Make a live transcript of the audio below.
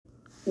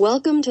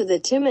Welcome to the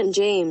Tim and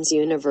James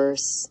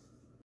universe.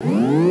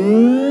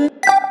 I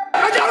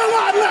got a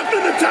lot left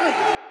in the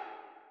tank!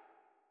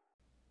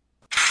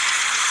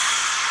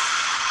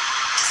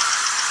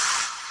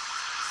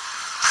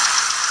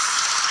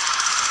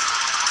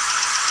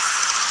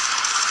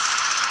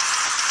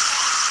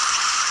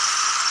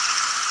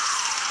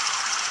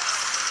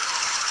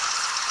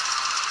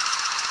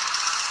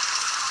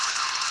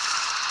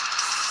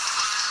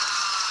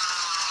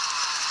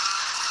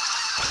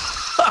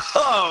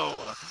 Oh,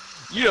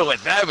 you know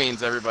what that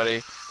means,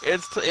 everybody.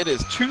 It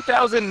is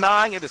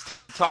 2009. It is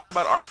talk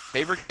about our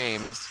favorite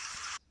games.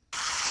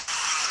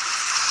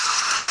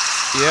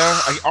 Yeah.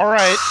 All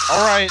right.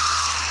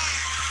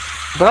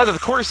 But not at the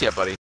chorus yet,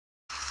 buddy.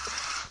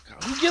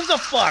 Who gives a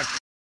fuck?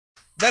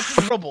 That's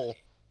terrible.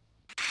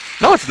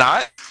 No, it's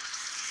not.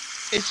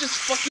 It's just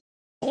fucking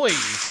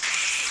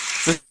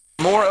noise.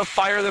 More of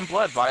Fire Than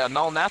Blood by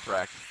Anal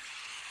Nathrak.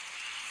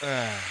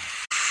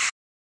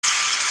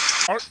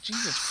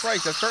 Jesus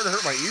Christ, that's starting to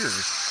hurt my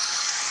ears.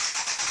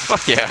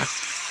 Fuck yeah.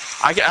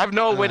 I have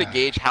no way to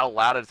gauge how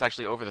loud it's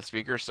actually over the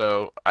speaker,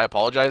 so I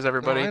apologize,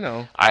 everybody. No, I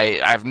know.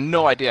 I have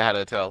no idea how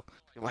to tell.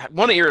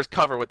 One ear is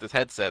covered with this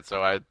headset,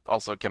 so I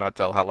also cannot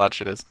tell how loud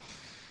shit is.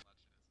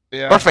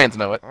 Yeah. Our fans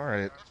know it. All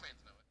right.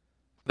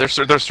 They're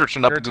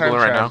searching up Google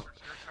right now.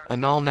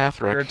 Anal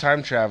Nathrak. You're a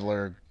time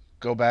traveler.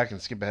 Go back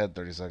and skip ahead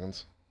 30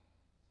 seconds.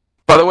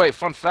 By the way,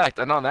 fun fact,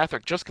 Anal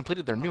Nathrak just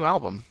completed their new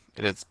album.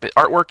 Its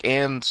artwork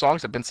and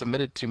songs have been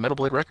submitted to Metal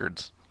Blade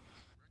Records.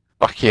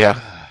 Fuck yeah.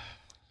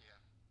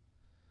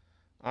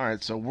 All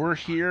right, so we're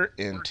here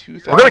in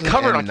 2009. We're going to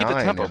cover it on Keep the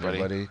Tempo, everybody.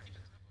 buddy.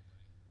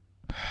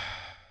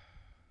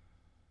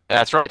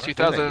 That's right,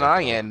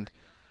 2009, and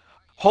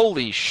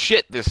holy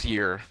shit, this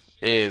year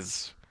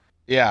is...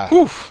 Yeah.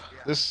 Whew.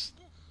 This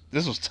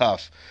was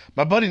tough.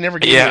 My buddy never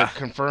gave me a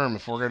confirm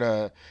if we're going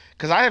to...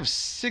 Because I have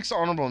 6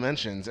 honorable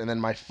mentions, and then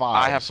my 5.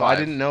 I have 5. So I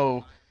didn't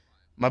know...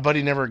 My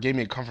buddy never gave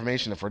me a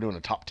confirmation if we're doing a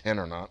top 10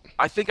 or not.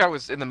 I think I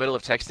was in the middle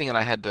of texting, and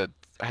I had to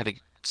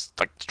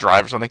like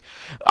drive or something.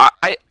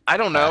 I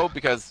don't know,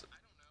 because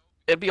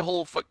it'd be a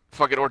whole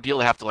fucking ordeal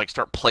to have to like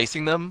start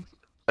placing them,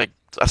 like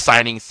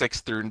assigning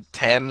 6 through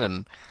 10,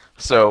 and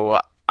so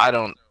I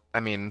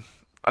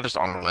just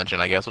honorable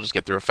mention, I guess. We'll just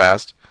get through it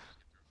fast.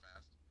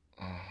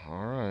 All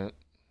right.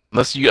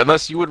 Unless you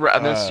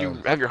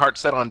have your heart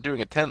set on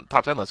doing a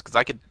top 10 list, because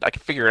I could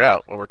figure it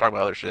out while we're talking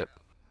about other shit.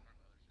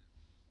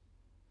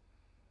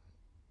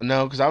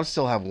 No, because I would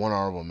still have one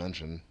honorable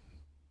mention.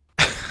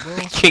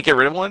 Well, you can't get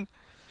rid of one?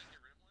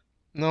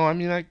 No, I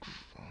mean, no,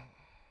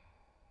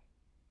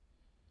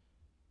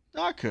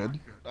 I could.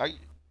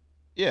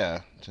 Yeah.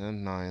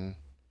 10, 9,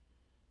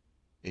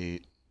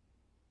 8,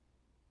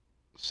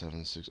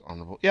 7, 6,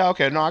 honorable. Yeah,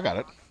 okay, no, I got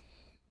it.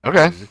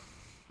 Okay.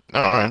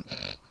 Alright.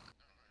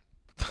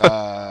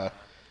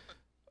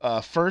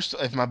 First,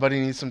 if my buddy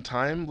needs some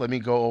time, let me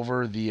go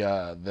over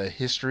the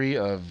history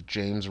of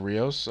James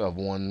Rios, of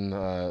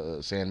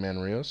one Sandman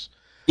Rios.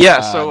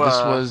 Yeah, so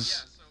this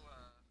was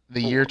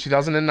the year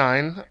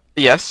 2009.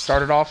 Yes.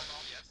 Started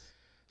off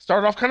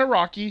kind of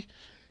rocky,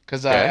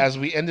 because as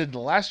we ended the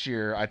last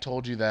year, I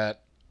told you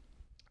that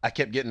I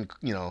kept getting,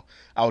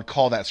 I would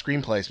call that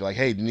screenplay, be like,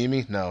 hey, do you need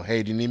me? No.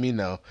 Hey, do you need me?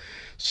 No.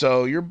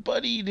 So your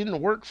buddy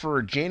didn't work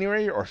for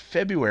January or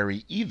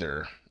February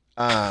either.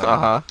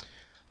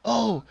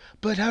 Oh,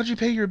 but how'd you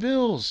pay your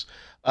bills?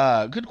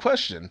 Good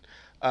question.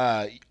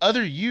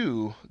 Other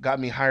you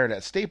got me hired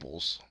at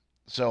Staples,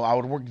 so I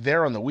would work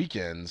there on the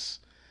weekends,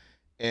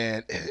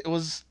 and it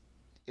was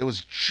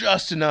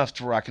just enough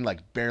to where I can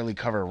like barely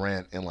cover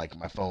rent and like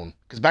my phone.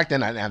 Because back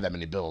then I didn't have that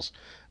many bills.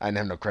 I didn't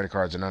have no credit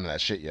cards or none of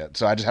that shit yet.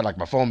 So I just had like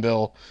my phone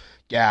bill,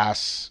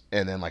 gas,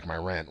 and then like my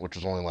rent, which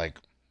was only like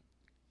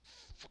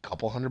a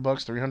couple $100,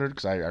 $300,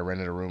 because I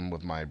rented a room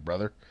with my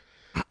brother.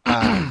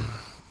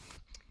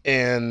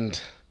 And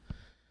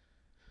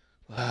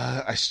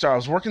I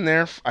was working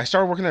there. I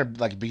started working there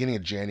like beginning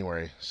of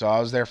January, so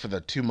I was there for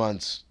the 2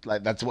 months.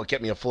 Like that's what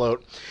kept me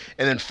afloat.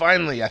 And then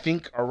finally, I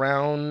think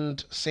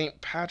around St.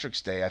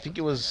 Patrick's Day, I think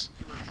it was,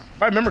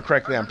 if I remember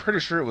correctly, I'm pretty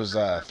sure it was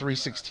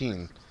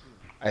 3/16.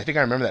 I think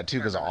I remember that too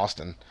because of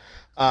Austin.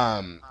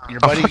 Your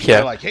buddy,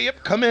 they're like, "Hey,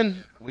 yep, come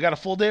in. We got a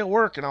full day at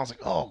work," and I was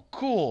like, "Oh,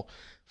 cool.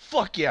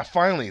 Fuck yeah,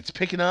 finally, it's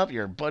picking up.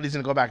 Your buddy's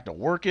gonna go back to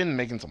working,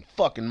 making some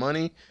fucking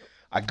money."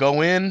 I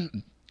go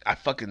in. I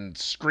fucking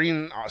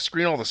screen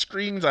all the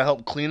screens. I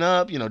help clean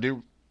up,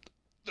 do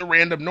the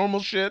random normal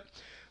shit.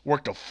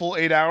 Worked a full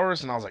 8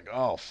 hours, and I was like,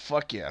 oh,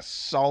 fuck yeah,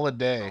 solid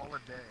day.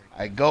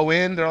 I go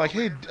in, they're like,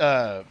 hey,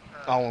 I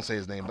won't say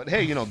his name, but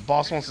hey,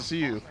 boss wants to see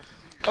you.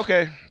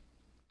 Okay.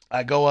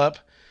 I go up,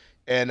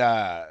 and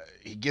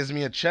he gives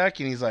me a check,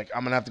 and he's like,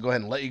 I'm going to have to go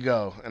ahead and let you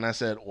go. And I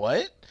said,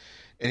 what?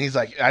 And he's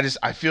like,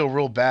 I feel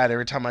real bad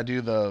every time I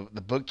do the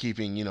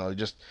bookkeeping,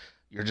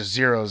 you're just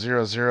 0,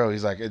 0, 0.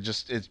 He's like,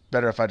 it's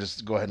better if I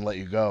just go ahead and let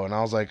you go. And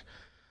I was like,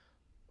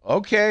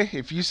 okay,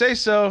 if you say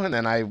so. And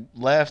then I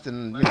left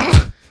and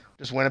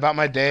just went about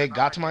my day,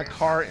 got to my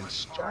car, and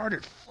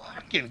started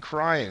fucking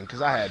crying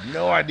because I had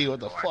no idea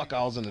what the fuck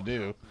I was gonna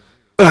do.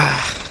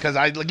 Because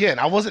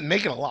I wasn't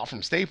making a lot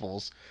from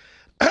Staples,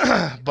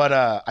 but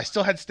I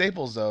still had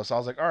Staples though, so I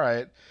was like, all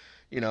right,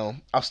 I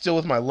was still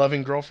with my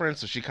loving girlfriend,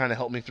 so she kind of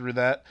helped me through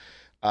that.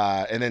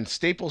 And then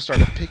Staples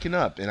started picking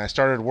up, and I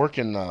started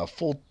working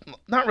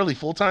not really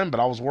full time, but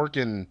I was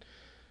working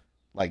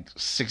like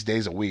 6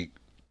 days a week,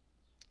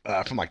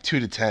 from like 2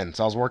 to 10.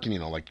 So I was working,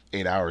 like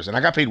 8 hours, and I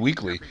got paid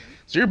weekly.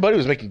 So your buddy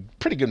was making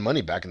pretty good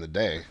money back in the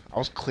day. I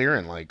was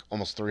clearing like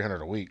almost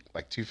 300 a week,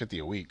 like 250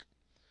 a week,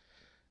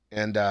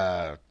 and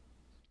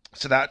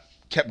so that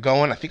kept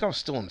going. I think I was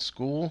still in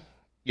school.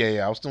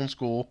 Yeah, I was still in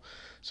school,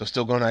 so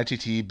still going to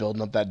ITT,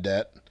 building up that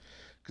debt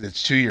because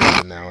it's 2 years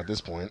in now at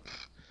this point.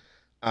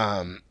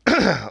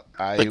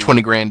 Like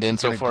 20 grand in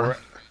so far.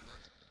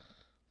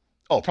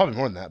 Oh, probably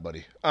more than that,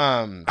 buddy.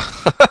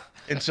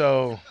 And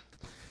so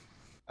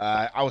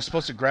I was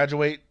supposed to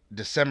graduate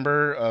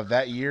December of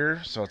that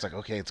year, so it's like,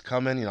 okay, it's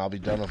coming. I'll be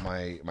done with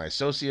my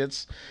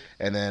associates,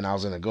 and then I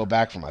was gonna go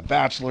back for my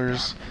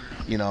bachelor's.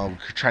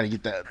 Trying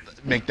to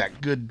make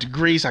that good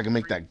degree so I can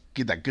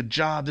get that good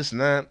job, this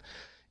and that.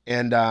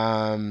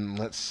 And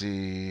let's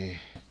see,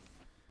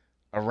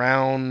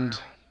 around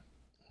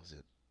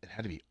it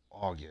had to be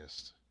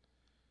August,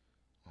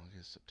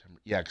 September.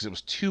 Yeah, because it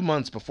was 2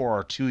 months before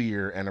our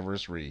 2-year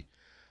anniversary.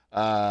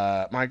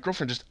 My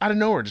girlfriend just out of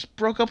nowhere just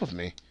broke up with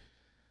me.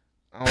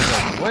 I was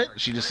like, what?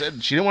 She just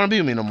said she didn't want to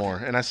be with me no more.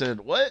 And I said,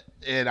 what?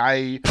 And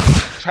I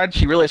tried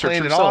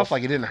playing it off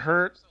like it didn't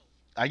hurt.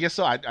 I guess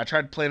so. I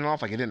tried playing it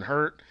off like it didn't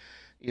hurt.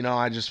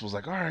 I just was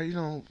like, all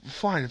right,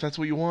 fine. If that's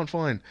what you want,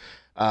 fine.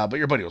 But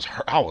your buddy was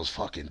hurt. I was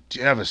fucking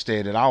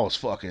devastated. I was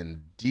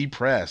fucking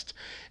depressed.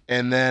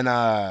 And then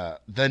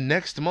the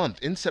next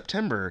month, in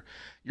September,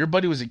 your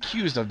buddy was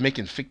accused of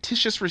making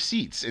fictitious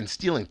receipts and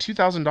stealing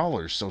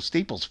 $2,000. So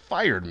Staples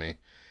fired me.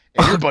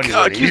 And your buddy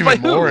went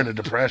even more into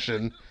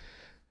depression.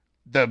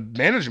 The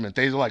management,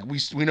 they were like,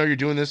 we know you're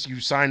doing this. You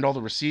signed all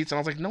the receipts. And I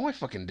was like, no, I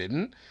fucking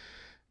didn't.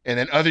 And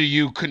then other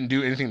you couldn't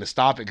do anything to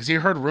stop it because he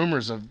heard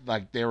rumors of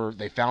like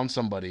they found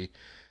somebody.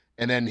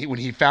 And then when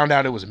he found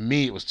out it was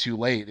me, it was too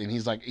late. And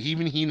he's like, he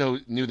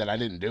knew that I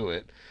didn't do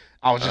it.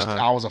 I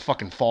was a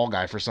fucking fall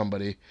guy for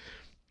somebody.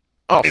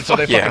 Oh, and so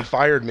they fucking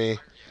fired me.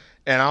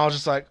 And I was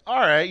just like, all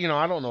right,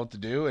 I don't know what to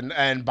do.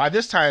 And by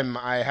this time,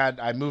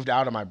 I moved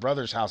out of my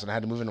brother's house and I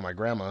had to move into my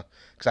grandma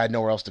because I had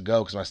nowhere else to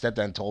go because my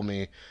stepdad told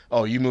me,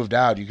 oh, you moved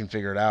out, you can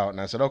figure it out. And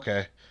I said,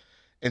 okay.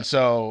 And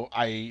so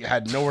I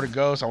had nowhere to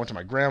go, so I went to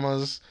my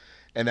grandma's.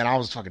 And then I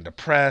was fucking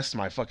depressed.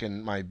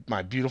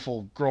 My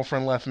beautiful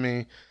girlfriend left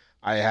me.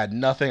 I had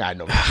nothing. I had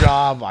no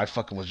job. I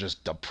fucking was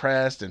just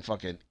depressed and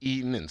fucking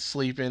eating and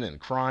sleeping and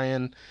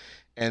crying.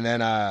 And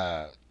then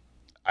I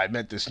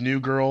met this new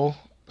girl,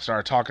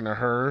 started talking to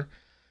her,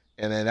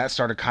 and then that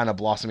started kind of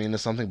blossoming into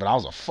something. But I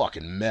was a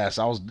fucking mess.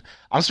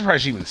 I'm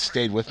surprised she even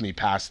stayed with me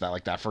past that,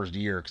 like that first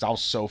year, because I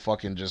was so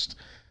fucking just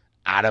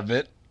out of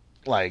it.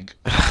 Like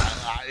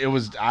I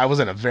was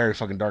in a very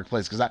fucking dark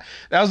place because that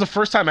was the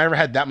first time I ever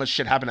had that much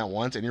shit happen at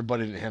once. And your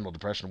buddy didn't handle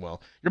depression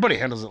well. Your buddy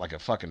handles it like a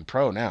fucking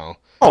pro now.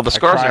 Oh, the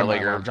scars are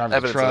like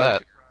evidence of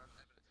that.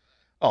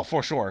 Oh,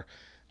 for sure.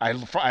 I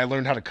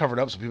learned how to cover it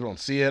up so people don't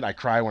see it. I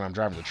cry when I'm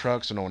driving the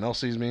truck so no one else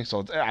sees me.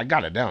 So I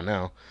got it down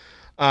now.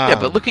 Yeah,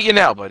 but look at you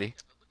now, buddy.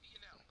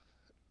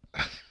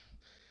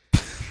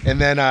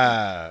 And then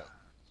I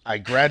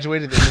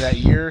graduated at the end of that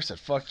year, said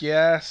fuck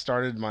yeah,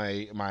 started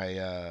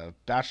my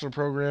bachelor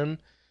program,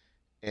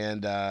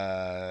 and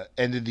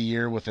ended the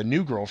year with a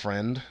new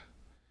girlfriend.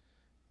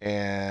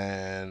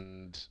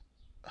 And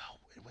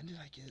when did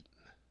I get?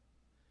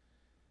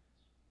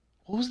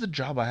 What was the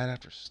job I had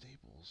after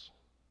Staples?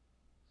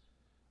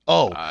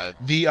 Oh,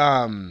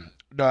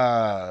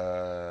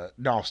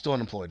 no, still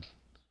unemployed.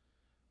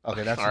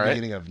 Okay, that's the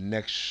beginning of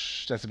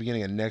next. That's the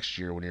beginning of next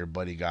year when your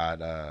buddy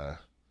got a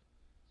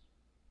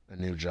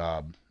new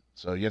job.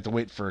 So you have to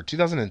wait for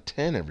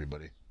 2010,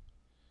 everybody.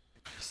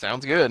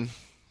 Sounds good.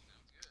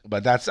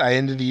 But I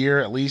ended the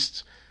year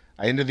with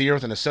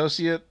an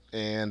associate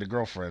and a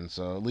girlfriend.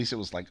 So at least it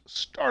was like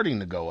starting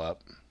to go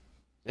up.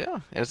 Yeah,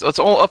 it's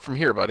all up from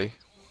here, buddy.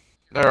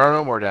 There are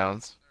no more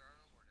downs.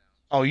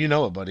 Oh, you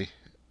know it, buddy.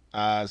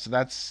 So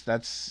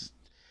that's.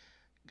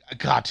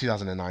 God,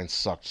 2009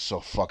 sucked so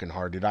fucking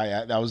hard, dude.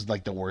 That was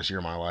like the worst year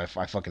of my life.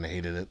 I fucking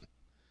hated it.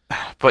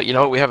 But you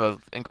know what? We have an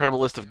incredible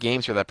list of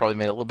games here that probably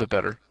made it a little bit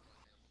better.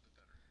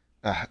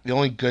 The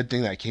only good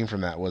thing that came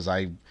from that was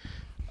one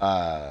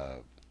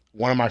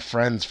of my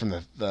friends from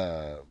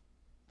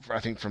I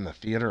think from the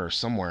theater or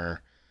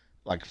somewhere,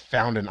 like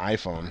found an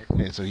iPhone,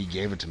 and so he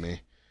gave it to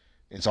me,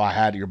 and so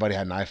your buddy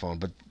had an iPhone,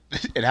 but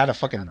it had a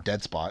fucking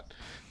dead spot.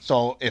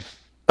 So if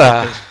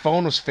the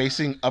phone was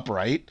facing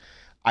upright,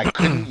 I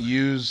couldn't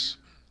use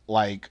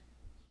like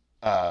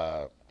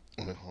hold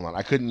on,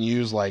 I couldn't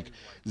use like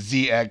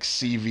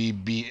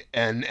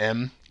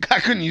ZXCVBNM. I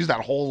couldn't use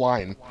that whole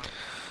line.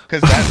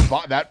 Because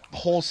that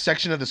whole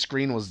section of the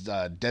screen was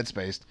dead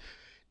spaced.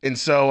 And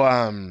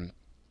so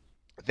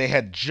they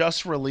had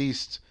just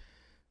released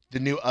the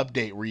new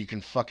update where you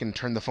can fucking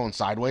turn the phone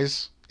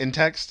sideways in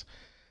text.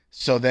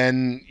 So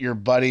then your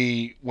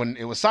buddy, when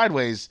it was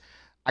sideways,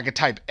 I could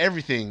type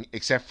everything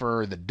except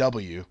for the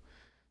W.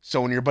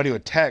 So when your buddy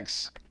would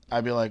text,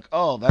 I'd be like,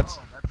 "Oh, that's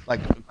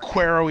like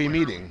Query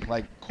meeting.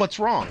 Like, what's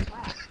wrong?"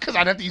 Because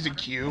I'd have to use a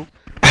Q.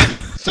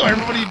 So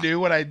everybody knew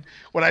when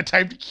I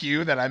typed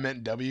Q that I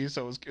meant W.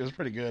 So it was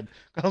pretty good.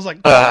 I was like,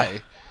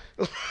 "Why?"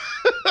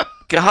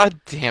 God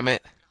damn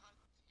it.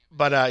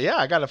 But yeah,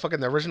 I got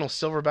the original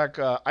silverback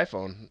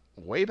iPhone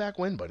way back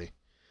when, buddy.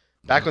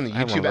 Back when the I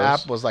had one YouTube of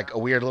those. app was like a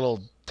weird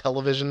little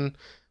television.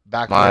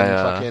 Back My, when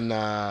fucking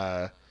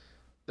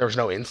there was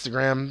no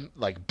Instagram,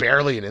 like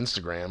barely an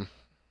Instagram.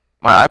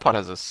 My iPod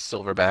has a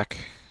silverback.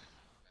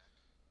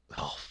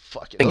 Oh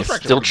fuck! Thing Those is were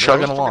actually still pretty good.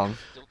 chugging Those fucking- along.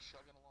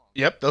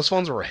 Yep, those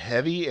phones were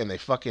heavy and they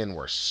fucking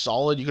were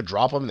solid. You could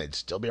drop them and they'd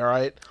still be all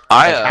right.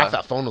 I Like, half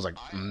that phone was like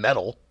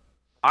metal.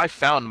 I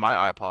found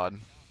my iPod. You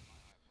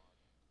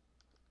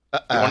Uh,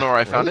 wanna know where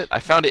I found really? it? I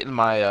found it in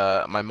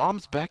my my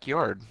mom's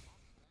backyard.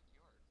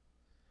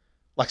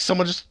 Like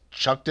someone just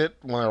chucked it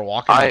when they were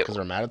walking because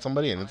they're mad at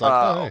somebody, and it's like,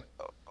 oh, hey.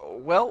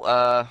 Well,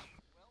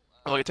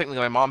 well, technically,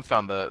 my mom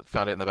found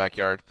it in the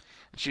backyard.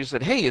 And she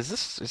said, "Hey, is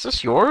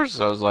this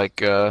yours?" I was like,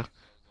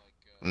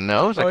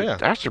 "No." It's Oh, like, yeah.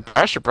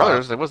 Ask your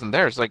brothers. It wasn't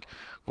theirs. Like,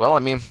 well, I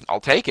mean,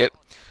 I'll take it.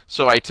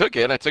 So I took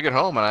it. I took it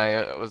home, and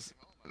I was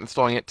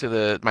installing it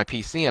to my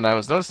PC, and I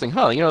was noticing,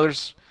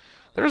 there's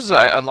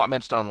I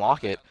managed to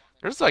unlock it.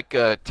 There's like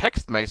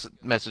text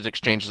message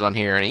exchanges on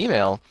here and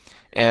email,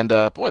 and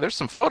boy, there's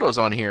some photos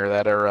on here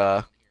that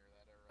are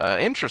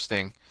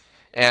interesting.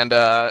 And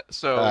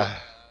so Uh,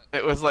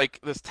 it was like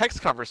this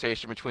text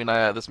conversation between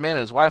this man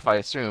and his wife, I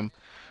assume,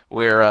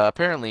 where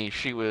apparently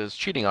she was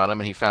cheating on him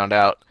and he found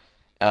out.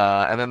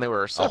 And then there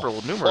were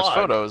numerous fuck.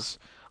 photos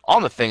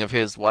on the thing of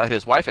what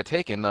his wife had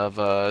taken of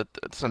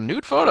some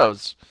nude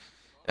photos.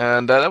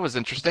 And that was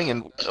interesting.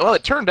 And well,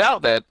 it turned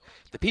out that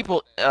the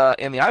people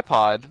in the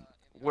iPod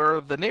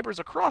were the neighbors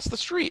across the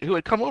street who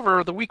had come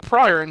over the week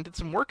prior and did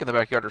some work in the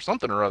backyard or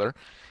something or other,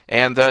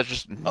 and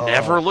just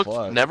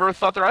fuck. never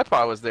thought their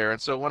iPod was there.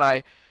 And so when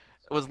I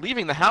was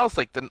leaving the house,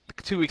 like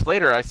 2 weeks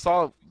later, I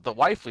saw the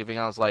wife leaving.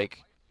 I was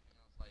like,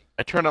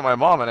 I turned to my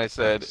mom and I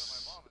said,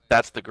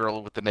 "That's the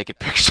girl with the naked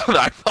picture of the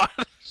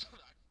iPod."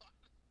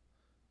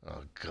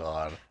 Oh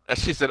god. And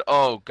she said,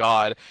 "Oh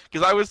God,"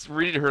 because I was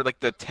reading her like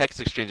the text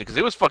exchange because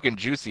it was fucking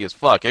juicy as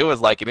fuck. It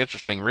was like an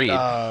interesting read.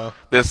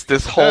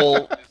 This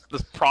whole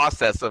this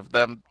process of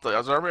them,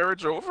 is our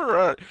marriage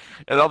over?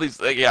 And all these,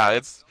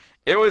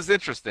 it was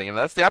interesting, and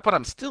that's the iPod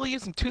I'm still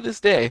using to this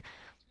day.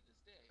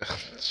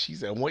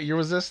 Jeez, and what year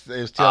was this? It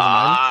was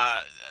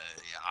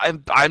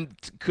 2009. I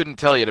couldn't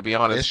tell you, to be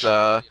honest.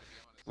 Ish?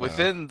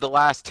 Within the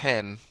last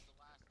 10,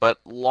 but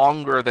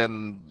longer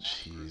than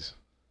Jeez.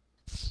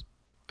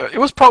 it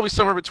was probably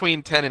somewhere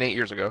between 10 and 8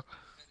 years ago.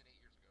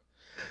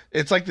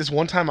 It's like this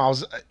one time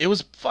it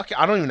was fucking,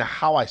 I don't even know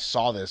how I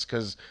saw this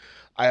because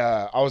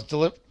I was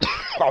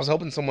I was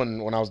helping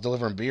someone when I was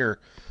delivering beer.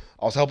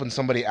 I was helping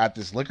somebody at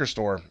this liquor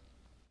store,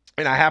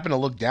 and I happened to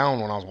look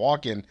down when I was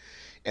walking,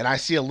 and I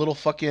see a little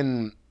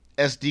fucking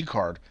SD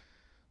card,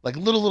 like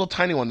little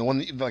tiny one, the one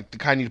that, like the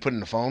kind you put in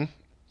the phone.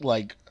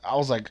 Like I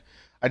was like,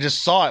 I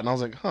just saw it and I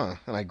was like, huh,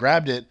 and I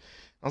grabbed it.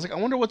 I was like, I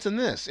wonder what's in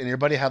this. And your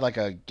buddy had like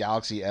a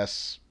Galaxy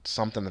S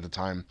something at the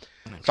time.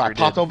 So I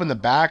popped open the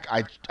back.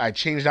 I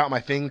changed out my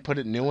thing, put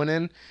a new one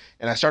in,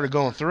 and I started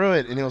going through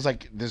it. And it was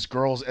like this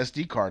girl's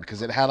SD card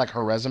because it had like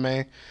her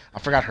resume. I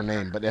forgot her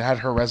name, but it had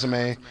her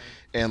resume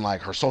and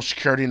like her social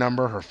security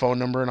number, her phone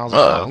number. And I was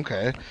like, oh,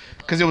 okay.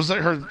 Because it was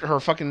like her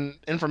fucking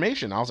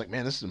information. I was like,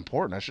 man, this is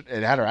important.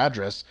 It had her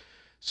address.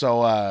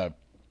 So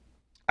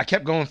I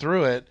kept going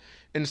through it.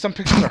 And some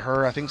pictures of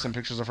her, I think some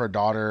pictures of her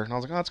daughter. And I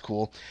was like, oh, that's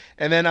cool.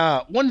 And then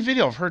one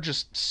video of her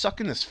just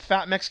sucking this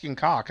fat Mexican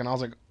cock. And I was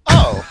like,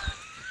 oh.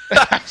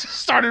 I just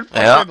started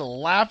fucking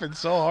laughing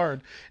so hard.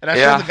 And I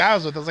showed the guy I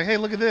was with. I was like, hey,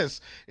 look at this.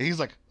 And he's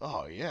like,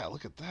 oh, yeah,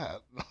 look at that.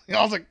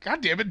 I was like,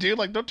 God damn it, dude.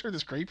 Like, don't turn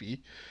this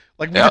creepy.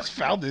 Like, we just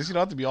found this. You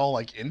don't have to be all,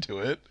 like, into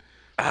it.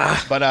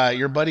 But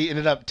your buddy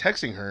ended up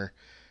texting her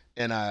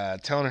and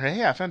telling her,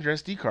 hey, I found your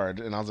SD card.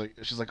 And I was like,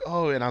 she's like,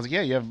 oh. And I was like,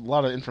 yeah, you have a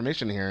lot of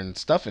information here and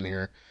stuff in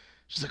here.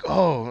 She's like,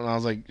 oh, and I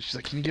was like, she's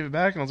like, can you give it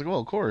back? And I was like, well,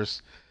 of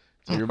course.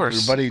 So your buddy,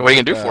 what are you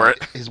gonna do for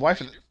it? His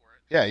wife,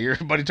 your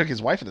buddy took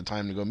his wife at the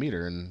time to go meet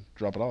her and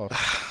drop it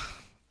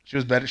off. She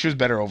was better. She was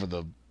better over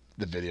the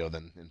video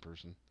than in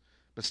person.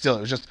 But still,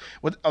 it was just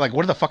what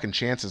are the fucking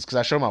chances? Because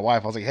I showed my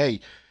wife, I was like, hey,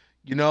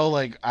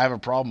 like I have a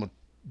problem with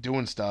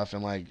doing stuff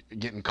and like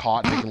getting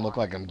caught, and making look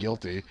like I'm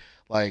guilty.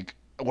 Like,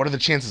 what are the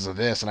chances of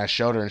this? And I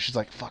showed her, and she's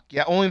like, fuck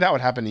yeah, only that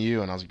would happen to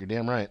you. And I was like, you're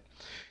damn right.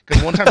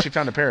 Because one time she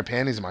found a pair of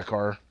panties in my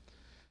car.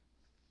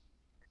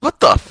 What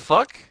the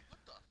fuck?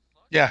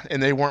 Yeah,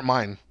 and they weren't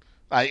mine.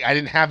 I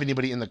didn't have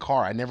anybody in the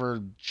car. I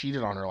never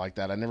cheated on her like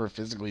that. I never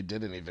physically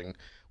did anything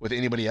with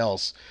anybody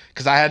else.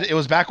 Because it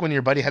was back when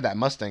your buddy had that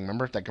Mustang.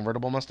 Remember that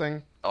convertible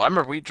Mustang? Oh, I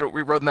remember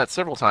we rode in that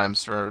several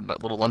times for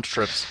little lunch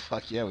trips.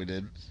 Fuck yeah, we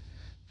did.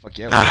 Fuck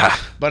yeah, we did.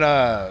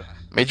 But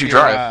made you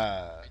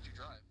drive?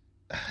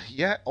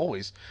 Yeah,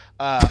 always.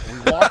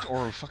 We walked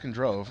or we fucking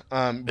drove.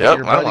 Yep,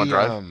 your buddy, I don't want to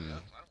drive.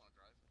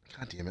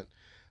 God damn it.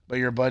 But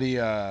your buddy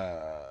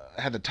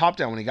had the top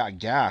down when he got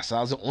gas.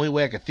 That was the only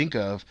way I could think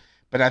of.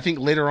 But I think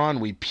later on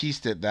we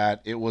pieced it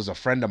that it was a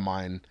friend of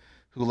mine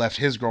who left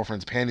his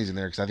girlfriend's panties in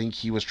there because I think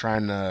he was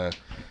trying to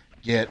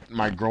get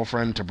my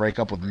girlfriend to break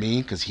up with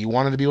me because he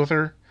wanted to be with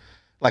her.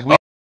 Like we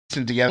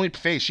together. Only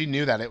face she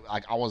knew that it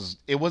was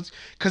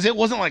because it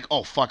wasn't like,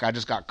 oh fuck, I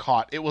just got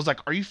caught. It was like,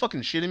 are you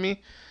fucking shitting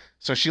me?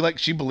 So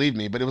she believed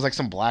me, but it was like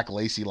some black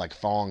lacy like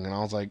thong, and I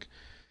was like,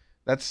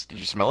 that's. Did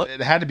you smell it?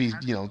 It had to be,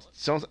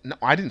 so no,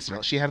 I didn't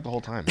smell it. She had it the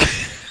whole time.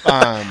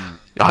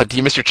 Oh, do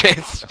you miss your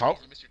chance?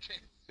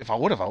 If I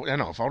would have, I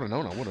know if I would have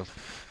known, I would have.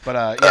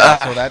 But yeah,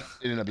 so that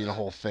ended up being a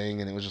whole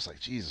thing, and it was just like,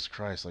 Jesus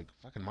Christ, like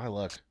fucking my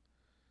luck.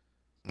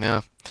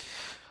 Yeah.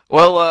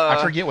 Well,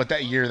 I forget what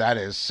that year that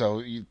is, so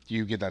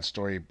you get that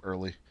story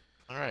early.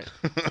 All right.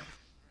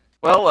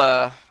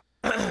 Well,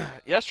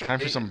 yesterday. Time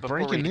for some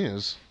breaking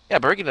news. Yeah,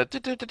 breaking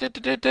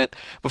it.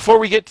 Before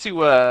we get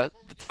to the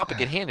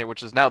topic at hand here,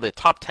 which is now the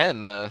top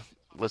 10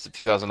 list of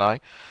 2009,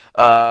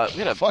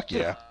 we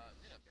had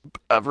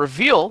a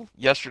reveal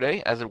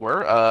yesterday, as it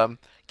were.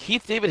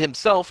 Keith David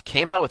himself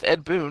came out with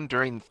Ed Boon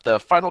during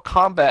the Final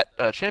Combat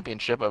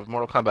Championship of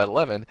Mortal Kombat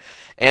 11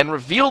 and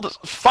revealed,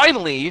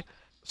 finally,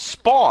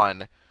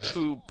 Spawn,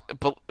 who,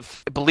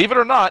 believe it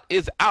or not,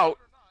 is out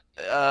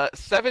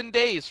 7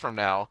 days from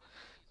now.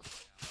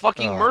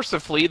 Fucking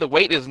mercifully, the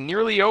wait is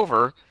nearly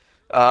over.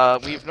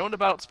 We've known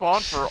about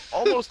Spawn for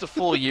almost a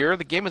full year.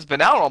 The game has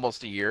been out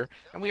almost a year,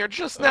 and we are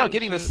just now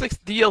getting the 6th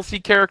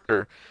DLC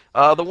character.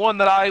 The one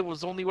that I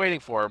was only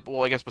waiting for.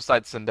 Well, I guess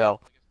besides Sindel.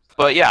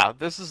 But yeah,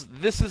 this is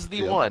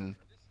the one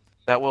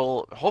that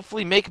will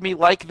hopefully make me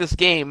like this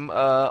game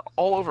all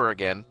over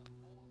again.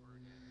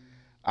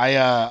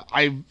 My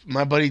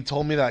buddy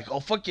told me that, like, oh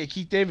fuck yeah,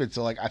 Keith David.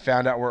 So like I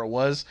found out where it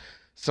was.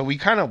 So we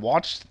kind of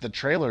watched the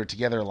trailer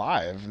together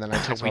live, and then I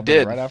texted my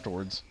buddy right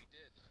afterwards.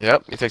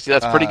 Yep, you texted.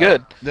 That's pretty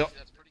good.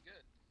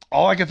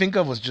 All I could think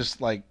of was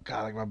just like,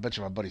 God, like, I bet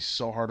you my buddy's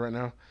so hard right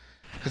now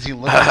because he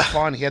looked like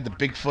Spawn. He had the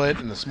big foot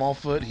and the small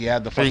foot. He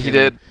had the fucking. He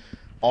did.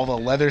 All the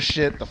leather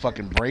shit, the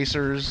fucking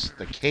bracers,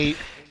 the cape,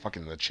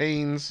 fucking the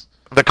chains,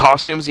 the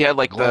costumes. He had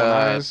like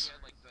eyes.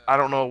 I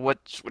don't know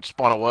which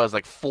Spawn it was,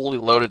 like fully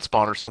loaded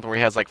Spawn or something, where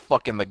he has like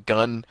fucking the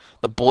gun,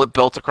 the bullet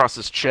belt across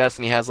his chest,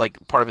 and he has like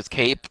part of his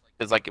cape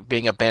is like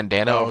being a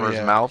bandana over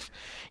his mouth.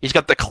 He's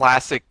got the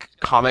classic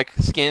comic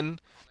skin,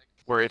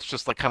 where it's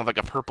just like kind of like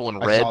a purple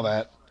and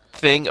red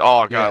thing.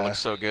 Oh god, it looks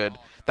so good.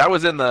 That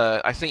was in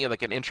the I sent you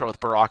like an intro with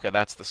Baraka.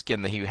 That's the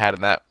skin that he had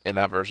in that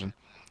version.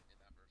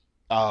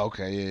 Oh,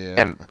 okay, yeah.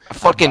 And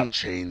fucking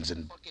chains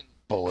and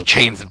bullets.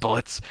 Chains and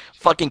bullets.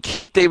 Fucking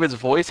Keith David's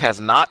voice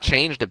has not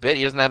changed a bit.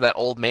 He doesn't have that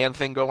old man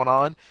thing going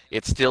on.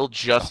 It's still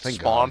just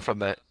Spawn from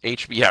the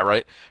HBO. Yeah,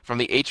 right. From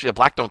the HBO.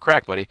 Black don't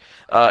crack, buddy.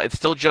 It's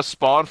still just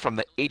Spawn from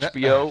the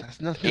HBO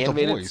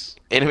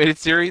animated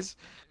series.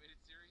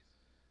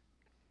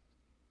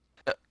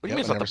 What do you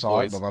mean? I never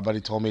saw it, but my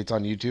buddy told me it's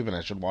on YouTube and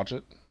I should watch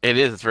it. It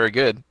is. It's very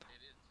good.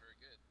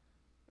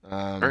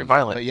 Very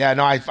violent. But yeah,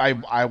 no,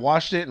 I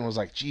watched it and was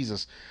like,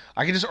 Jesus.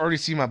 I can just already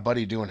see my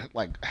buddy doing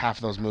like half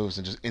of those moves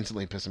and just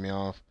instantly pissing me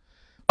off.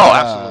 Oh,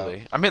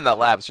 absolutely. I'm in that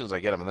lab as soon as I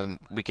get them, and then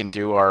we can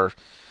do our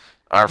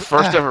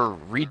first ever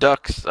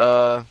Redux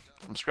from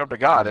Scrub to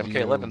God,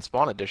 MK11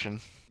 Spawn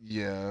Edition.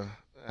 Yeah.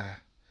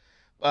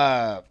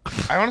 I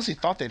honestly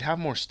thought they'd have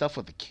more stuff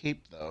with the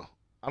cape, though.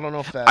 I don't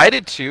know if that... I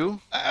did,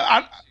 too.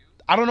 I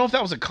don't know if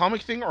that was a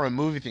comic thing or a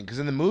movie thing, because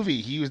in the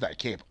movie, he used that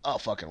cape a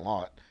fucking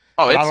lot.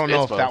 Oh, I don't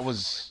know if that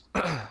was...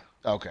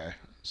 Okay.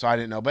 So I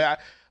didn't know. But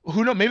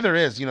who knows? Maybe there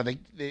is. You know,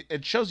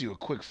 it shows you a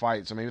quick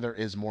fight, so maybe there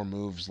is more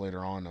moves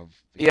later on.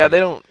 Yeah, they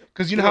don't...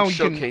 Because you know how you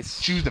can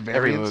choose the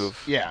variants? Every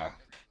move. Yeah.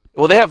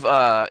 Well, they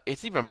have,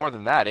 it's even more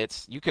than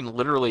that. You can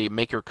literally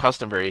make your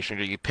custom variation.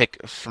 You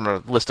pick from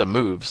a list of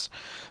moves.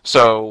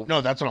 So...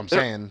 No, that's what I'm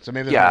saying. So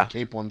maybe there's more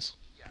cape ones.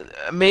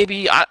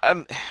 Maybe.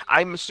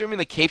 I'm assuming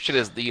the cape shit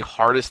is the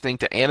hardest thing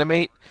to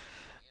animate.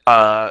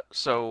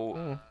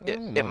 So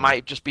it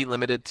might just be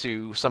limited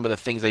to some of the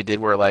things they did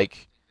where,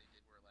 like,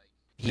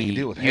 he did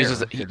it with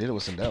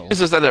Sindel.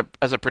 This is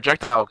as a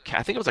projectile.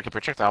 I think it was like a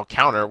projectile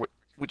counter,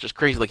 which is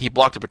crazy. Like, he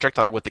blocked a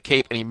projectile with the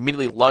cape, and he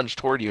immediately lunged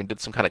toward you and did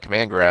some kind of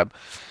command grab.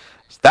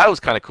 So that was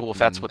kind of cool. If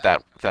that's what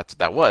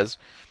that was.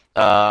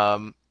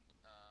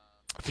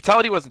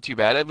 Fatality wasn't too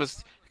bad.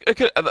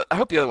 I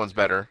hope the other one's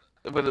better.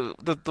 But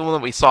the one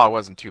that we saw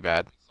wasn't too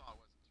bad.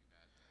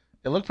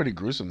 It looked pretty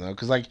gruesome though,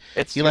 because like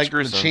it's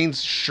gruesome. The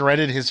chains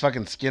shredded his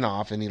fucking skin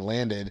off, and he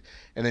landed,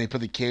 and then he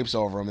put the capes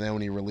over him, and then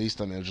when he released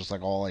them, it was just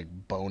like all like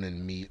bone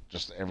and meat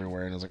just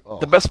everywhere, and it was like, oh.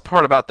 The best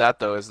part about that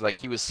though is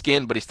like he was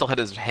skinned, but he still had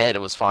his head. It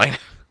was fine.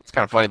 It's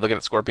kind of funny looking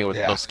at Scorpion with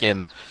no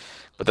skin,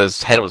 but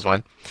his head was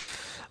fine.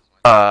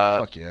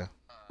 Fuck yeah.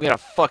 We had a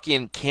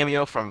fucking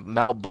cameo from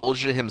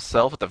Malbolgia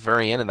himself at the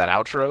very end in that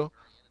outro.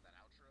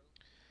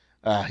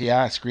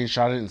 Yeah, I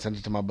screenshot it and sent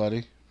it to my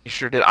buddy. You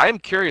sure did. I am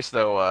curious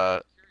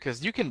though,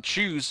 because you can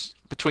choose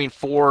between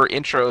 4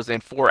 intros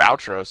and 4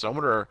 outros, so I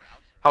wonder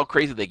how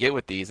crazy they get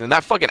with these. And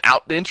that fucking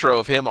intro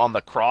of him on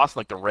the cross,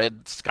 like the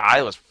red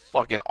sky, was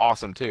fucking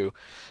awesome too.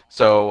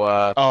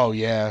 So. Oh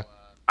yeah.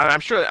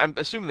 I'm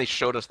assuming they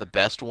showed us the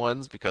best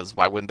ones because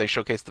why wouldn't they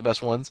showcase the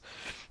best ones?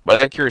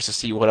 But I'm curious to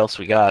see what else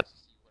we got.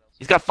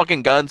 He's got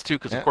fucking guns too,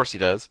 because Yeah. of course he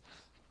does.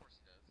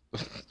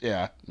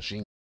 Yeah,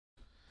 machine.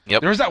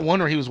 Yep. There was that one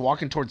where he was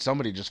walking towards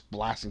somebody just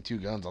blasting 2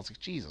 guns. I was like,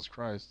 Jesus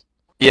Christ.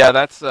 Yeah,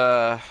 that's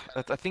I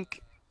think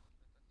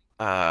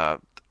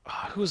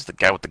who was the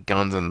guy with the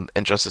guns in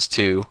Injustice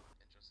 2?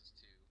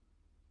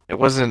 It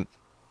wasn't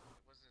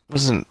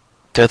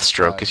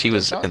Deathstroke because he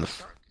was Deadshot? in the.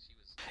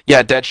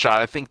 Yeah, Deadshot.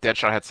 I think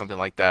Deadshot had something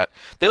like that.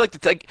 They like to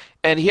take,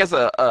 and he has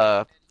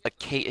a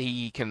cape.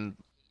 He can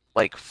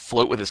like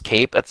float with his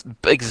cape. That's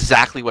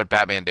exactly what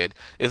Batman did.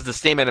 It's the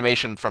same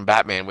animation from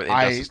Batman with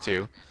Injustice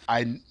 2.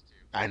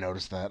 I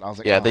noticed that. I was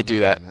like, Yeah, oh, they do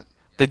God that. damn it.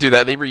 They do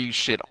that. They reuse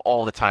shit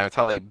all the time. It's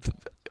how they.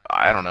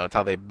 I don't know. It's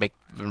how they make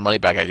their money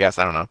back. I guess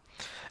I don't know.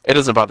 It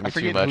doesn't bother me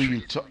too much.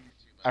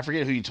 I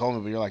forget who you told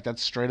me, but you're like,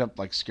 that's straight up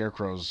like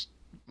Scarecrow's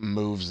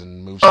moves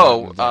and moves.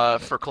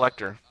 For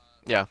Collector.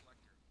 Yeah.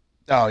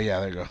 Oh yeah,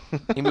 there you go.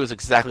 He moves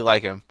exactly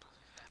like him.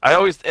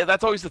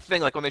 That's always the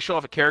thing. Like when they show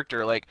off a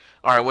character, like,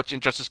 all right, what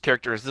Injustice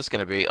character is this going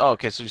to be? Oh,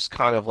 okay, so she's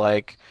kind of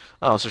like,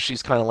 so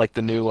she's kind of like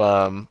the new.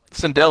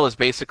 Sindel is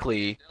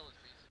basically,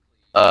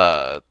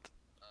 what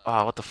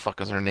the fuck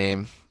is her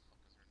name?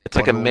 It's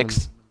like a Wonder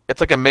mix. Woman.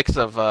 It's like a mix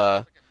of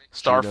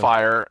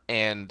Starfire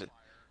and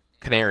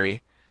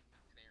Canary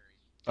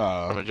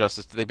from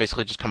Injustice. They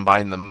basically just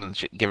combine them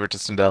and give her to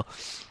Sindel.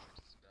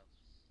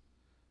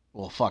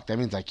 Well, fuck. That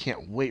means I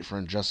can't wait for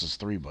Injustice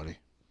 3, buddy.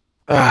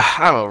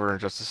 I'm over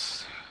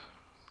Injustice.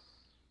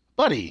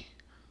 Buddy.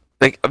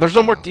 Like, there's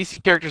no more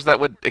DC characters that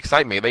would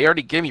excite me. They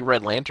already gave me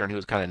Red Lantern, who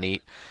was kind of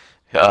neat,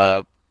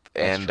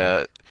 and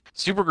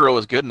Supergirl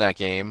was good in that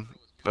game.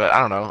 But I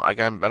don't know. I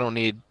don't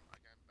need.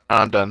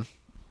 I'm done.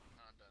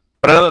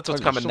 But I know that's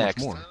what's There's coming so much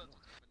next. more.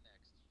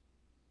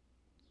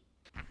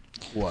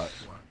 What?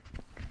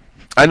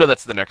 I know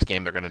that's the next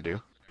game they're gonna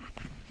do.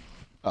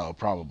 Oh,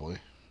 probably.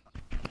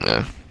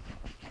 Yeah.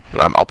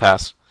 I'll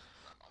pass.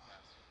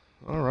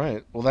 All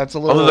right. Well, that's a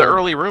little. Although the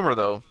early rumor,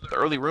 though,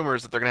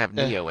 is that they're gonna have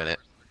Neo in it.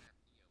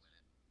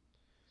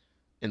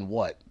 In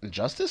what?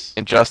 Injustice?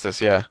 Injustice,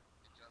 yeah.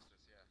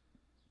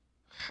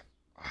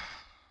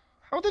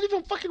 How would that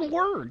even fucking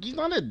work? He's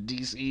not a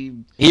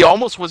DC. He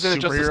almost was in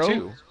Injustice Superhero?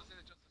 2.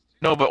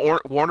 No,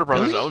 but Warner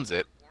Brothers Really? owns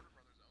it.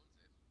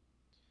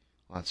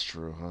 That's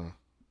true,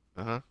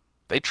 huh? Uh-huh.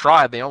 They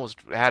tried. They almost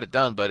had it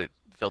done, but it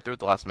fell through at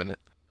the last minute.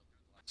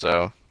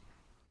 So.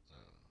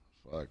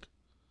 Fuck.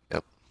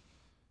 Yep.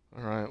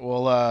 All right.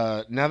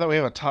 Well, now that we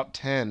have a top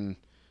 10,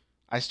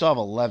 I still have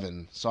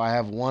 11, so I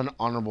have one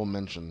honorable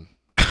mention.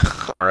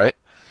 All right.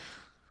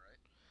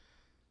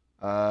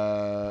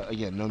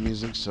 Again, no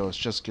music, so it's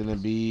just gonna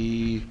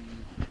be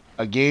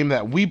a game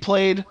that we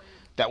played,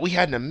 that we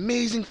had an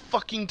amazing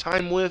fucking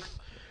time with,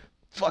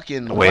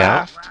 fucking A Way Out?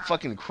 laughed,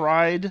 fucking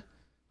cried,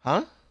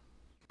 huh?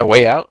 A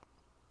Way Out?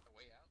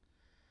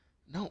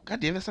 No,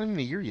 goddamn, it's not even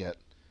a year yet.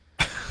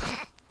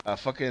 A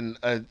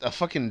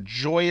fucking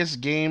joyous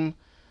game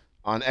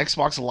on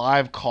Xbox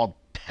Live called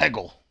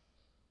Peggle.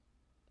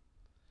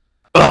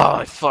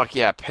 Oh, fuck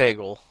yeah,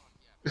 Peggle.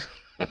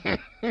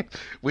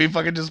 We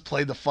fucking just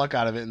played the fuck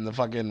out of it in the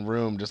fucking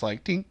room, just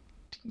like tink,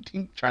 tink,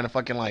 tink, trying to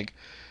fucking like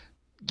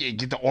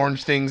get the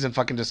orange things and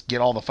fucking just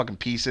get all the fucking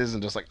pieces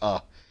and just like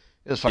it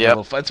was fucking Yep.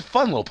 little fun. It's a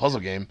fun little puzzle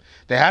game.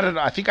 They had it.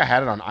 I think I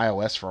had it on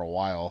iOS for a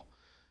while,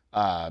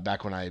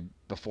 back when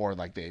before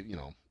like they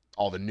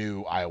all the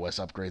new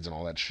iOS upgrades and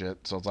all that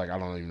shit. So it's like I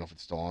don't even know if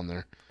it's still on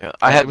there. Yeah,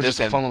 I had it was this just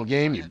a and fun little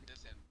game. You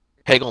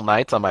Peggle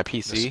Knights on my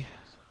PC.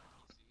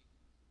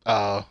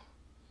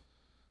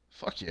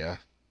 fuck yeah.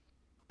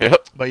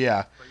 Yep. But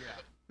yeah,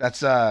 that's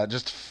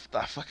just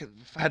I fucking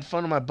had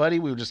fun with my buddy.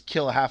 We would just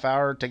kill a half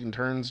hour, taking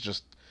turns,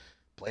 just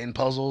playing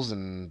puzzles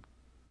and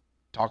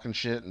talking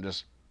shit and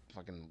just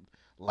fucking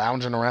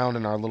lounging around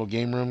in our little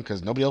game room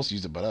because nobody else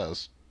used it but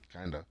us,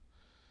 kind of.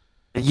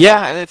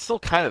 Yeah, and it's still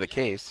kind of the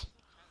case.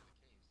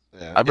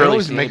 Yeah, I it barely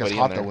always see make us anybody in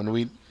hot though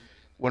there.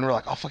 when we're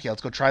like, oh fuck yeah,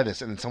 let's go try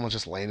this, and then someone's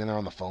just laying in there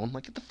on the phone.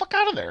 Like, get the fuck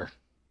out of there.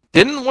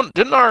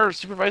 Didn't our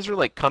supervisor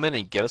like come in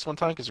and get us one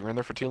time because we were in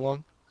there for too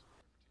long?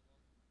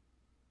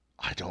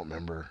 I don't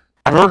remember.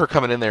 I remember her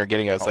coming in there and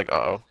getting us like,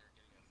 uh-oh.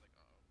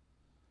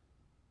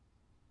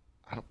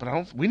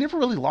 We never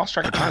really lost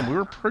track of time. We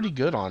were pretty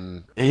good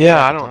on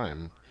Yeah, I don't.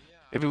 time.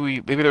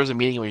 Maybe there was a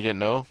meeting we didn't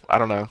know. I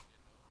don't know.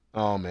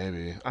 Oh,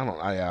 maybe. I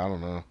don't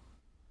know.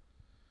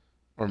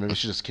 Or maybe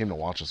she just came to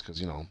watch us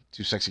because,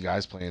 two sexy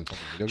guys playing fucking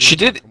video games. She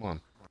did- Come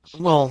on.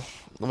 Well,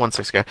 the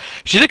 1-6 guy.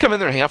 She did come in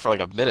there and hang out for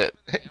like a minute.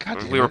 God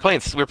damn We were it.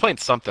 playing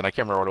something. I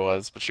can't remember what it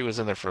was, but she was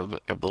in there for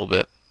a little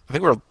bit. I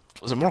think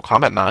was it Mortal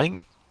Kombat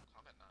 9?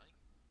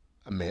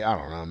 I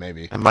don't know,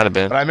 maybe. It might have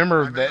been. But I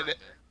remember that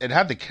it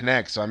had the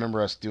Connect, so I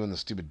remember us doing the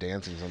stupid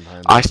dancing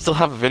sometimes. I still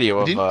have a video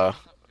of Yeah.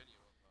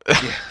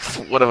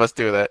 one of us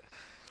do that.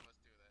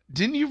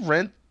 Didn't you,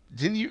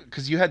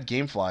 because you had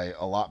Gamefly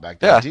a lot back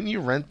then. Yeah. Didn't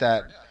you rent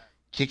that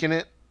Kicking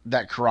It,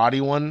 that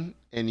karate one,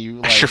 and you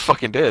I like, sure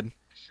fucking did.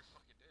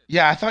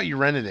 Yeah, I thought you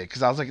rented it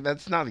because I was like,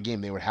 that's not a game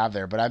they would have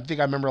there. But I think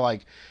I remember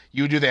like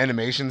you would do the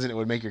animations and it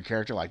would make your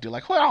character like do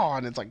like wow,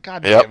 and it's like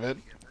God Yep, damn it,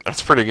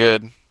 that's pretty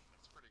good.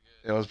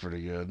 it was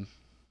pretty good.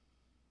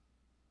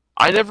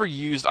 I never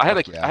used. Fuck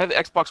I yeah. had the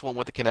Xbox One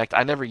with the Kinect.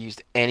 I never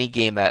used any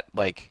game that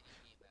like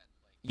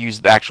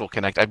used the actual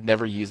Kinect. I've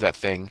never used that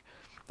thing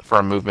for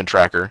a movement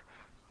tracker.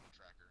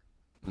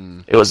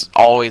 Mm. It was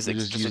always You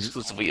just just use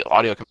exclusively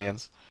audio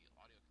commands.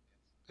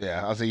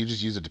 yeah. I'll say you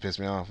just use it to piss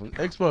me off.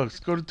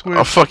 Xbox, go to Oh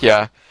Twitch. fuck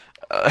yeah!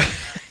 Uh,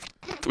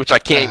 which I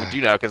can't even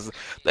do now because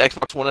the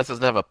Xbox One S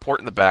doesn't have a port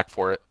in the back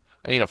for it.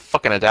 I need a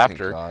fucking Thank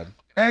adapter. God.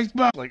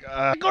 Xbox, like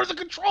go to the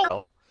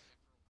control.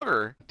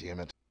 Or, Damn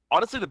it.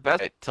 honestly, the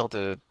best I tell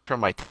to turn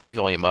my TV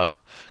volume up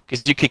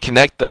because you could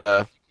connect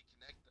the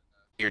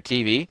your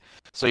TV.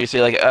 So you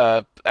say like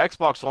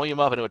Xbox volume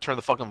up and it would turn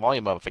the fucking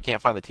volume up if I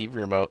can't find the TV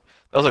remote.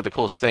 That was like the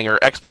coolest thing. Or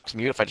Xbox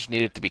mute if I just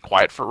needed it to be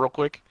quiet for real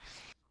quick.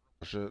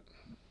 Shit.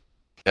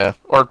 Yeah.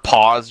 Or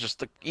pause, just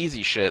the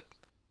easy shit.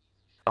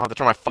 I don't have to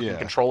turn my fucking Yeah.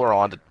 controller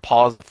on to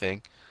pause the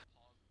thing.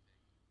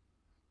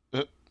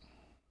 Uh.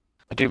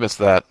 I do miss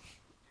that.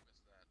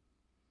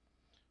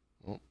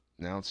 Well,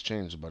 now it's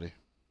changed, buddy.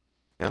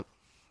 Yep.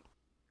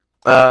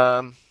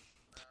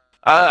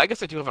 I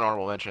guess I do have an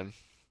honorable mention.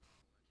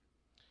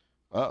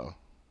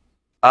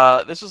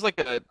 Uh-oh. This is like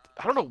a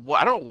I don't know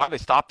why they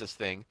stopped this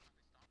thing,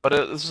 but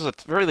this was a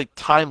very like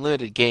time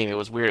limited game. It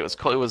was weird.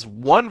 It was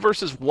 1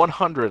 versus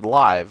 100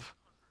 live.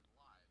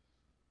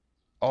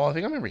 Oh, I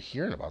think I remember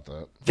hearing about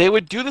that. They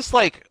would do this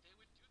like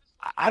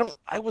I don't.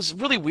 I was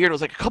really weird. It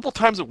was like a couple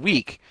times a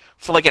week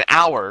for like an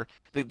hour.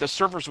 The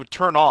servers would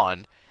turn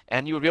on,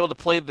 and you would be able to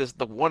play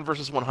the 1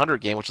 versus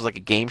 100 game, which was like a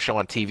game show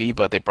on TV,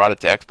 but they brought it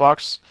to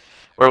Xbox,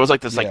 where it was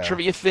like this like Yeah.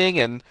 trivia thing,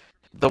 and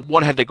the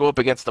one had to go up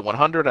against the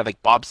 100. I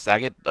think Bob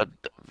Saget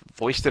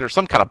voiced it or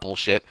some kind of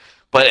bullshit.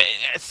 But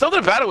something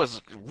about it was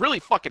really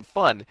fucking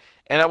fun,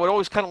 and I would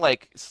always kind of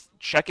like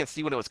check and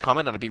see when it was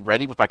coming, and I'd be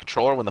ready with my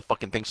controller when the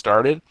fucking thing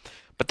started.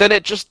 But then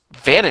it just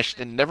vanished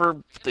and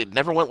it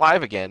never went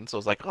live again. So I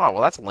was like, oh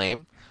well, that's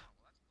lame.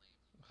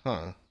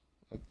 Huh.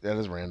 That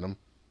is random.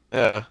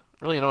 Yeah,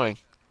 really annoying.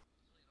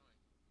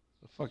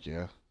 Fuck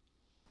yeah.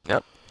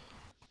 Yep.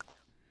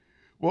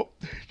 Well,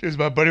 does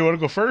my buddy want to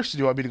go first, or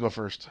do you want me to go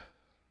first?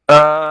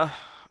 Uh,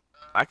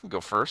 I can go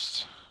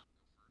first.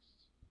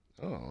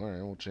 Oh, all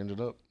right. We'll change it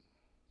up.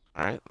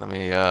 All right, let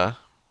me go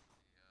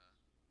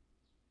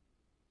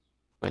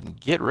ahead and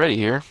get ready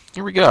here.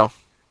 Here we go.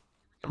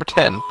 Number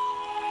 10.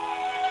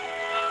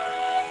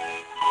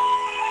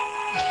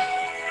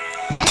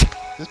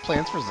 Is this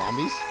Plants for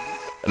Zombies?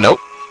 Nope.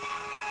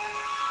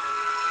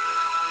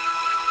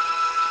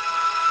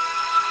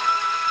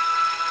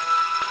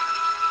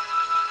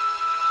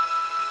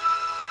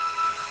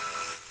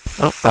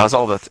 Oh, that was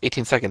all the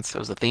 18 seconds. That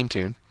was the theme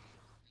tune.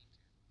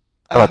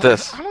 How about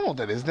this? I don't know what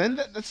that is. Then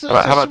that's How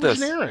about super this?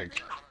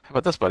 generic. How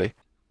about this, buddy?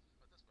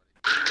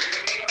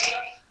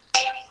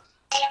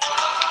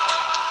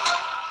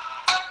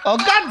 Oh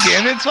god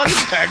damn it! It's fucking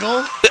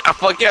Peggle.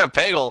 Fuck yeah,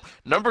 Peggle.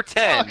 Number Oh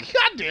 10. god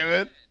damn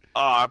it!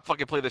 Oh, I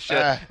fucking played this shit.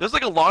 Uh. There's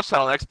like a launch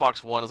title on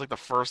Xbox One. It was like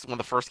one of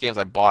the first games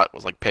I bought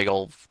was like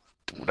Peggle,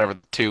 whatever,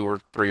 2 or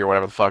 3 or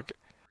whatever the fuck.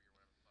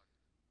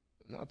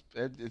 No,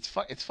 it's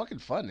fucking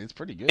fun. It's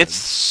pretty good. It's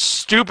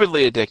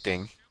stupidly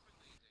addicting.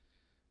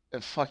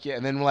 Fuck yeah!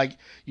 And then like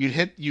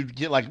you'd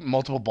get like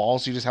multiple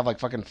balls. So you just have like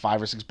fucking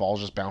 5 or 6 balls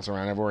just bouncing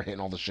around everywhere, hitting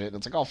all the shit. And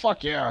it's like, oh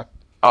fuck yeah!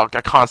 Oh,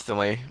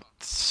 constantly.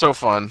 It's so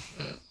fun.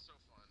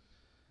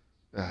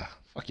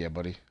 Fuck yeah,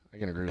 buddy. I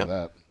can agree Yep.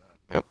 with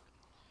that.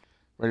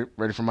 Yep.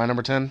 Ready for my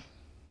number 10?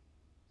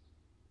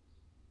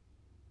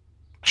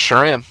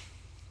 Sure am.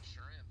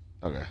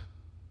 Okay.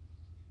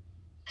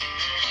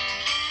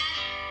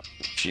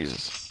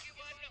 Jesus.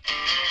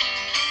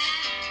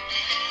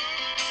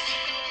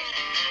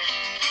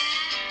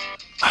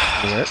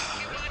 You hear it?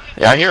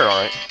 Yeah, I hear it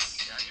all right.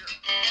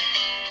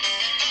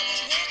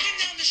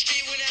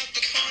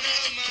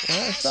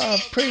 I saw a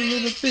pretty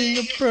little thing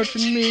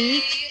approaching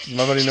me. Does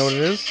nobody know what it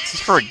is? Is this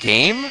for a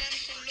game?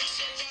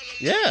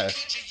 Yeah.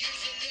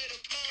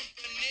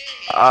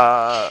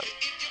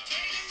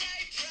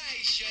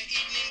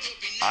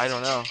 I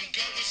don't know.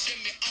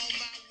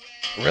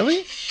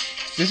 Really?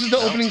 This is the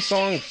No. opening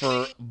song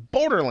for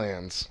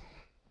Borderlands.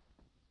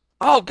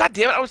 Oh, god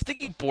damn it! I was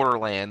thinking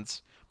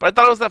Borderlands, but I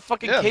thought it was that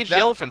fucking Yeah, Cage that-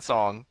 the Elephant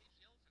song.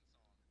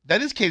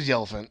 That is Cage the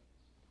Elephant.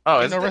 Oh,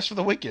 And is No it? Rest for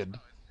the Wicked.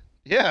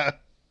 Yeah.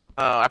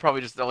 I probably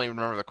just don't even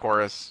remember the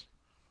chorus.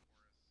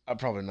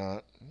 Probably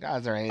not.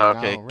 Guys, there ain't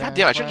Okay. no God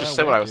damn! I should rest just for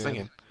say the what I was wicked.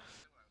 thinking.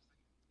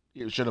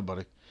 You should have,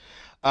 buddy.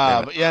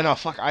 Damn it. But yeah, no,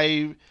 fuck.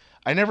 I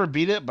never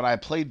beat it, but I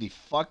played the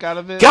fuck out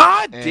of it.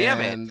 God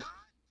damn it! and-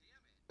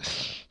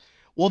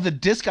 Well, the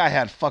disc I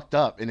had fucked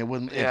up, and it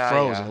wouldn't. It Yeah,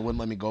 froze, yeah. and it wouldn't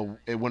let me go.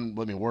 It wouldn't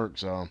let me work.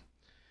 So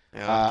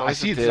Yeah, I always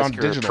see a it's on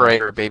disc or a digital. tray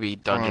or a baby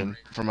dungeon.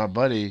 from my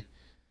buddy.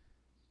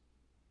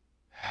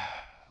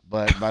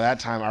 But by that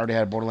time, I already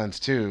had Borderlands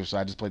 2, so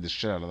I just played the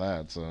shit out of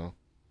that. So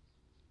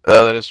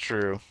That is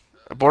true.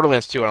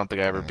 Borderlands 2, I don't think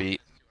I ever Yeah.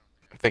 beat.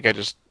 I think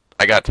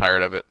I got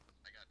tired of it.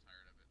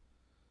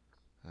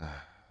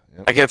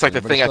 Yep. I guess like the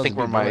Everybody thing. I still think has to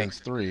where beat my Borderlands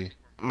 3.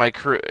 my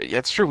crew. Yeah,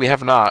 it's true. We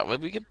have not.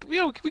 We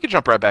could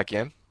jump right back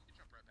in.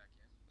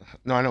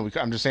 No, I know.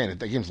 I'm just saying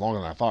that game's longer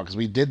than I thought because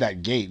we did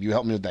that gate. You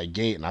helped me with that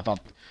gate, and I thought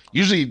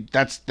usually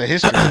that's the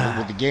history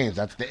with the games.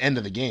 That's the end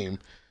of the game.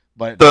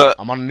 But The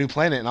I'm on a new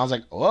planet, and I was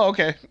like, oh,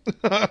 okay.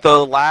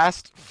 the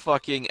last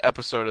fucking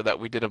episode that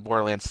we did of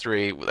Borderlands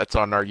 3. That's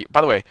on our.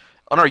 By the way,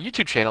 on our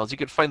YouTube channels, you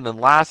could find the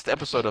last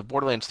episode of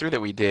Borderlands 3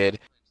 that we did.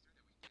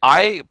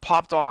 I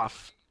popped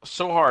off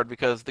so hard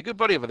because the good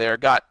buddy over there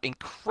got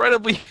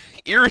incredibly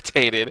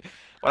irritated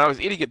when I was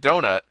eating a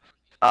donut,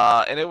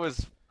 and it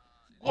was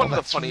one of the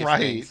that's funniest right.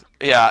 things.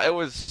 Yeah, it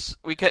was.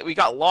 We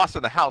got lost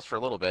in the house for a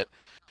little bit.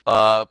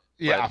 Yeah.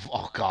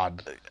 Oh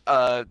God.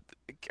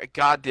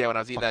 Goddamn, when I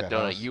was eating Fuck that that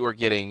donut, house. you were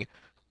getting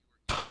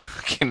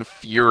fucking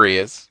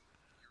furious.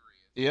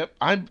 Yep.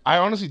 I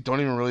honestly don't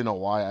even really know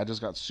why. I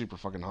just got super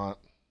fucking hot.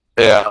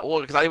 Yeah,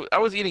 well, because I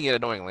was eating it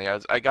annoyingly.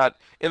 I got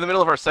in the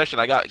middle of our session.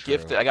 I got True.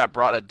 gifted. I got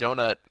brought a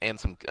donut and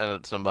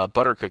some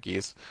butter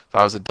cookies. So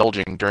I was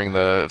indulging during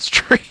the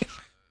stream.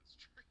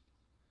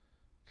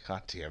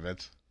 God damn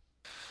it.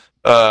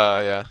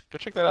 Yeah, go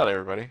check that out,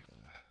 everybody.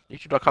 What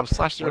is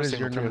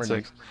your number?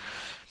 YouTube.com/0single316.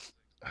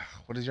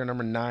 What is your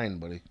number 9,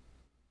 buddy?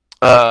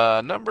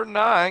 Number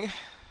 9.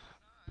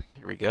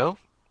 Here we go.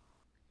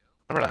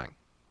 Number 9.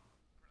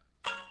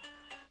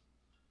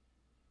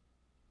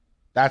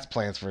 That's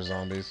Plants vs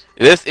Zombies.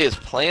 This is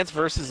Plants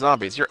vs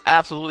Zombies. You're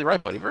absolutely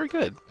right, buddy. Very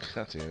good.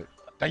 God damn it.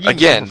 That game's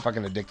Again. super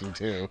fucking addicting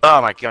too. Oh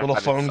my god. Little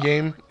phone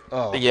game.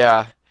 Oh.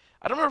 Yeah.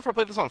 I don't remember if I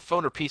played this on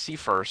phone or PC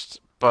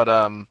first, but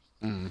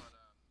Mm.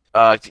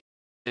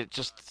 it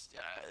just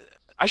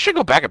I should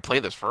go back and play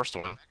this first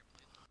one.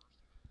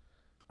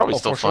 Probably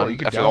still for sure. fun You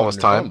could after download all it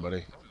this on your time. phone,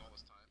 buddy.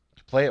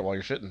 Play it while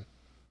you're shitting.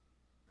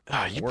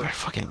 You Works. better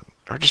fucking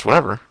or just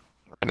whatever.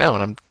 Right now,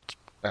 and I'm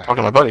Ah, talking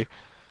to my buddy.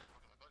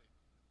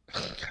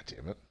 God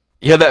damn it.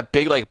 You had that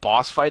big like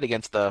boss fight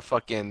against the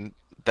fucking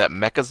that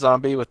mecha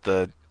zombie with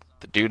the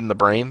dude in the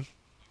brain.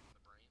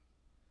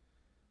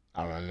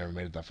 I don't know. I never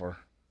made it that far.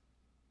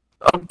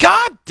 Oh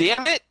god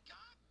damn it!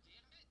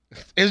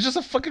 It was just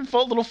a fucking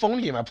little phone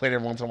game I played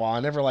every once in a while. I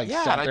never like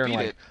Yeah, sat and I there and beat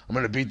like, it. I'm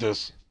gonna beat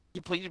this.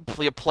 You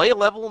play a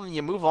level and then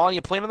you move on.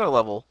 You play another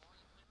level,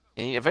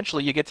 and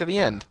eventually you get to the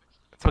end.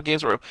 That's how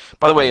games work.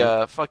 By the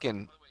way,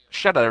 fucking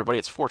shout out everybody.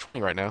 It's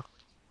 420 right now.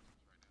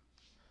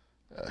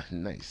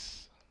 Nice.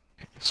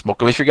 Smoke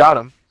them if you got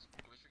them.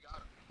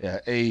 Yeah.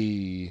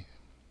 A.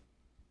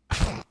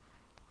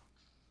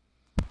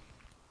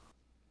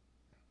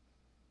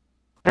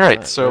 All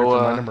right,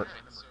 so my number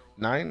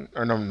 9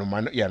 or no,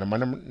 my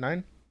number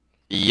 9.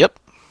 yep.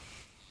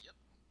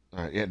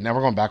 All right. Yeah. Now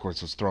we're going backwards,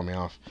 so it's throwing me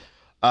off.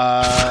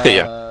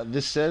 Yeah.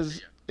 This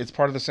says it's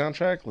part of the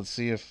soundtrack. Let's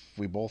see if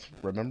we both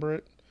remember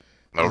it.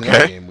 It's another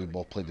Okay. game we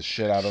both played the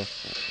shit out of.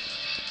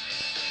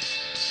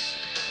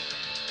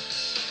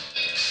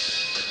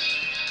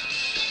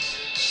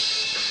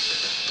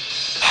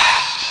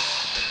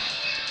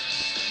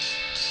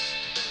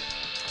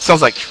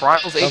 Sounds like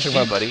Trials Sounds HD,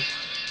 like my- buddy.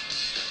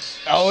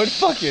 Oh, it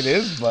fucking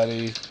is,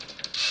 buddy.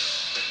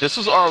 This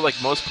was our like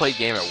most played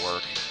game at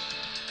work.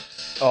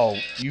 Oh,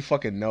 you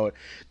fucking know it.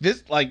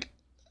 This like,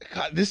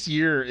 God, this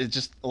year is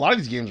just a lot of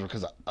these games were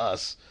because of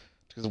us.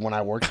 Because when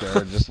I worked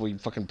there, just we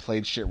fucking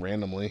played shit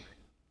randomly.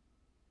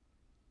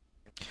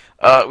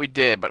 We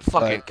did, but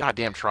fucking But-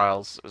 goddamn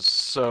Trials was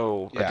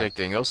so Yeah.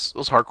 addicting.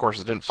 Those hard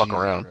courses didn't fuck Jesus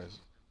around. Christ.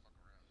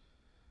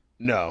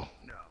 No.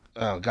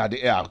 Oh god,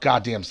 yeah,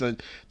 goddamn. So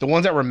the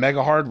ones that were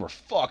mega hard were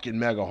fucking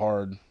mega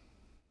hard.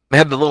 They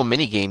had the little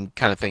mini game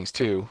kind of things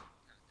too.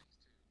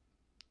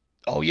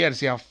 Oh yeah, to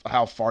see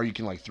how far you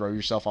can like throw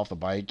yourself off the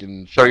bike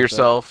and shit Show like that.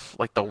 yourself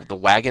like the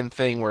wagon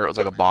thing where it was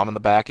like a bomb in the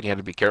back and you had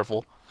to be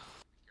careful.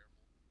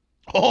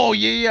 Oh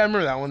yeah, I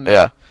remember that one.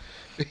 Yeah.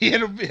 He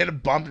had a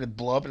bump and it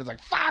blew up and it's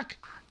like fuck.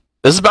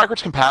 This is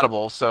backwards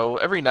compatible, so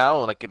every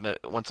now like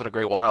once in a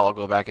great while I'll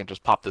go back and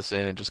just pop this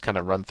in and just kind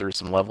of run through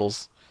some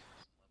levels.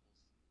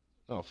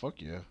 Oh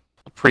fuck yeah.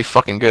 Pretty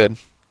fucking good.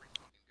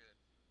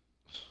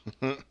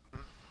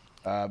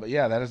 But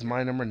yeah, that is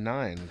my number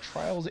 9,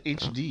 Trials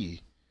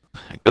HD.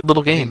 Good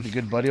little The game.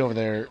 good buddy over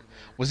there.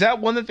 Was that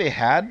one that they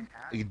had?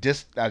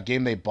 A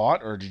game they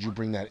bought, or did you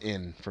bring that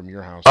in from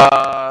your house?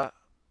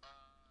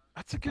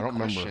 That's a good don't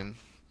remember. question.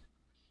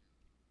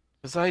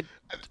 Cause I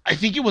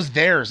think it was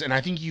theirs, and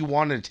I think you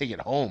wanted to take it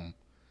home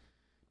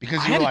because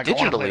I you were had like, it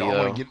I want to play it. digitally, I want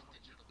though. to get.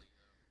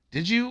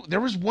 Did you? There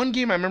was one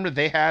game I remember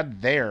they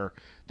had there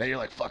that you're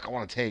like, fuck, I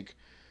want to take.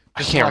 I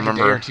Just can't for like a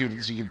day remember. or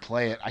two so you could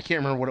play it. I can't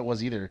remember what it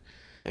was either.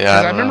 Yeah,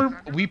 'Cause I don't know.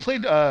 remember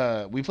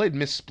we played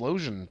Miss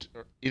Splosion,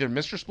 either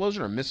Mr. Splosion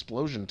or Miss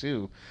Splosion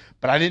too,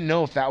 but I didn't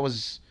know if that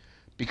was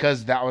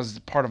because that was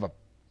part of a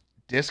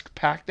disc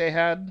pack they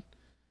had.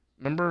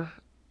 Remember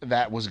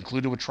that was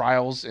included with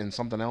Trials and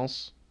something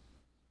else.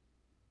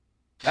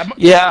 Yeah, is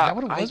that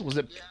what it was?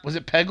 Was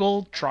it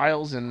Peggle,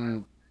 Trials,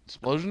 and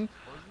Explosion?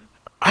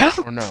 I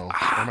don't. Or no?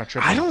 Or am I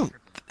tripping? I don't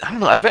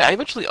know. I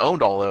eventually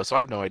owned all those, so I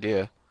have no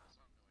idea.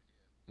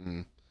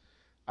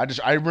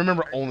 I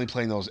remember only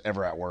playing those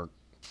ever at work.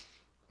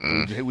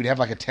 We'd have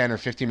like a 10 or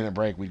 15 minute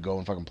break. We'd go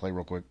and fucking play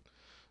real quick.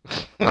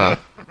 Uh,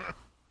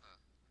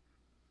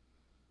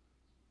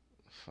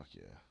 Fuck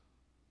yeah.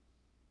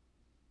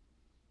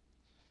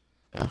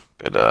 yeah,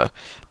 but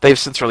they've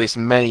since released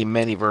many,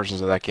 many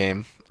versions of that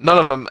game. None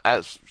of them,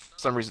 as for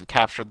some reason,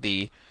 captured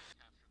the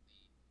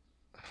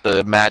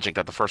magic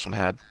that the first one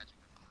had.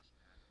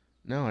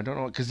 No, I don't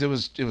know, because it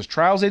was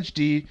Trials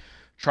HD,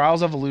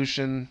 Trials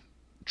Evolution,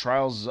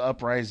 Trials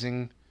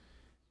Uprising,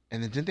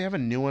 and then didn't they have a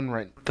new one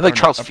right? They like or no,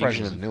 Trials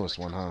Uprising is Fusion. the newest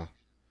one, huh?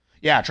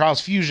 Yeah, Trials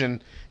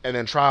Fusion, and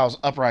then Trials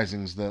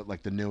Uprising's the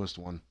newest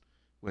one,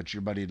 which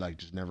your buddy like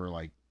just never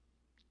like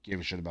gave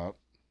a shit about.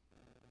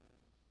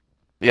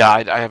 Yeah,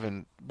 I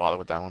haven't bothered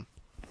with that one.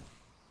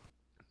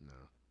 No.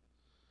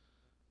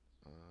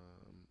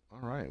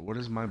 All right, what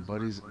is my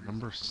buddy's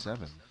number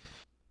 7?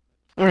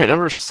 All right,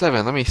 number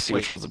 7. Let me see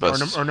Wait, which one's the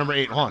best. or number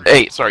 8. Hold on.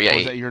 8. Sorry, yeah, Or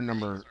was 8. that your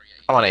number?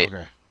 I'm on 8.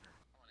 Okay.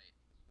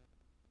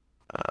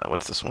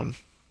 What's this one?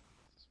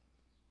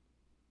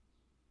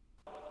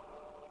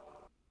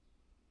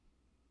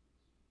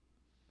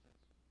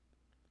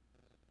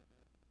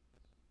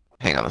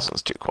 Hang on, this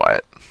one's too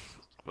quiet.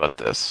 What about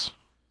this?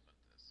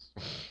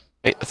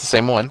 Hey, it's the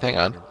same one. Hang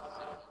on.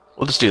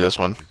 We'll just do this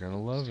one. You're gonna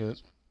love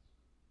it.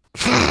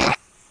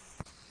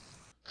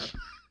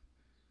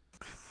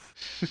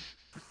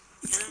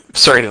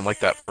 Sorry, I didn't like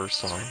that first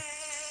song.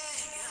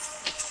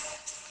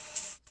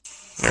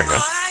 There we go.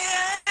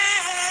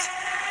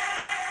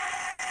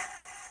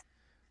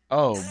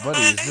 Oh, buddy,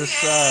 is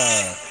this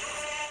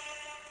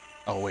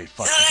Oh wait,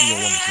 fuck. This can go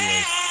one of two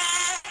ways.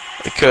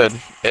 It could.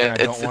 And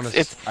I don't want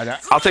to.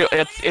 I'll tell you,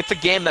 it's a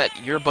game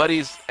that your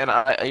buddies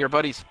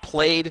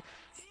played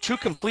to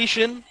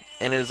completion,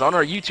 and it is on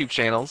our YouTube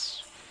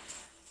channels.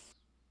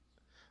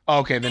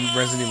 Okay, then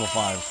Resident Evil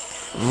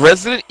 5.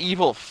 Resident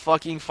Evil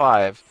fucking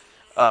 5.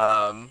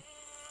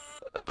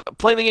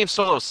 Playing the game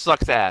solo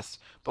sucks ass,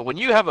 but when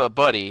you have a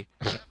buddy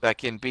that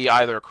can be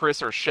either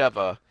Chris or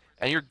Sheva,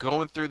 and you're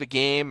going through the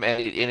game,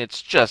 and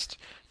it's just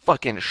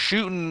fucking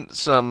shooting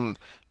some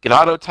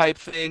Ganado type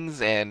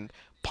things and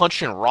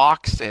punching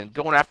rocks and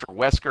going after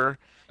Wesker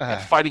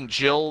and fighting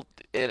Jill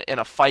in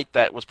a fight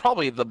that was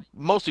probably the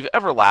most we've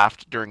ever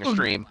laughed during a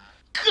stream.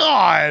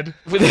 God!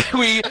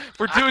 we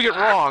were doing it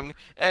wrong,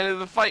 and in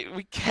the fight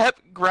we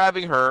kept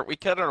grabbing her. We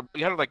had her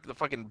like the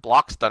fucking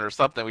block stun or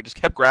something. We just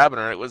kept grabbing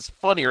her. And it was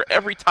funnier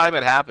every time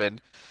it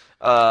happened.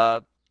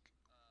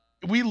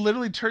 We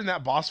literally turned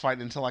that boss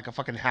fight into like a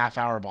fucking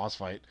half-hour boss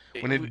fight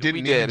when it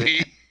didn't need to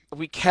be.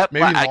 We kept.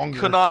 Maybe I longer.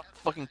 could not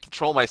fucking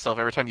control myself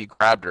every time you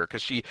grabbed her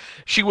because she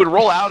would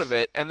roll out of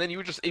it, and then you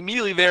were just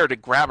immediately there to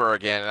grab her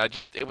again. And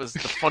it was the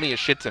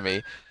funniest shit to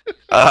me.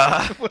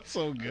 It was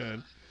so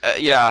good.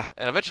 Yeah,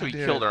 and eventually we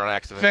killed her on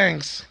accident.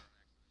 Thanks.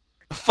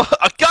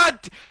 God,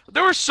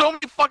 there were so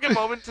many fucking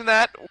moments in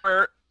that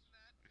where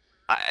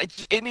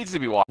it needs to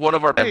be watched. One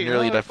of our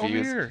nearly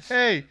nephews. Here.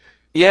 Hey.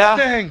 Yeah.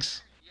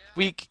 Thanks.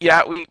 We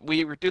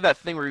do that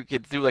thing where we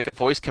could do like a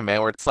voice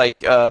command where it's like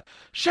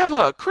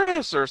Sheva,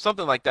 Chris, or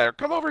something like that, or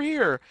come over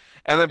here,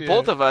 and then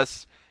both of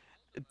us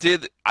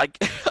did. I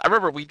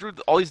remember we drew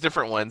all these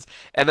different ones,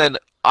 and then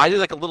I did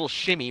like a little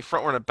shimmy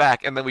front and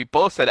back, and then we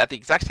both said at the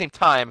exact same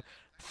time,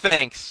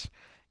 "Thanks,"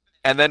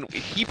 and then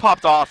he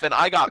popped off, and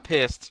I got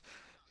pissed.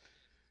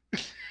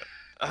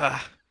 There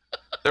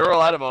were a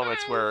lot of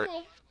moments where,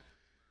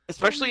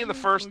 especially in the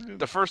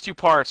first two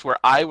parts, where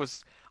I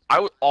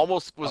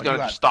almost was going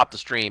to just stop the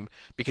stream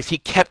because he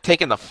kept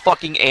taking the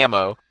fucking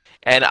ammo,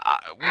 and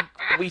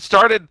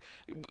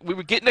we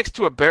would get next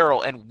to a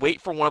barrel and wait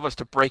for one of us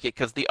to break it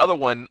because the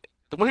one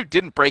who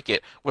didn't break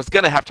it was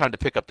going to have time to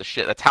pick up the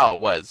shit. That's how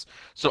it was.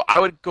 So I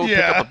would go pick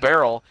up a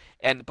barrel,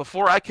 and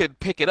before I could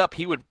pick it up,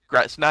 he would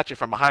snatch it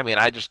from behind me,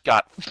 and I just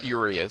got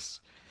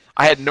furious.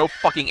 I had no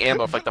fucking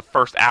ammo for like the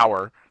first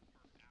hour.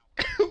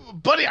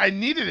 Buddy, I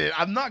needed it.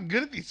 I'm not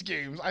good at these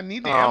games. I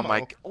need the ammo. ammo.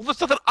 My! Well,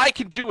 there's nothing I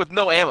can do with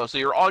no ammo, so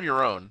you're on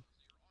your own.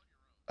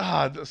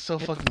 Ah, that's so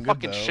fucking good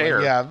fucking though.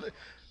 share. Like, yeah.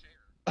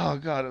 Oh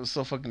god, it was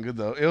so fucking good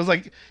though. It was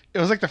like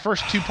the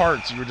first 2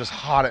 parts you were just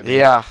hot at me.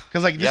 Yeah.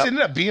 Because like this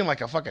ended up being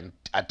like a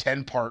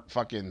 10-part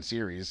fucking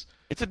series.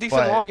 It's a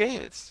decent long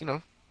game. It's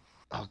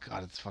Oh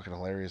god, it's fucking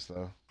hilarious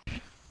though.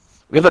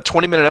 We have that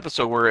 20-minute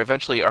episode where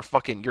eventually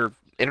your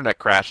internet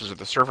crashes or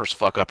the servers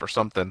fuck up or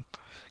something.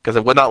 Because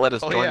it would not let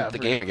us join the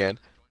game again.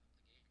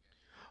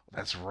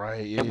 That's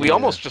right. And we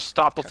almost just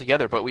stopped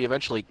altogether, but we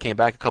eventually came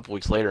back a couple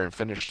weeks later and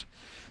finished.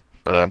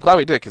 But I'm glad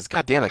we did, because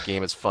goddamn, that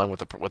game is fun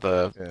with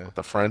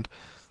a friend.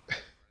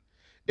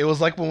 It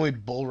was like when we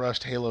bull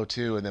rushed Halo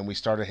 2 and then we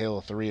started Halo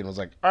 3 and was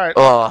like, all right,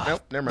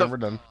 nope, never mind, we're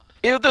done.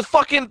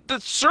 The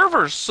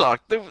servers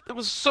sucked. It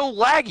was so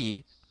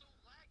laggy.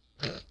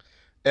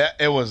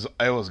 It was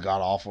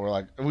god awful.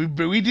 Like we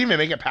didn't even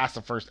make it past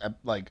the first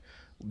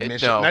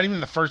mission. No. Not even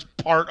the first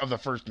part of the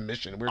first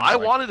mission. I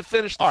wanted to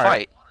finish the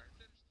fight,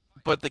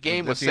 but the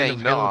game was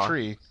saying no.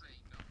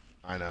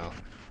 I know.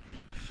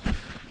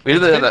 We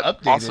did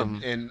that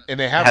awesome, and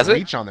they have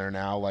Reach on there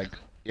now. Like,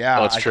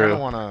 yeah, I kind of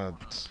want to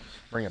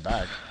bring it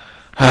back.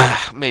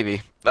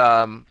 Maybe.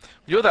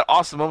 You know that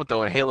awesome moment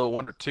though in Halo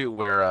 1 or 2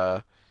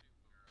 where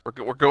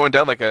we're going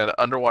down like an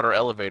underwater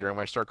elevator, and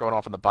when I start going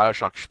off in the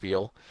Bioshock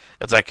spiel,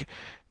 it's like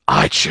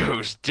I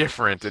chose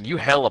different, and you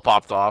hella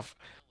popped off.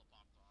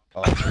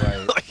 Oh, that's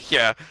right. Like,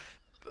 yeah,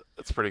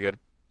 that's pretty good.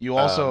 You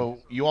also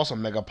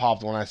mega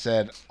popped when I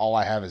said all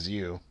I have is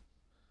you.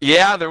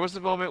 Yeah, there was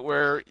a moment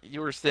where you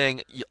were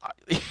saying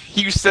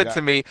you said got-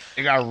 to me,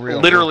 It got real.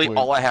 literally, quick.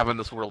 all I have in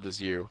this world is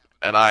you,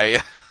 and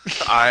I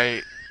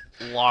I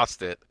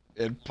lost it.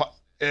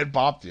 It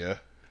popped you.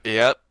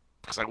 Yep,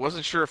 because I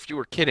wasn't sure if you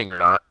were kidding or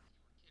not.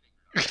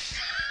 That's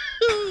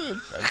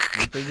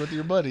the thing with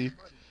your buddy.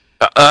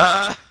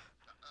 Uh,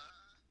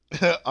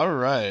 All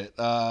right.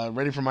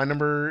 Ready for my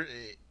number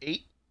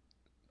 8?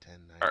 10,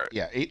 9. All right.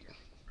 Yeah, 8.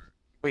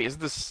 wait,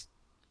 is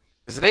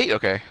it 8?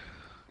 Okay.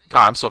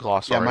 God, I'm so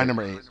lost. Yeah, already. my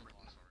number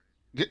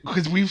 8.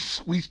 Because we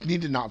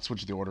need to not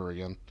switch the order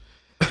again.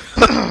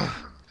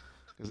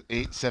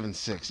 8, 7,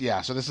 6.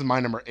 Yeah, so this is my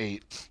number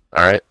 8.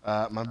 All right.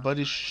 My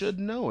buddy should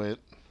know it.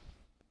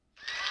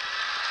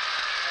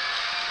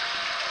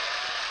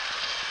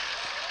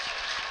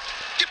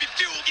 Give me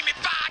fuel, give me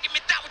fire, give me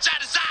that which I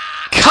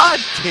desire. God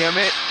damn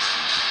it!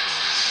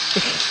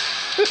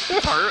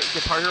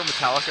 Guitar Hero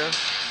Metallica.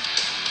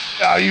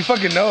 Oh, you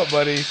fucking know it,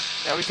 buddy.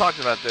 Yeah, we talked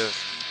about this.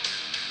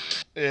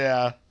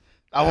 Yeah.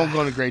 I won't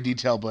go into great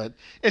detail, but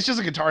it's just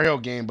a Guitar Hero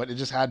game, but it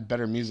just had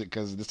better music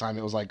because this time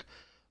it was like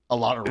a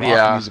lot of rock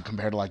Yeah. music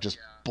compared to like just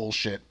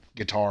bullshit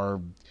guitar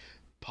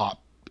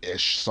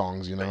pop-ish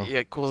songs, you know?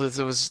 Yeah, cool. Did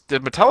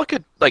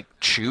Metallica like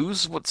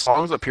choose what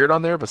songs appeared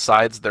on there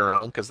besides their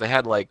own? Because they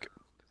had like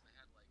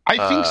I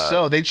think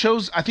so.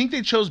 I think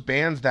they chose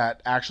bands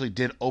that actually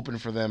did open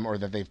for them or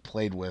that they've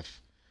played with.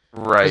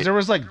 Because right. there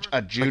was like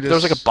a Judas. there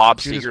was, like, a Bob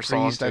Judas Seger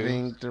song, Priest, I too.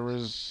 think there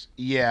was.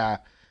 Yeah,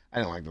 I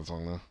didn't like that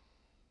song though.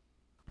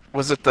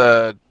 Was it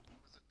the?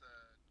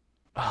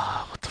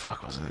 What the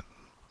fuck was it?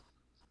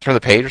 Turn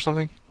the Page or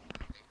something?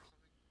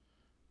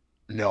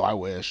 No, I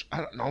wish.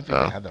 I don't think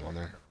Oh. they had that on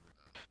there.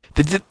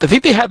 I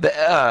think they had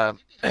the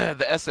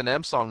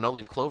S&M song "No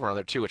Leaf Clover" on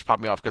there too, which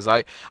popped me off because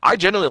I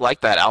genuinely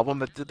like that album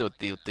that did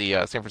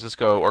the San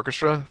Francisco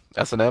Orchestra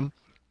S&M,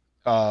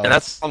 and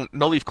that song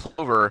 "No Leaf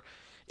Clover."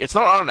 It's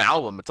not on an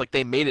album. It's like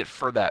they made it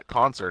for that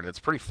concert, and it's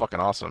pretty fucking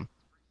awesome.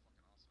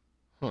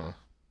 Huh.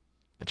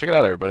 Check it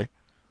out, everybody.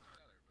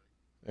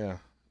 Yeah.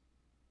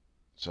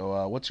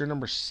 So, what's your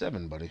number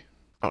 7, buddy?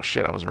 Oh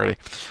shit, I wasn't ready.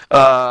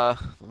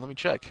 Let me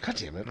check. God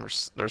damn it.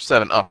 Number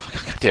 7. Oh,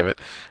 god damn it.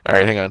 All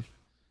right, hang on.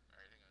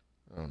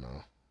 Oh no.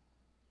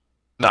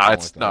 No, I don't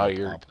it's like that no, little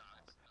you're. pop.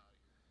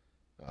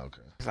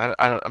 Okay. 'Cause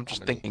I'm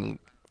just thinking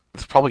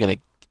it's probably gonna.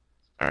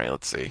 All right,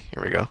 let's see.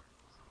 Here we go.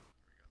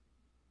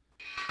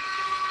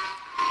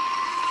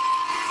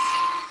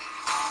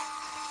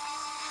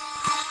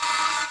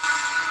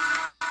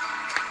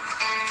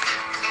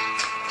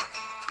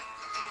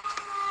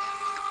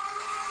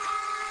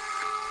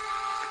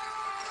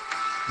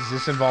 Does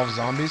this involve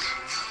zombies?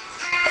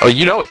 Oh,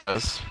 you know it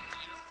does.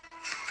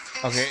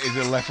 Okay, is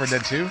it Left 4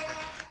 Dead 2?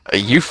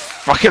 You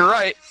fucking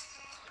right.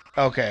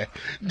 Okay.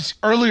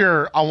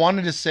 Earlier, I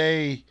wanted to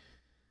say,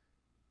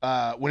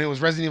 when it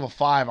was Resident Evil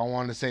 5, I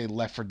wanted to say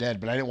Left 4 Dead,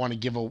 but I didn't want to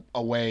give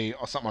away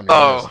something on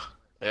your list. Oh,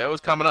 yeah, it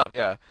was coming up.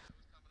 Yeah.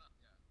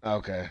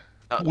 Okay.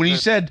 When you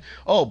said,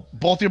 "Oh,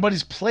 both your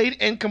buddies played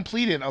and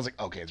completed," I was like,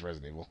 "Okay, it's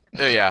Resident Evil."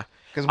 Yeah.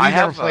 Because I we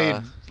never have, played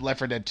Left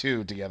 4 Dead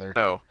 2 together.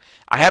 No,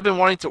 I have been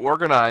wanting to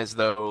organize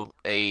though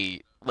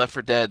a Left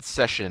 4 Dead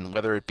session,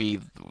 whether it be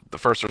the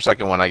first or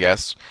second one, I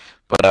guess.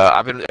 But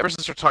I've been ever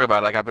since we're talking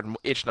about it, like I've been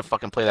itching to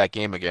fucking play that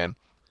game again.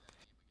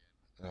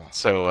 Oh,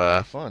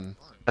 So fun.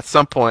 at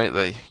some point,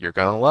 you're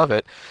gonna love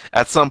it.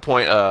 At some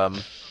point,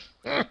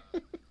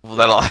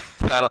 that'll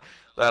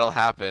that'll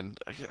happen.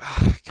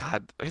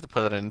 God, I have to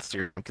put that on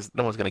Instagram because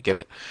no one's gonna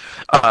get it.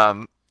 I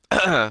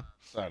know.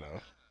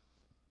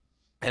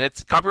 And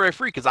it's copyright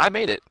free because I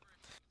made it.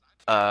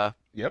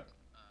 Yep.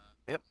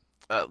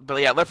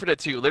 But yeah, Left 4 Dead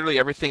 2, literally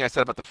everything I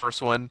said about the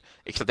first one,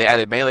 except they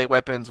added melee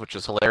weapons, which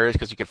is hilarious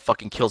because you can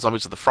fucking kill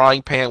zombies with a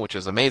frying pan, which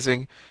is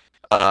amazing.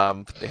 They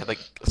had like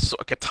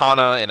a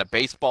katana and a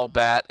baseball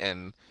bat,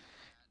 and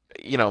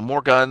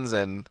more guns.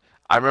 And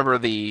I remember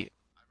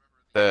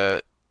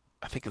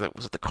I think that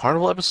was it the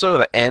carnival episode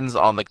that ends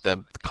on like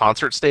the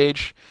concert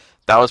stage.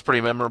 That was pretty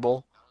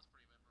memorable.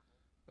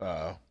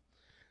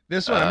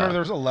 This one, I remember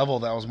there was a level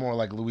that was more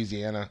like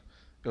Louisiana.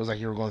 It was like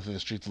you were going through the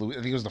streets of Louisiana.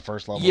 I think it was the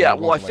first level. Yeah, You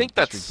were well, I going through, think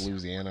the that's- streets of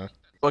Louisiana.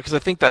 Well, because I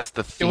think that's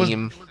the It was-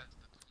 theme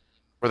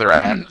where they're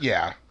at.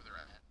 Yeah.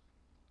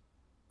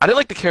 I didn't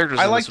like the characters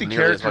I in like this one the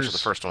nearly as much as the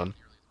characters- first one.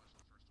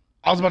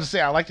 I was about to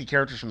say, I like the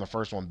characters from the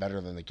first one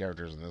better than the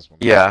characters in this one.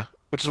 Yeah,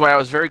 which is why I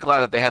was very glad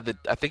that they had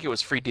I think it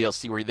was free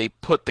DLC where they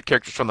put the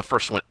characters from the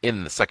first one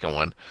in the second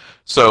one,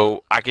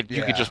 so you could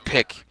Yeah. just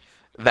pick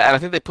that. And I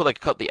think they put like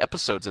a couple the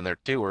episodes in there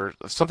too, or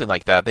something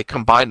like that. They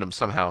combined them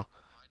somehow.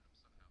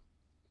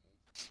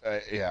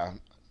 Yeah.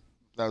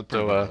 That was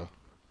pretty So, good, though.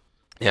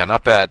 Yeah,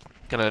 not bad.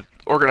 Gonna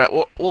organize.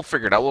 We'll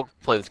figure it out. We'll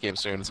play this game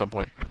soon at some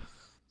point.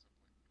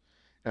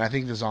 And I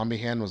think the zombie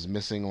hand was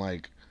missing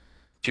like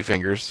 2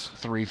 fingers.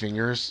 3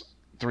 fingers.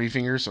 3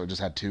 fingers, so it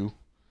just had 2.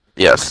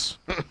 Yes.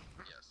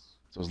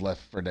 So it was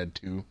Left 4 Dead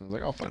 2. I was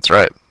like, oh fuck. That's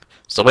right.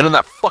 So win on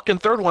that fucking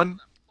third one,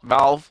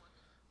 Valve.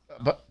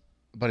 But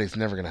it's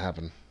never gonna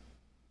happen.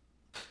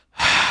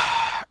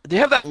 They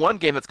have that one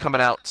game that's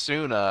coming out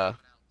soon.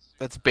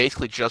 That's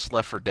basically just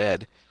Left 4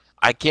 Dead.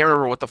 I can't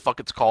remember what the fuck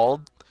it's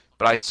called,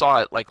 but I saw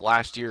it like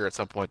last year at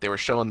some point. They were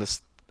showing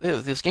this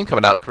game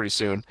coming out pretty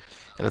soon,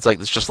 and it's like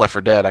it's just Left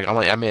 4 Dead. I'm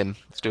like, I'm in.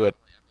 Let's do it.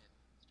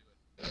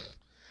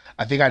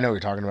 I think I know what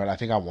you're talking about. I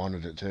think I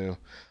wanted it too.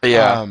 But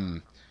yeah.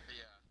 Can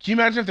you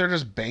imagine if they're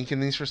just banking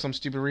these for some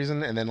stupid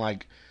reason, and then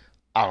like,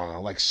 I don't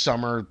know, like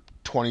summer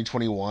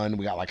 2021,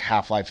 we got like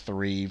Half-Life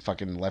 3,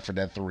 fucking Left 4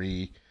 Dead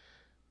 3,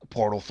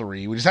 Portal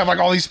 3. We just have like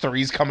all these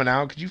threes coming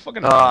out. Could you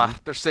fucking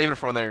They're saving it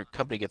for when their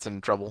company gets in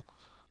trouble.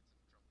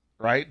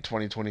 right?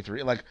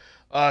 2023. Like,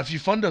 if you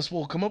fund us,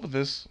 we'll come up with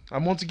this.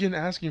 I'm once again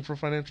asking for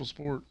financial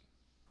support.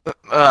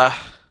 All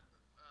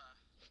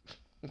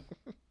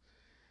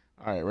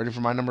right, ready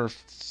for my number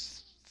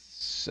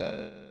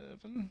 7?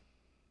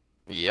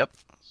 Yep.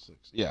 6.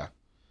 Yeah.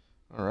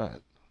 All right.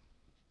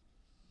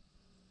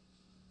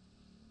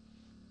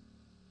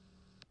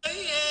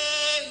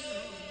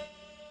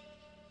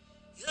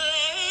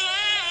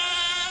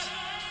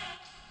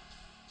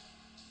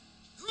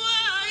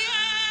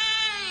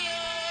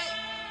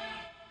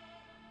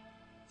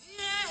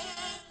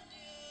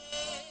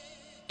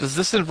 Does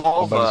this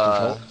involve Nobody's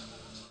control.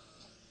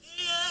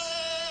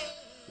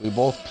 We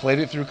both played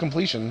it through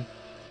completion.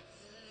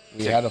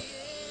 We had a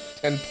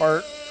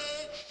 10-part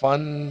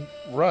fun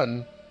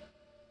run.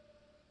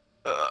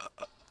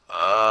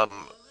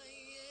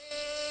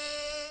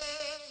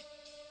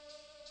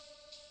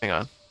 Hang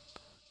on.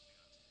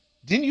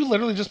 Didn't you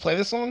literally just play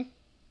this song?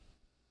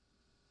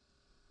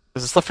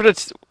 Is this Left 4 Dead?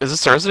 Is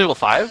this Resident Evil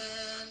 5?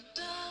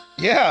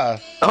 Yeah.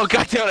 Oh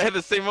goddamn! I had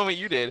the same moment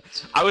you did.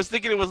 I was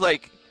thinking it was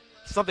like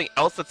something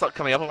else that's not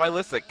coming up on my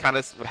list that kind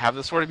of would have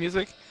this sort of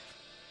music.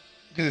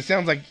 Because it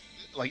sounds like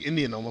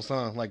Indian almost,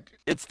 huh? Like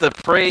It's the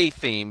Prey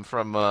theme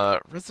from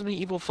Resident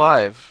Evil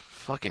 5.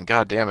 Fucking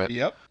goddamn it!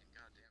 Yep.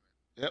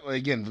 Yep.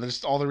 Again,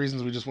 there's all the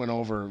reasons we just went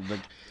over.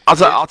 Like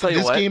I'll tell you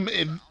this what.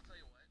 game.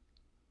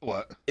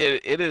 What?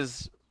 It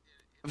is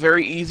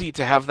very easy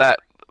to have that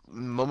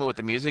moment with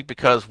the music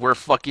because we're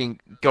fucking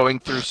going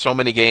through so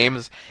many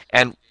games,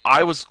 and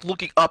I was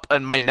looking up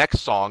on my next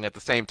song at the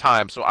same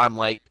time, so I'm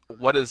like,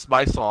 what is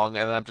my song?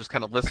 And I'm just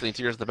kind of listening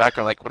to yours in the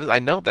background, like, what is? I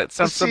know that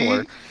sounds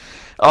similar.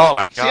 Oh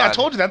my god! See, I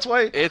told you that's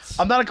why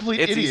I'm not a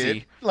complete idiot.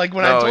 Easy. Like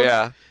when I told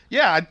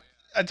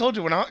I told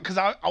you because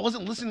I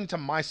wasn't listening to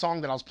my song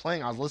that I was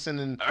playing. I was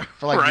listening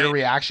for like your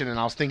reaction, and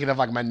I was thinking of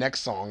like my next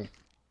song.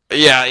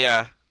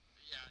 Yeah.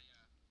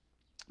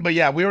 But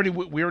yeah, we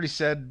already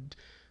said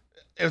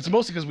it's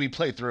mostly because we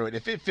played through it.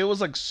 If it was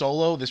like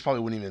solo, this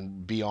probably wouldn't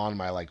even be on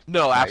my like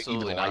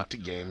absolutely my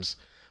liked games.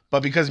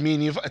 But because me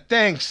and you,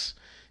 thanks,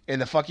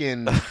 and the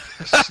fucking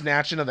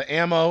snatching of the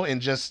ammo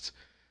and just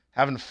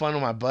having fun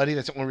with my buddy,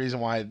 that's the only reason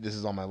why this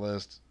is on my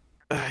list.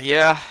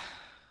 Yeah.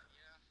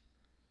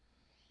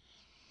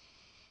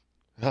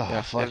 Oh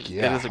yeah, fuck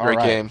yeah! It is a great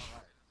game.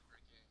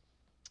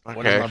 Okay.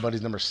 What is my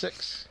buddy's number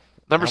 6?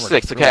 Number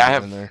 6.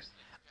 Okay,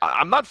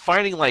 I'm not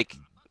finding like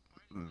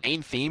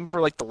main theme for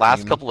like the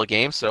last couple of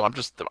games, so I'm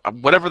just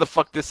whatever the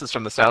fuck this is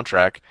from the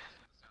soundtrack.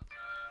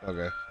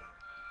 Okay.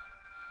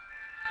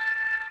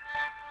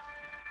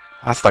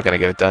 That's not gonna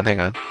get it done. Hang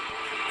on.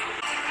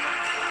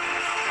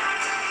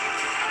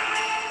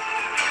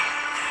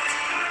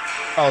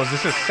 Oh, is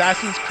this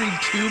Assassin's Creed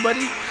 2,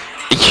 buddy?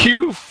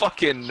 You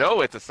fucking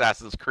know it's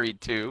Assassin's Creed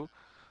 2.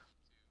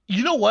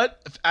 You know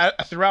what?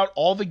 Throughout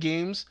all the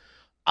games,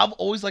 I've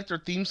always liked their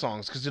theme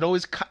songs because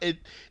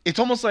it's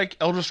almost like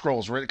Elder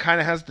Scrolls, where it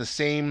kind of has the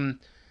same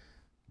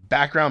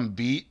background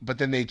beat, but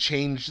then they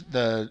change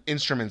the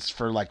instruments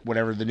for like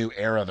whatever the new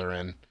era they're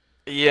in.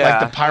 Yeah,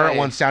 like the pirate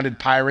one sounded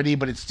piratey,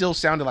 but it still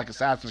sounded like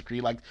Assassin's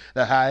Creed, like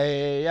the hi.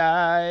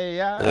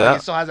 Like,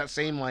 it still has that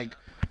same like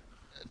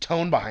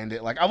tone behind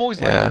it. Like I've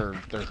always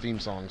liked their theme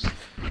songs.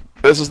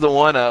 This is the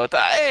one with the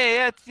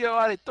hey, Ezio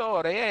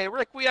Auditore, hey,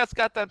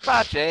 Requiescat in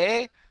pace,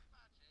 eh?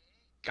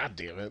 God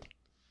damn it.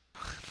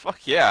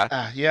 Fuck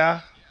yeah.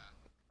 Yeah.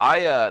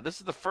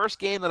 This is the first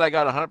game that I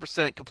got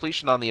 100%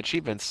 completion on the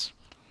achievements.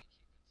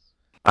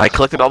 I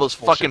collected all those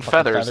fucking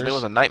feathers, and it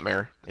was a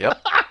nightmare.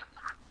 Yep.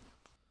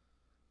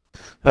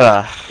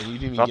 And you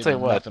didn't I'll get tell you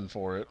what. nothing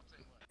for it.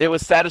 It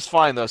was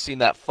satisfying though, seeing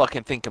that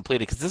fucking thing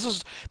completed. Because this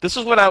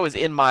was when I was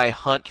in my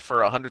hunt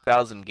for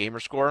 100,000 gamer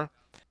score,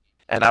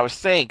 and I was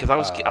saying because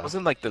I was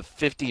in like the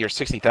 50 or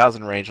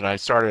 60,000 range when I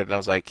started, and I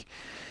was like,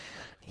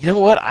 you know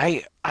what,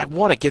 I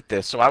want to get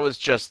this. So I was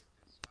just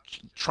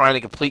trying to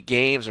complete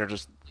games or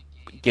just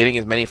getting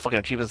as many fucking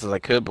achievements as I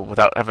could, but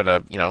without having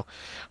to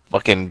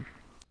fucking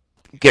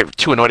get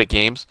too annoyed at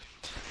games.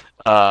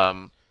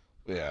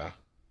 Yeah.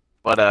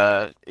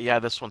 But yeah,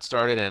 this one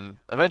started, and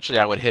eventually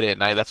I would hit it,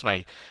 and that's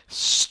when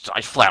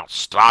I flat out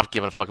stopped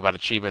giving a fuck about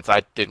achievements.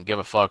 I didn't give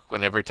a fuck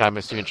when every time I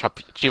see an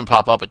achievement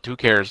pop up, but who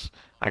cares?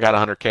 I got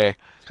 100K.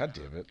 God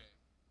damn it.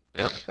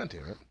 Yep. God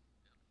damn it.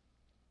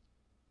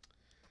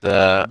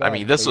 I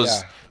mean,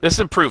 this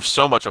improved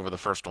so much over the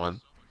first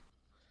one.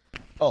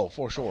 Oh,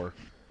 for sure.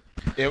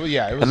 It was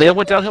And they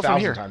went downhill from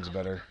 1,000 here. times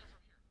better.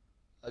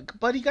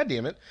 Buddy,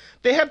 goddamn it,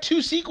 they have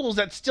 2 sequels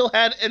that still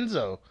had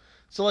Enzo.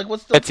 So like,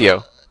 what's the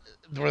Ezio.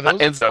 Were Not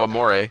those? Enzo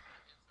Amore.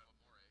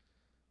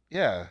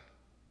 Yeah,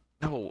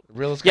 No.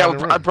 realest Yeah, guy in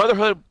the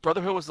room.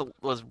 Brotherhood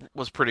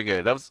was pretty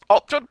good. That was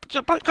all kind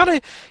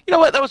of, you know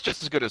what? That was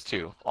just as good as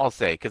 2. I'll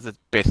say, because it's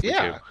basically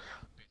Yeah.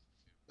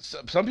 2.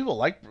 Some people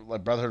like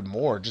Brotherhood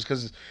more just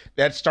because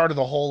that started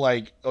the whole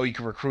like, oh, you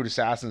can recruit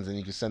assassins and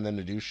you can send them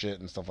to do shit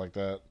and stuff like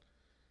that.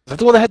 Is that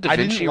the one that had Da I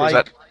didn't Vinci, or was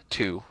that like-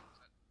 2?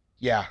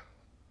 Yeah.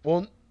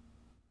 Well,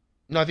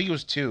 no, I think it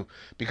was 2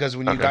 because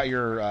when you Okay. got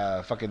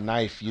your fucking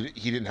knife, he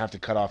didn't have to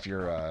cut off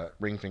your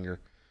ring finger.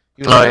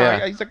 He Oh, like,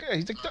 yeah.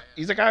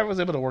 He's like I was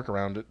able to work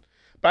around it,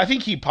 but I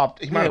think he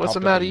popped. He might have what's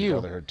popped the up matter in you?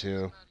 Brotherhood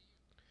too.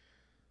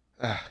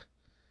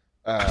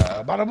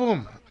 Bada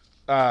boom.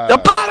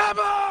 The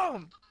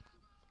bottom!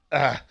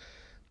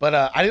 But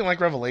I didn't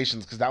like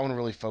Revelations because that one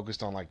really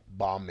focused on like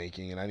bomb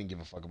making, and I didn't give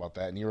a fuck about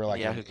that. And you were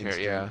like, Yeah, in who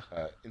cares,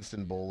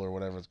 Istanbul or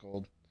whatever it's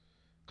called,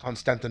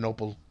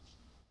 Constantinople.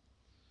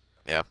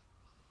 Yeah.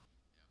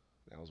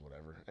 That was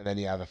whatever. And then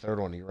the third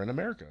one, you were in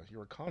America. You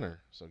were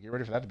Connor. So get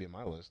ready for that to be on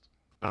my list.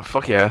 Oh,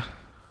 fuck yeah.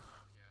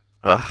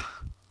 Ugh.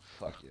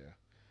 Fuck yeah.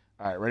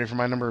 All right, ready for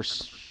my number?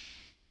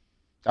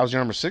 That was your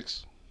number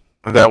 6.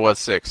 That was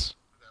 6.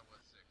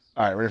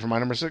 All right, ready for my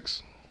number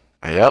 6?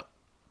 Yep.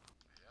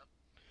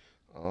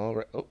 All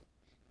right. Oh.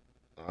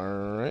 All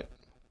right.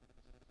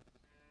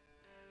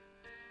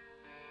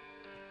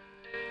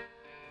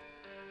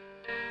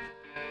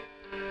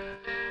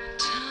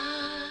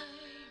 Time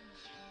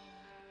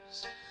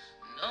flows,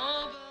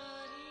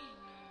 nobody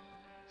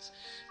knows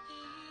the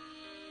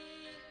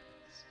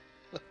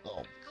years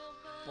Oh,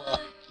 go fuck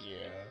by.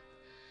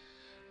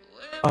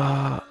 yeah.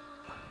 Uh,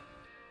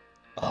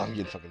 Oh, I'm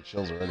getting fucking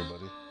chills already,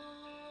 buddy.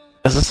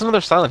 is this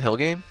another Silent Hill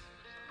game?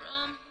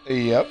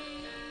 Yep.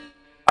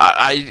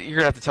 You're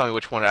gonna have to tell me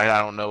which one. I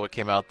don't know what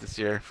came out this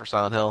year for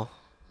Silent Hill.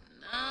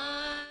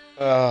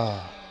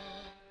 Uh,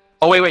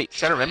 Oh wait,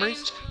 Shattered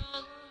Memories.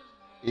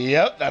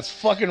 yep, that's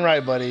fucking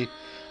right, buddy.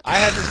 I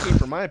had this game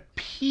for my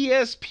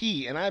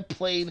PSP, and I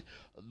played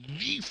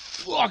the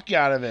fuck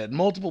out of it.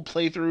 Multiple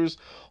playthroughs,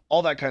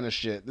 all that kind of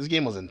shit. This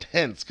game was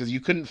intense because you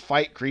couldn't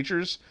fight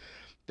creatures.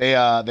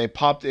 They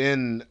popped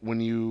in when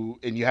you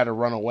had to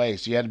run away,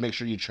 so you had to make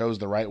sure you chose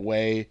the right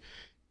way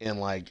and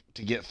like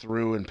to get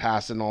through and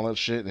pass it and all that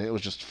shit. And it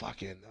was just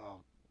fucking, oh,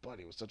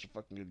 buddy, it was such a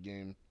fucking good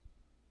game.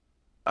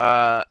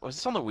 Was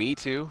this on the Wii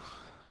too?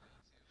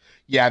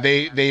 Yeah,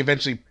 they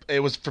eventually,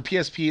 it was for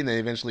PSP and they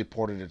eventually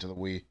ported it to the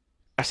Wii.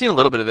 I've seen a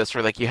little bit of this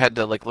where like you had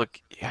to like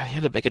look, yeah, you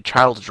had to make a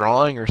child's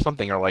drawing or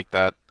something or like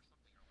that.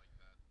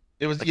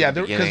 It was Like yeah, in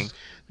the because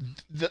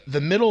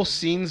the middle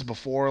scenes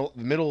before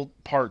the middle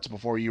parts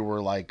before you were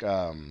like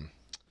what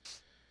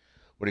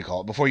do you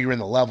call it? Before you were in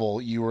the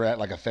level, you were at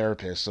like a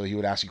therapist, so he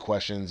would ask you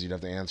questions, you'd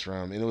have to answer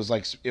them, and it was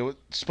like it was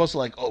supposed to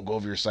like go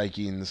over your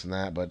psyche and this and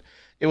that, but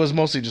it was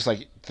mostly just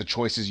like the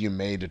choices you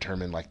made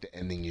determined like the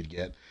ending you'd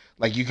get.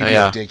 Like you could be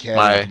Yeah, a dickhead,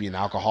 my- you could be an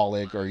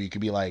alcoholic, or you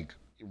could be like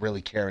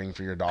really caring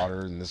for your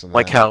daughter and this and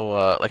Like that.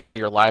 how like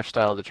your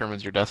lifestyle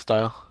determines your death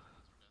style.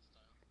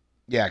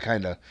 Yeah,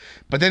 kind of.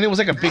 But then it was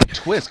like a big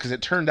twist because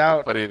it turned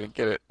out. But I didn't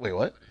get it. Wait,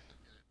 what?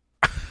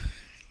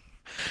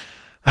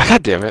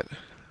 God damn it!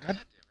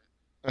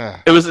 Uh,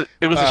 It was a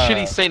Uh,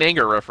 shitty Saint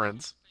Anger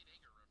reference.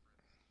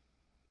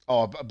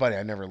 oh, buddy,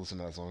 I never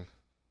listened to that song.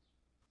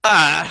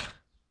 Ah!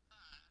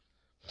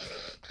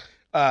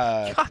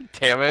 Uh, God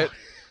damn it!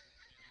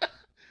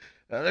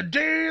 the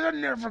day that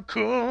never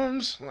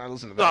comes. I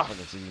listen to that Ugh.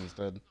 fucking CD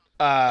instead.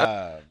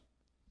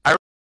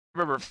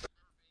 Remember,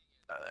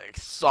 like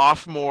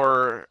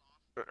sophomore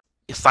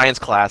science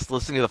class,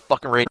 listening to the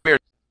fucking radio. You're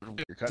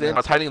I cutting out.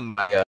 was hiding in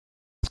my desk,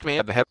 man,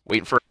 at the head,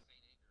 waiting for.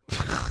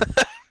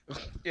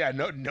 Yeah,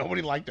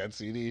 nobody liked that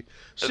CD.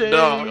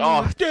 No,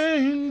 oh. Saint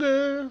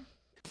Anger.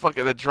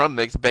 Fucking the drum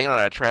mix banging on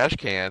a trash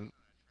can.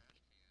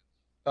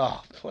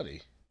 Oh,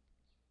 buddy.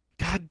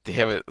 God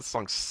damn it, this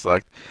song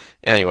sucked.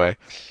 Anyway,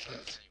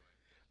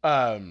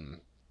 what does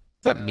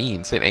that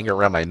mean? Saint Anger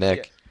around my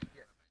neck.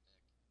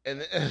 And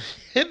then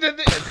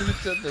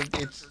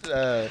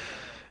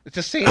it's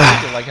a saint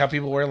anger, like how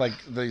people wear like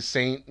the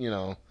saint,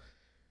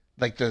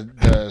 like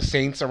the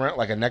saints around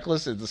like a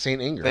necklace. It's the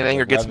Saint Anger. Saint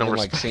Anger gets rather no than,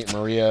 like respect. Saint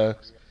Maria.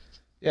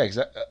 Yeah,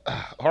 exactly.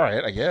 All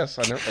right, I guess.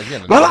 I never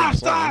again. My I never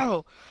saw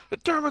lifestyle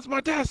determines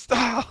my death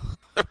style.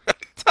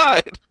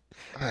 Tied.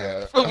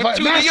 it. Over to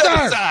the Master!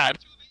 other side.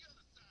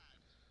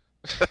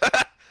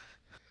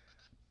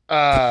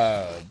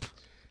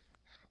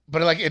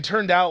 But like it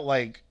turned out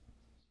like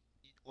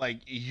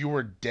you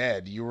were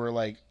dead. You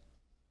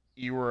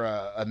were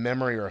a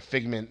memory or a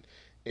figment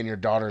in your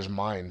daughter's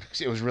mind.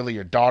 It was really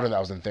your daughter that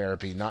was in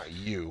therapy, not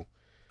you.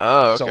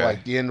 Oh, okay. So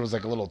like the end was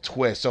like a little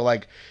twist. So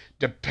like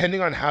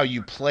depending on how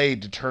you played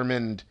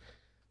determined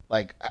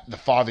like the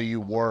father you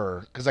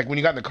were. Because like when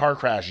you got in the car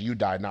crash, you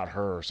died, not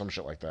her, or some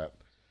shit like that.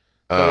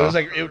 So it was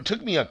like it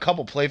took me a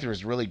couple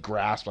playthroughs to really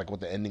grasp like what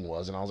the ending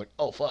was, and I was like,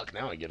 oh fuck,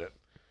 now I get it.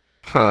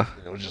 Huh.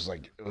 And it was just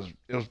like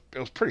it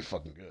was pretty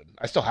fucking good.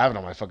 I still have it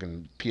on my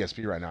fucking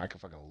PSP right now. I can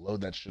fucking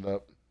load that shit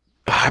up.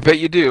 I bet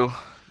you do.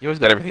 You always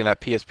got everything in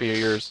that PSP of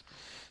yours.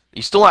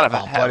 You still not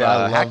Oh, have buddy,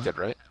 I hacked love. it,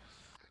 right?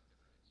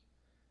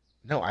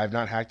 No, I have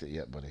not hacked it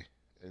yet, buddy.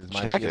 It is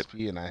my Check it.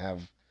 PSP, and I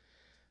have.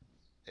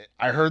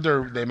 I heard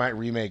they might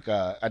remake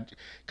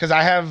because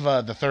I have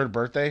the third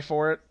birthday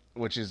for it,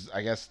 which is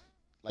I guess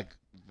like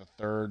the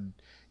third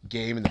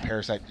game in the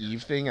Parasite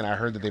Eve thing, and I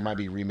heard that they might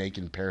be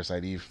remaking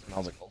Parasite Eve, and I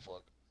was like, oh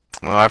fuck,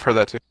 Oh, I've heard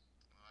that too.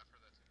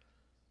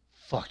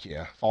 fuck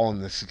yeah, following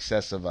the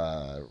success of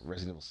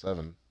Resident Evil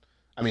 7.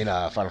 I mean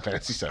Final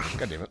Fantasy 7.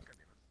 God damn it.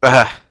 All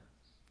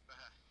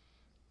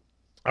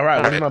right,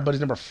 All what is right. my buddy's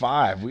number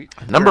 5?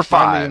 Number we're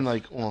finally 5. in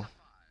like well,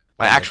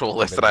 My actual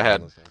list that I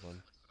had.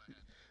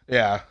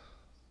 Yeah.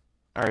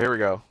 All right, here we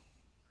go.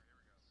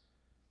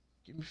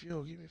 Give me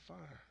fuel, give me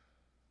fire.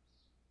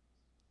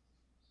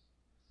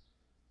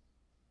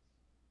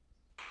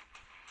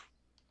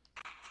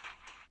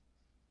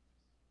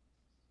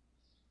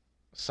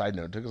 Side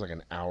note, it took us like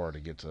an hour to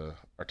get to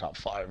our top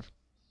 5.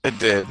 It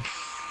did.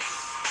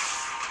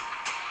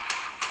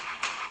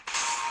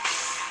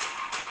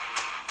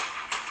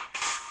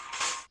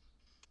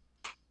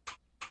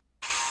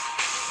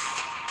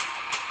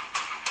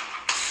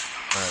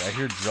 Alright, I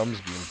hear drums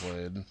being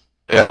played.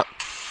 Yeah.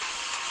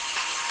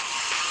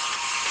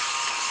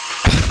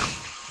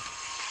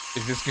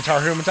 Is this Guitar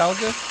Hero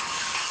Metallica?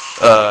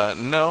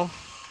 No.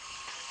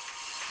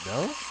 No?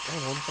 Oh,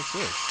 what the fuck's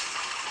this?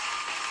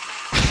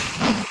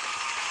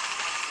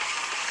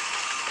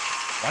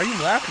 Why are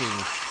you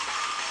laughing?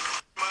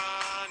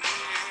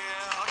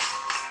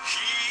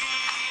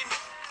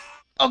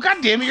 Oh,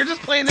 god damn it, you're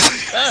just playing this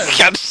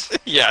because.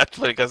 Yeah, it's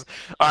funny because.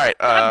 All right.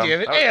 God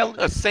damn it. Hey,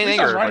 at Saint least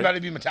I was Anger. right about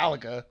it being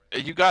Metallica.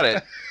 You got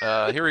it.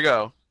 Here we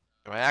go.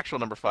 My actual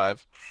number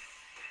 5.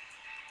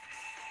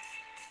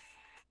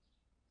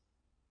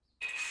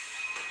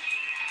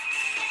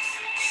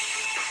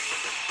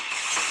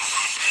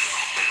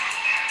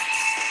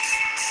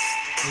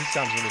 This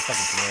sounds really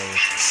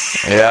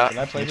fucking familiar. Yeah. Did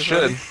I play you this should.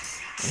 already?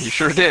 You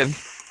sure did.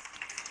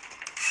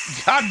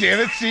 God damn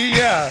it, see,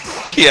 yeah.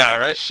 Yeah.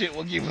 Right. Shit,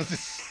 what game was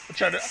this? I'm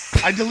trying to.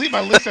 I delete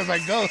my list as I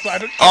go, so I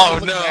don't. Oh,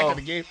 look back no. at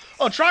the game.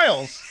 Oh,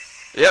 Trials.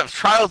 Yeah.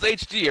 Trials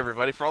HD,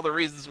 everybody. For all the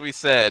reasons we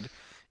said,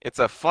 it's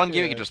a fun game.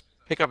 You Yeah. can just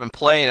pick up and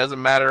play. It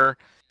doesn't matter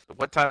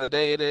what time of the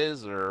day it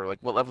is or like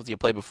what levels you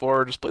played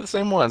before. Just play the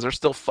same ones. They're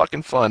still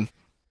fucking fun.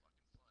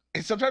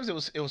 And sometimes it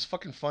was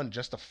fucking fun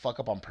just to fuck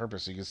up on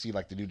purpose, so you can see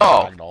like the dude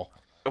Oh. ragdoll.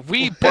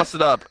 We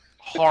busted up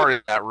hard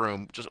in that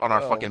room just on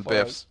our Oh, fucking fuck.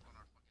 biffs.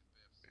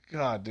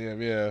 God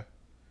damn, yeah.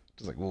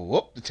 Just like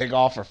whoop to take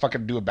off or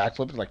fucking do a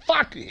backflip. It's like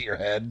fuck, you hit your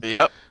head.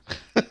 Yep.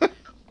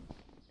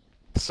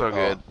 So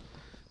good. Oh.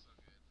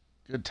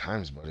 Good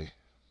times, buddy.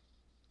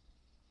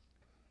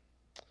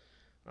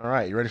 All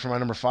right, you ready for my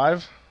number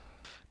 5?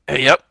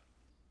 Hey, yep.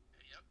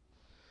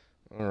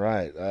 All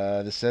right.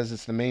 This says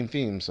it's the main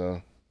theme,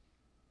 so.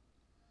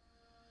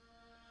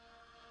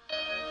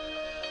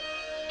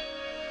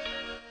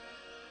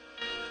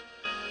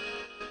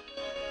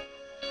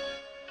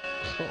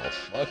 Oh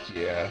fuck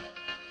yeah!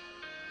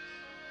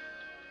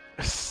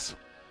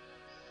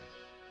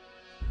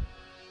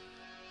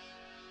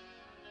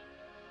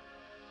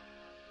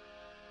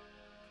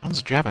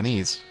 One's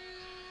Japanese.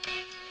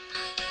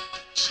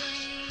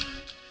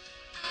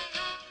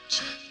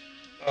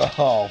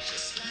 Oh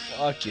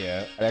fuck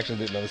yeah! I actually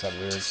didn't know this had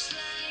lyrics.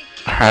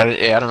 I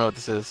don't know what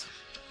this is.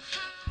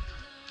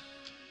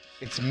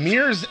 It's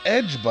Mirror's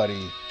Edge,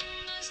 buddy.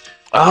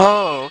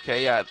 Oh,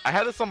 okay, yeah. I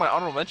had this on my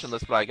honorable mention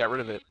list, but I got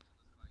rid of it.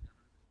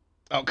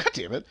 Oh god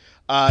damn it!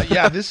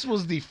 Yeah, this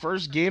was the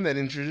first game that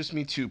introduced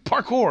me to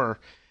parkour,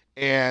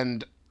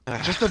 and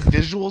just the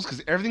visuals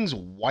because everything's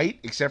white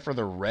except for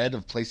the red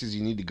of places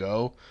you need to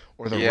go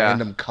or the Yeah.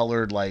 random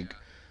colored like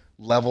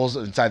levels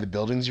inside the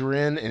buildings you were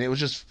in, and it was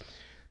just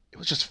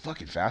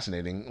fucking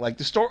fascinating. Like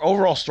the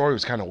overall story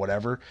was kind of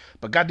whatever,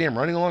 but goddamn,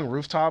 running along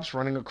rooftops,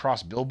 running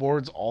across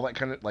billboards, all that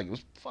kind of like it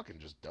was fucking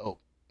just dope.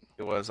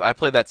 It was. I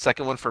played that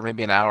second one for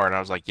maybe an hour, and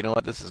I was like, you know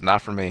what? This is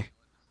not for me.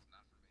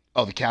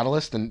 Oh, the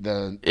Catalyst and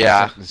the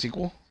Yeah. the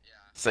sequel.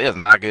 So it's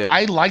not good.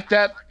 I like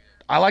that.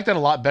 I like that a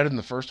lot better than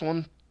the first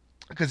one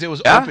because it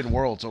was Yeah? open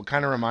world, so it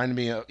kind of reminded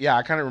me of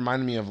it kind of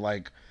reminded me of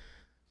like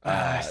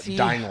See,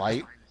 Dying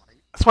Light.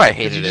 That's why I Because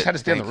hated it. you just had to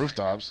stay on I the think.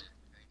 rooftops.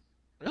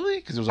 Really?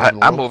 Because it was I,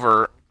 open I'm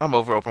world. I'm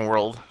over open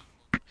world.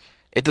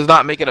 It does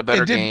not make it a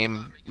better did-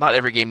 game. Not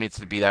every game needs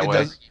to be that It way.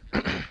 does.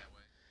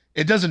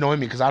 It does annoy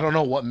me because I don't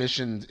know what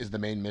mission is the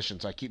main mission,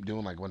 so I keep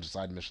doing like a bunch of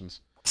side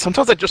missions.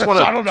 Sometimes I just want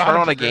So to I don't know how turn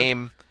to on a do that.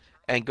 game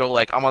and go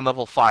like, I'm on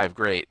level 5.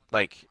 Great.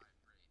 Like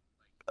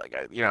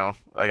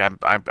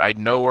I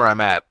know where I'm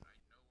at.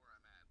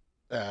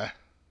 Uh,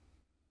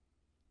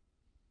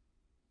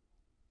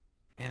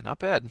 Yeah, not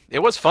bad. It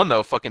was fun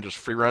though, fucking just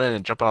free running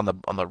and jumping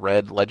on the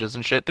red ledges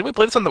and shit. Did we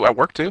play this at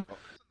work too?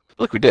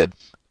 Look, we did.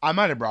 I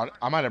might have brought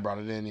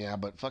it in, yeah,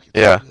 but fuck it.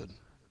 Yeah. Good.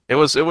 It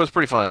was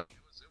pretty fun.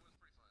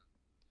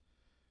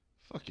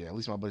 Fuck yeah. At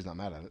least my buddy's not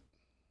mad at it.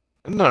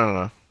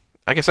 No.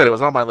 Like I said, it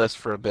was on my list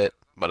for a bit,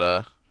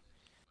 but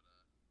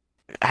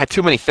I had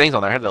too many things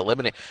on there. I had to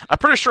eliminate. I'm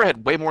pretty sure I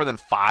had way more than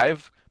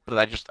 5,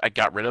 but I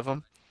got rid of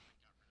them.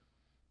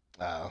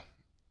 Oh,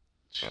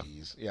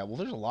 jeez. Yeah. Well,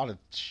 there's a lot of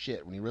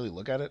shit when you really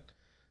look at it.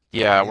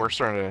 Yeah, Man, we're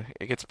starting to.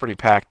 It gets pretty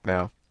packed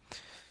now.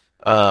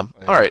 All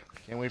yeah. right,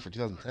 Can't wait for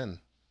 2010.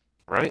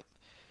 right.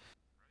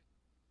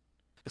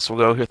 This will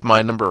go with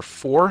my number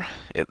 4.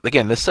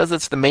 Again, this says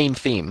it's the main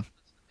theme.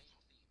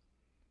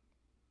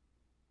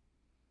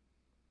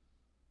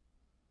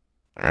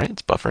 All right,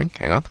 it's buffering.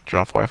 Hang on, turn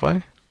off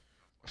Wi-Fi.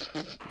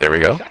 There we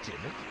go. God damn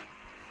it.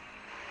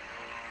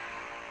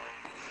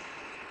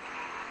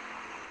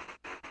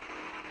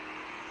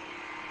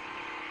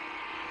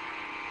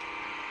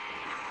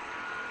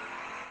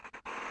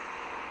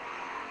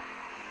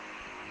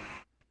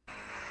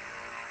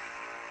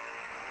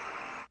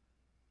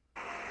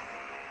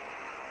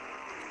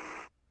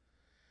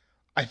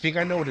 I think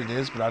I know what it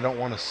is, but I don't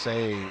want to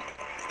say.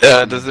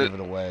 Does give it? it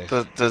away?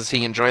 Does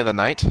he enjoy the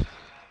night?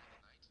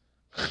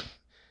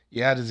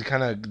 Yeah. Does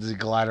he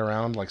glide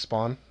around like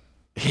Spawn?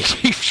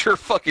 He sure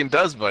fucking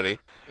does, buddy.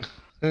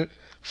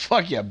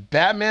 Fuck yeah,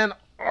 Batman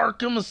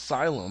Arkham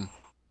Asylum.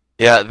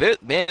 Yeah,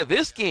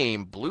 this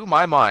game blew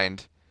my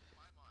mind.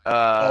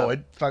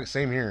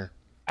 Same here.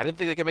 I didn't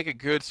think they could make a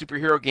good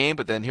superhero game,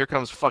 but then here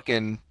comes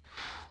fucking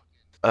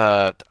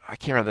I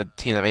can't remember the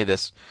team that made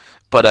this,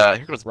 but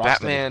here comes Rocksteady.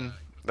 Batman.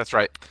 That's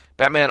right,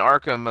 Batman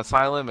Arkham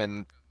Asylum,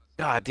 and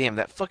god damn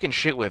that fucking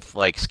shit with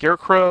like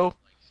Scarecrow.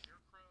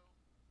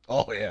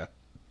 Oh yeah.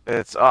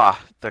 It's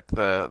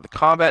the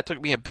combat took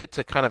me a bit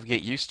to kind of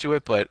get used to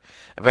it, but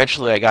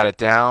eventually I got it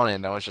down,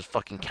 and I was just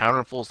fucking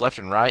countering fools left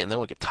and right, and no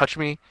one could touch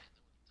me.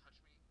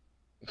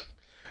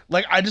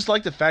 Like I just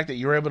like the fact that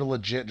you were able to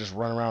legit just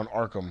run around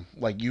Arkham.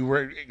 Like you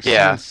were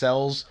Yeah. seeing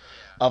cells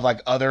of like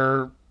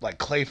other like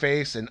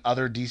Clayface and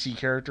other DC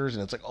characters,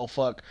 and it's like, oh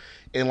fuck.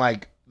 And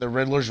like the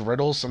Riddler's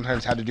riddles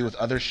sometimes had to do with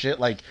other shit.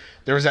 Like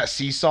there was that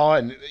seesaw,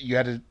 and you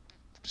had to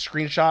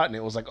screenshot, and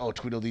it was like, oh,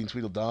 Tweedledee and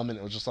Tweedledum, and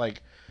it was just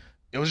like,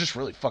 it was just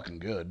really fucking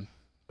good.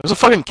 There's a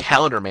fucking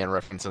Calendar Man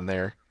reference in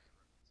there.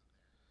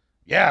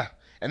 Yeah,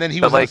 and then he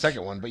But, was in the like-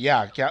 second one, but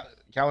yeah,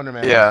 Calendar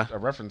Man Yeah.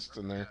 was referenced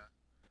in there.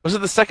 Was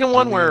it the second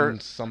one where Balloon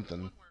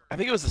something? I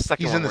think it was the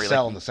second He's one in the where,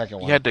 cell like, in the second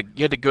one. you had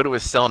to go to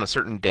his cell on a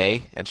certain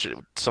day,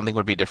 and something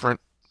would be different.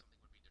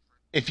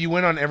 If you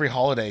went on every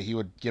holiday, he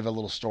would give a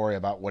little story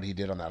about what he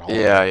did on that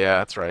holiday. Yeah,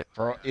 that's right.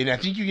 And I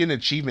think you get an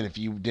achievement if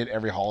you did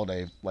every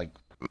holiday, like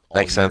all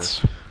Makes year.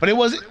 sense. But it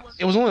was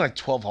only like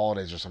 12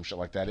 holidays or some shit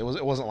like that. It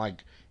wasn't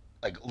like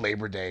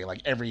Labor Day,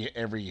 like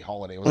every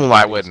holiday. It was Well,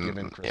 like I wouldn't,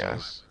 Thanksgiving, yeah.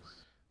 Christmas.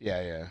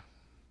 Yeah.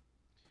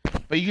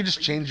 But you could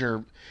just change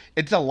your.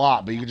 It's a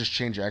lot, but you could just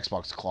change your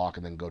Xbox clock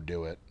and then go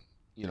do it.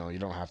 You know, you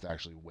don't have to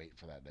actually wait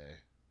for that day.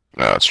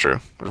 No, that's true.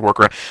 There's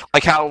workaround.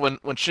 Like how when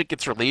shit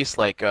gets released,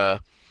 like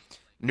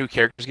new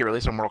characters get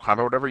released on Mortal Kombat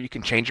or whatever, you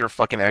can change your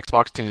fucking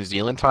Xbox to New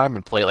Zealand time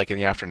and play it like in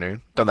the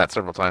afternoon. Done that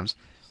several times.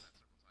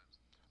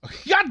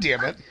 God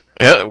damn it!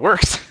 Yeah, it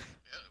works.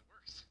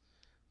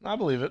 I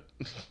believe it.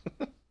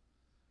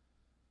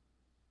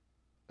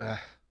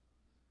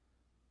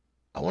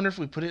 I wonder if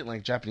we put it in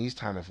like Japanese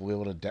time, if we'll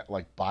be able to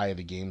like buy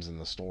the games in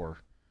the store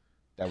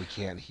that we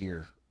can't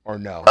hear, or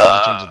no?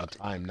 It changes the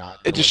time, not.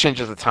 It just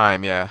changes the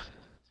time, yeah.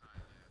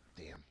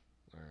 Damn.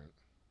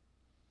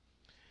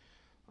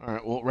 All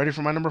right. Well, ready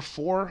for my number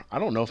 4? I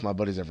don't know if my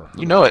buddy's ever heard.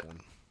 You know of it. this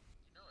one.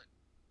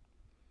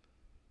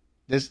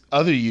 This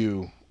other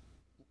you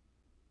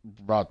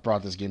brought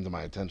this game to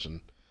my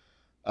attention.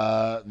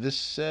 This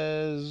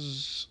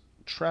says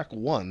track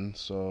 1,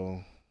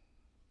 so.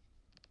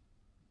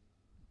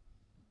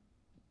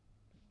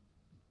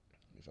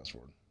 Let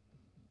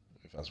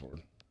me fast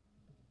forward.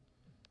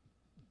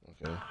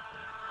 Okay.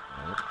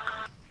 All right.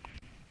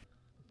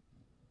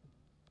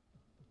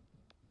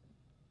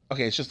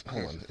 Okay, it's just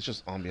hold on. It's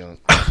just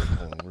ambient.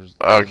 Hold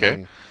on.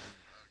 Okay.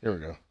 Here we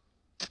go.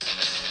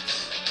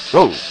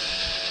 Whoa.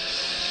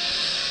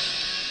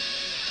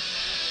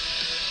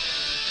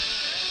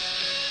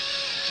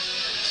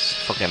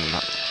 Fucking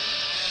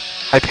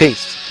high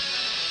paced.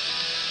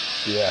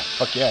 Yeah.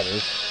 Fuck yeah, it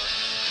is.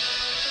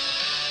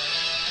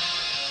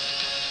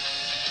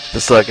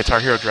 This Guitar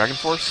Hero Dragon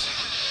Force?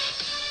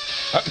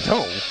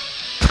 No.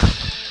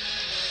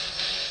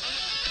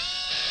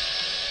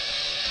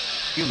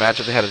 Can you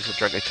imagine if they had a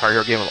Guitar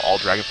Hero game of all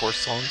Dragon Force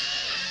songs?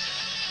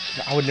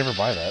 I would never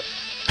buy that.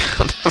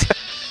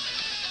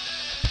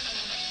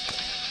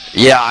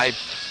 Yeah, I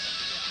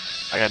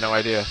got no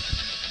idea.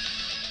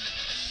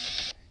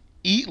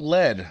 Eat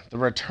Lead: The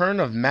Return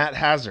of Matt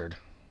Hazard.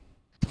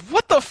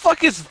 What the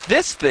fuck is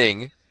this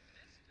thing?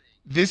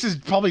 This is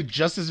probably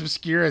just as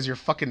obscure as your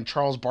fucking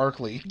Charles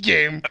Barkley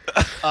game.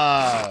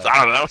 I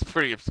don't know, that was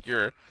pretty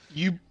obscure.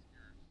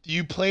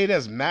 You played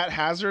as Matt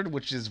Hazard,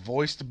 which is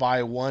voiced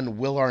by one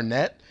Will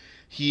Arnett.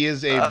 He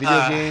is a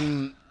video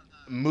game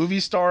movie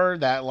star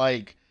that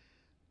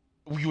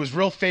he was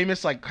real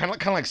famous, like kind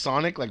of like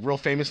Sonic, like real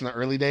famous in the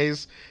early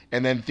days,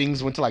 and then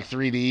things went to like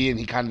 3D, and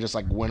he kind of just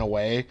like went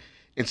away.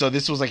 And so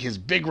this was like his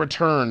big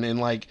return, and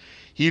like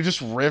he just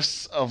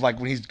riffs of like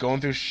when he's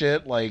going through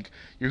shit, like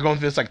you're going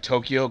through this like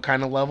Tokyo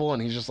kind of level,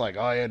 and he's just like,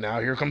 oh yeah, now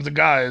here comes the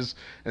guys,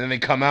 and then they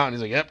come out, and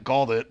he's like, yep,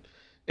 called it.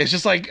 It's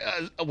just like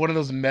one of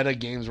those meta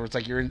games where it's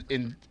like you're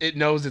in it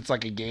knows it's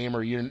like a game,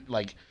 or you're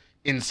like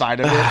inside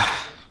of it.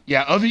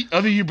 Yeah,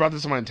 other you brought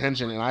this to my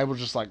attention, and I was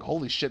just like,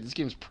 holy shit, this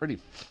game's pretty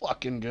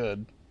fucking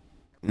good.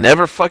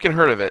 Never fucking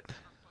heard of it.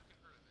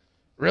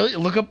 Really,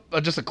 look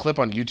up just a clip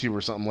on YouTube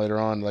or something later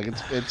on. Like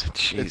it's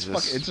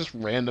Jesus. it's just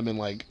random and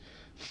like,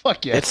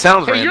 fuck yeah. It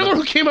sounds Hey, you're the random.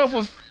 one who came up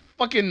with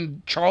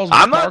fucking Charles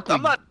I'm Barkley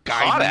not hot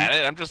guiding. at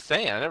it. I'm just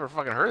saying. I never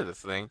fucking heard of this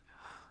thing.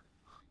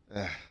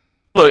 Eh.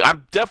 Look,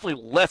 I'm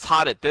definitely less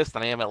hot at this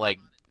than I am at like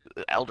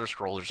Elder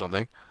Scrolls or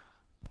something.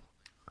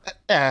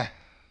 Eh.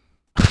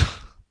 Because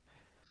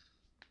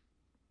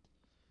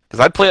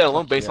I'd play it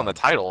alone based Yeah. on the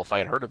title if I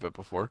had heard of it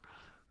before.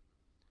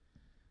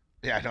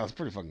 Yeah, I know it's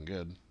pretty fucking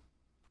good.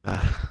 All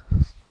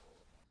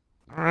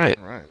right.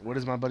 All right, what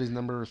is my buddy's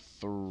number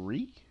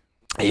 3?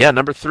 Yeah,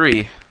 number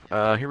 3.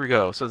 Here we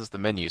go. It says it's the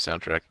Menu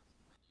soundtrack.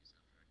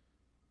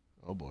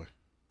 Oh boy, All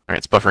right,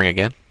 it's buffering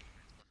again.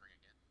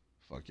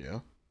 fuck yeah.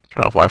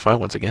 Turn off Wi-Fi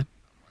once again.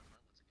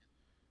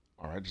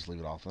 All right, just leave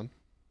it off then.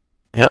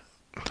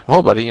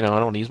 Well, buddy, I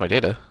don't use my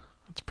data.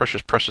 It's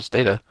precious, precious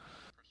data.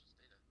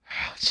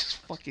 Just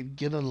fucking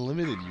get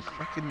unlimited, you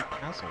fucking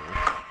asshole.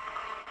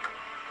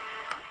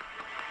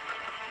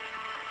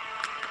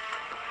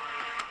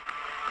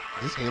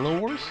 Is this Halo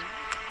Wars?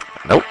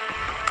 Nope.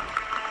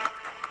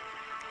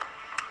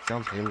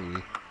 Sounds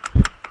Halo-y.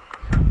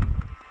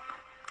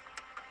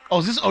 Oh,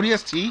 is this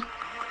ODST?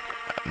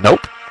 Nope.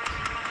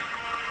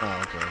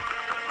 Oh, okay.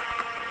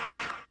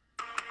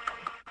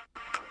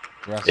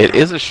 Jurassic It Park?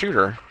 is a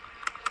shooter.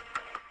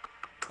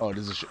 Oh, it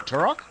is a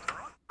Turok?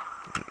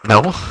 No.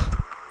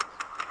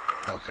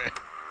 Okay.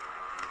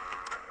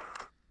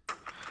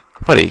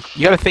 Buddy,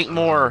 you gotta think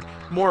more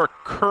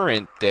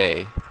current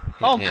day.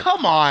 Oh, Hint, hint.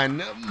 come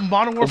on.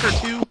 Modern Warfare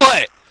 2?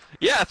 What?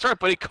 Yeah, that's right,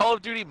 buddy. Call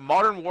of Duty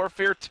Modern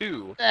Warfare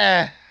 2.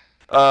 Eh.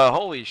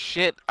 Holy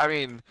shit. I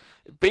mean,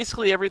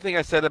 basically everything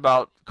I said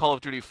about Call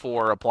of Duty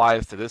 4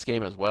 applies to this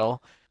game as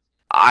well.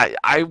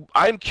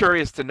 I'm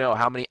curious to know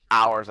how many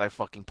hours I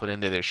fucking put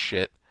into this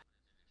shit.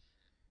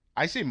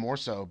 I say more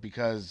so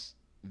because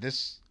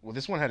this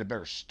one had a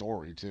better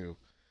story, too.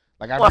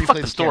 Like, Well, fuck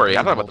the story.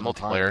 I'm campaign talking about the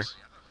multiple multiplayer. times.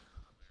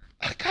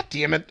 God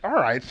damn it. All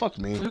right, fuck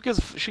me. Who gives?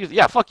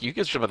 Yeah, fuck you. Who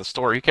gives a shit about the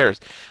story? Who cares?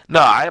 No,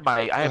 I had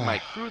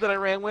my crew that I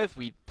ran with.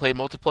 We played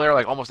multiplayer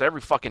like almost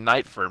every fucking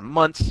night for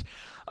months,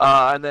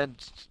 and then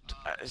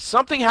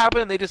something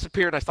happened and they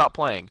disappeared and I stopped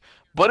playing.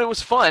 But it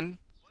was fun.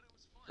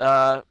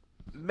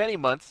 Many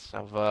months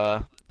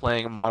of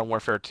playing Modern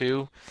Warfare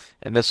 2,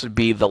 and this would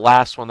be the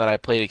last one that I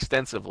played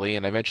extensively,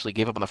 and I eventually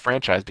gave up on the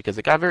franchise because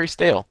it got very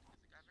stale.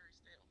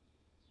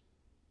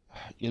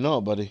 You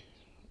know, buddy.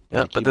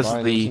 Yeah, Keep but this is buying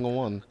every the single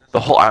one.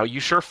 whole. You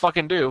sure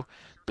fucking do.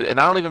 And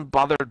I don't even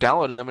bother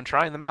downloading them and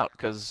trying them out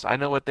because I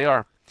know what they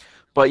are.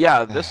 But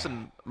yeah, this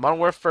and Modern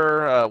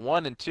Warfare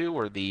 1 and 2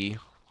 are the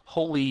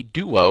holy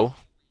duo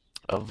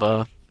of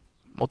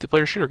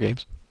multiplayer shooter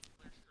games.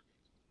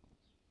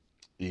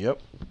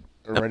 Yep.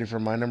 Ready for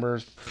my number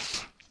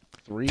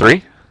 3?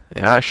 3?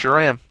 Yeah, I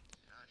sure am.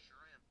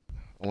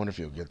 I wonder if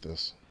you'll get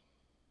this.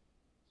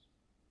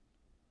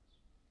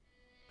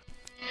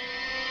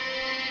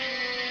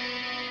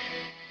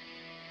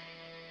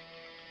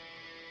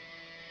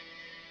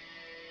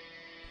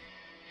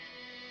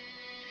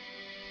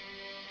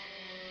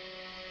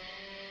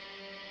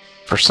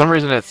 For some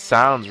reason, it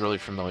sounds really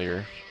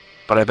familiar,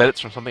 but I bet it's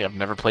from something I've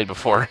never played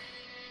before.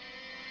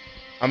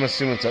 I'm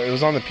assuming it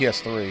was on the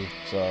PS3,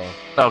 so...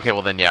 Okay,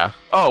 well then, yeah.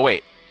 Oh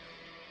wait.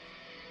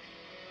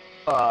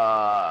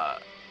 Oh,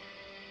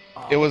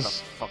 It what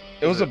was- the fuck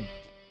It is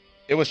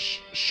was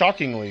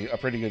shockingly a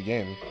pretty good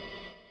game.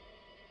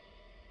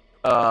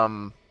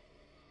 I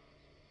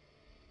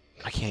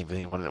can't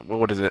even think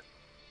what is it?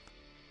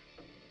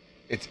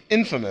 It's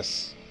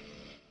Infamous.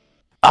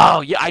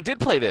 Oh yeah, I did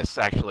play this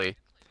actually.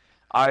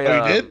 I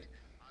Oh, you did?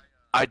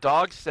 I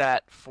dog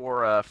sat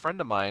for a friend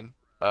of mine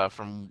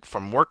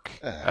from work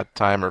Uh. at the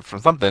time or from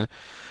something.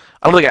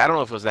 I don't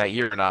know if it was that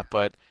year or not,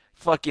 but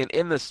fucking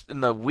in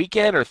the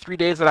weekend or 3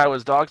 days that I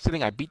was dog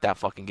sitting, I beat that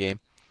fucking game.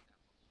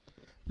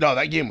 No,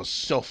 that game was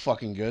so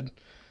fucking good.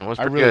 It was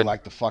I pretty really good.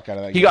 liked the fuck out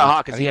of that game. He got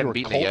hot because I he think hadn't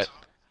you were beaten it yet. Colt.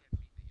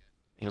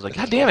 He was like,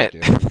 That's "God damn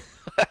it!"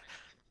 fuck,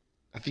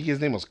 I think his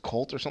name was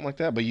Colt or something like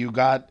that. But you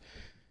got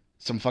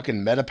some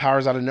fucking meta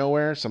powers out of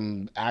nowhere.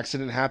 Some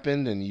accident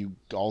happened, and you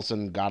all of a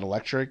sudden got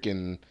electric,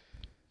 and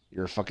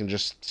you're fucking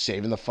just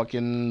saving the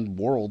fucking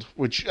world.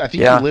 Which I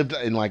think Yeah. you lived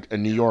in like a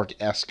New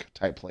York-esque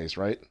type place,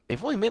 right?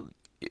 They've only made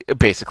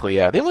basically,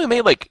 yeah. They only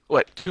made like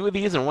what 2 of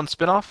these and 1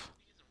 spin-off?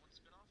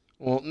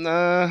 Well,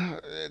 nah,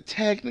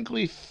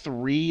 technically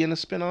 3 in a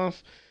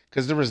spin-off.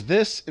 Because there was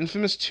this,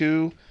 Infamous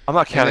 2. I'm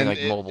not counting then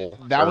like mobile.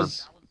 That or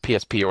was...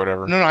 PSP or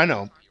whatever. No, I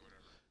know.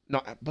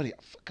 No, buddy,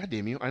 God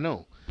damn you, I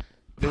know.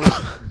 There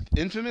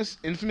was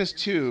Infamous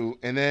 2,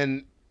 and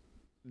then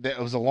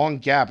there was a long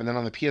gap, and then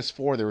on the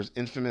PS4 there was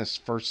Infamous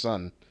First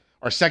Son,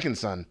 or Second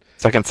Son.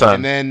 Second Son.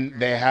 And then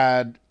they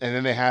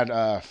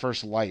had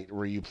First Light,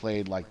 where you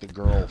played like the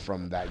girl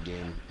from that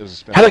game. It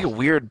was a It had like a spin-off.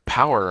 weird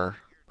power,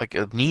 like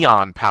a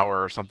neon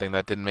power or something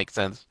that didn't make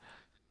sense.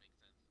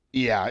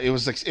 Yeah, it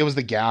was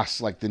the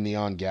gas, like the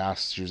neon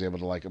gas she was able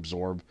to like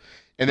absorb.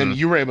 And then Mm.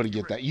 you were able to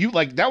get that. You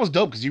like that was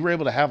dope because you were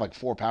able to have like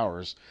four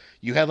powers.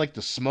 You had like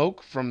the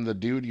smoke from the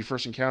dude you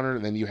first encountered,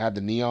 and then you had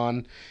the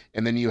neon,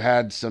 and then you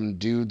had some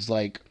dudes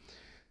like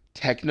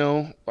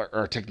techno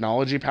or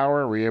technology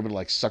power where you're able to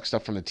like suck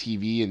stuff from the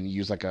TV and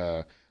use like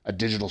a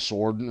digital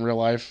sword in real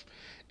life.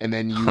 And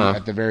then you Huh.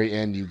 at the very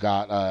end you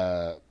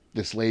got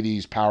this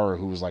lady's power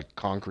who was like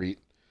concrete.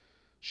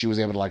 She was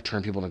able to like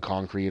turn people into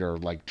concrete or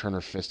like turn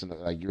her fist into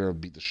like you were able to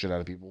beat the shit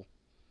out of people.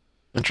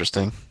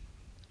 Interesting.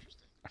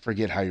 I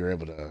forget how you were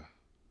able to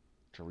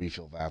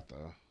refill that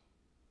though.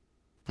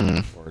 Hmm.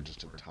 Or it just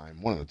took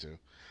time. One of the two.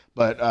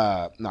 But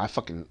no, I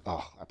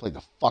played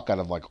the fuck out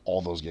of like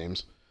all those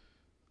games.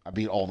 I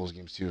beat all those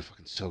games too.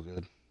 Fucking so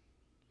good.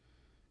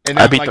 And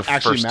I that beat like the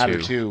actually first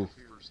mattered two. too.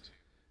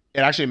 It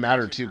actually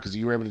mattered too because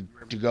you were able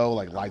to go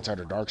like light side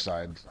or dark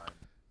side,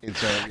 and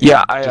so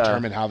Yeah, it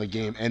determined how the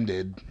game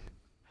ended.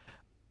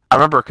 I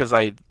remember because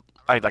I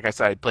like I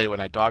said, I played it when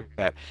I dog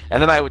sat,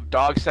 and then I would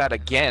dog sat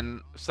again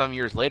some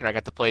years later. I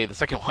got to play the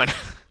second one.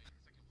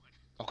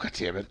 Oh god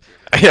damn it!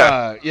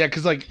 Yeah. Yeah,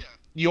 because like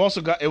you also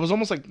got it was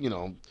almost like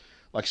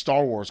like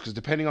Star Wars because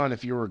depending on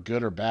if you were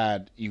good or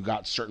bad, you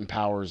got certain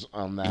powers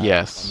on that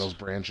Yes. on those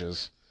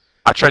branches.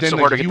 I tried then, so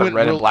like, hard to if get you the went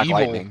red and real black evil-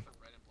 lightning.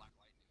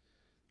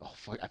 Oh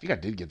fuck! I think I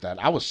did get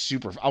that. I was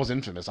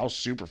infamous. I was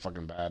super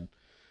fucking bad.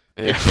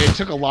 Yeah. It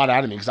took a lot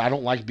out of me because I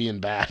don't like being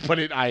bad, but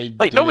I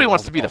Like did nobody it.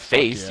 wants I to be the was like,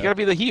 oh, fuck face. yeah. You gotta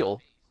be the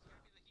heel.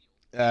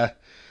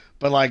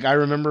 But like I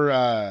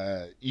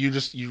remember,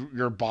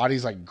 your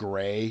body's like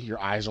gray, your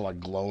eyes are like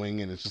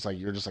glowing, and it's just like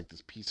you're just like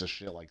this piece of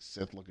shit, like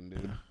Sith looking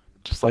dude.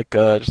 Just like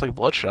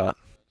Bloodshot.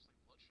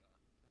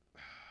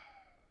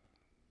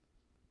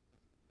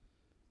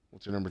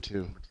 What's your number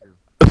two?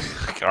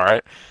 All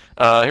right.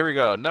 Here we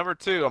go. Number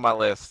 2 on my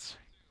list.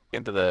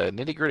 Into the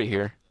nitty gritty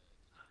here.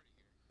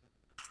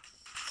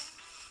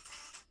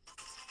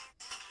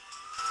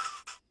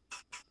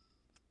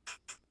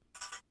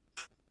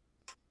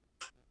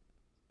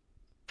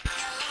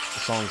 The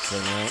song's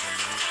saying right.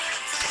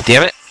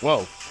 Damn it.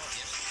 Whoa,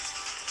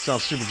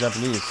 sounds super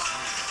Japanese.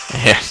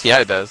 Yes, yeah,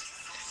 it does.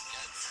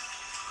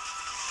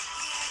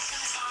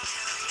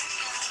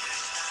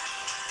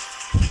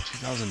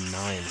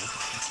 2009. What the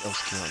fuck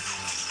else came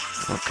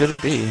out? What could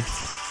it be?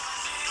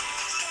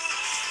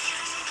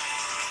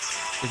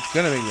 It's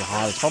gonna make me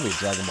hot. It's probably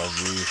Dragon Ball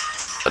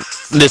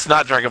Z. It's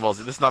not Dragon Ball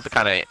Z. This is not the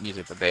kind of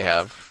music that they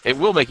have. It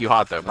will make you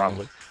hot though,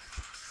 probably.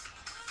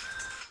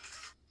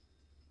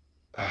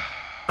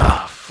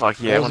 Oh,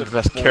 fuck yeah! What was One of it the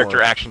best for?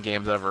 character action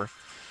games ever.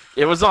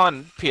 It was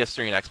on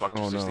PS3 and Xbox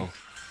Oh 360. no.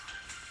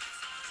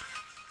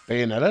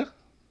 Bayonetta?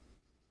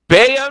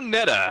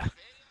 Bayonetta.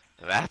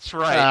 That's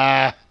right.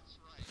 Ah,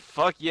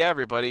 Fuck yeah,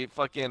 everybody!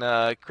 Fucking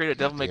creator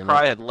Devil May damn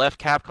Cry had left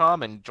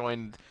Capcom and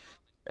joined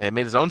and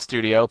made his own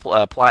studio,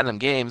 Platinum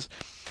Games,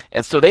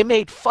 and so they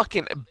made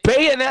fucking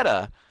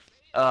Bayonetta,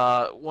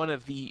 one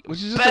of the which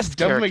is just best a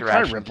Devil May character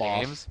Cry action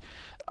ripoff. games.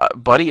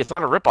 Buddy, it's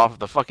not a ripoff of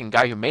the fucking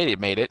guy who made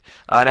it,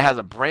 and it has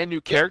a brand new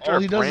character, all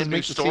a he does is brand new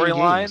make the same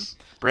storyline, games.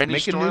 brand new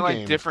Make a new storyline,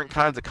 game. different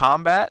kinds of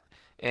combat,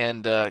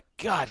 and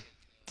god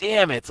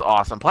damn, it's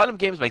awesome. Platinum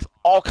Games makes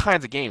all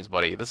kinds of games,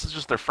 buddy. This is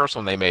just their first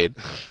one they made.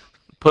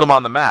 Put them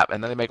on the map,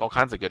 and then they make all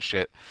kinds of good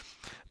shit.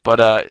 But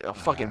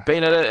fucking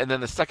Bayonetta, and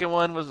then the second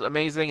one was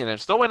amazing, and I'm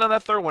still waiting on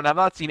that third one. I've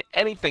not seen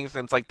anything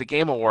since like the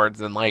Game Awards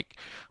in like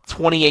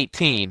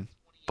 2018.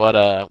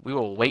 But we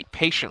will wait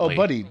patiently. Oh,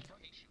 buddy,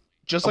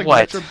 just like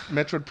What?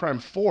 Metroid Prime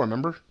 4,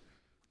 remember?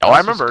 Oh, I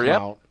That's just remember.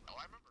 come Yeah, out.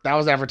 That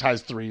was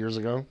advertised 3 years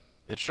ago.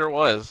 it sure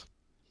was.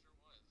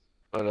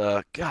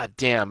 But god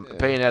damn, Yeah.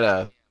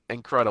 Bayonetta,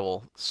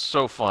 incredible,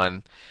 so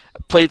fun. I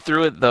played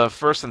through it the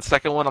first and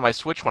second one on my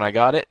Switch when I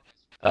got it.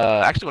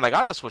 Actually, when I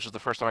got the Switch was the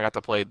first time I got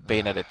to play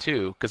Bayonetta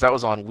 2 because that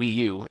was on Wii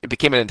U. It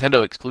became a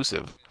Nintendo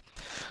exclusive.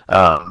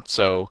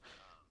 So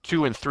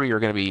 2 and 3 are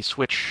going to be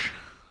Switch.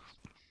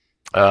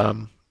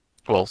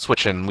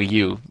 Switch and Wii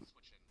U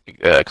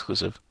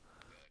exclusive.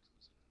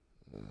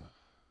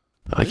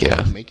 Like They're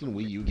yeah. still making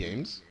Wii U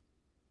games?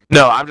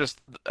 No, I'm just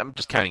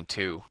counting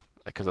 2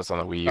 because that's on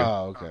the Wii U,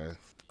 Oh, okay.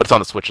 but it's on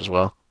the Switch as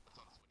well.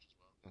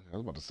 Okay, I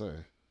was about to say.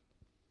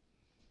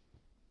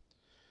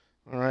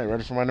 All right,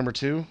 ready for my number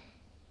 2?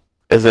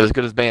 Is it as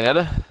good as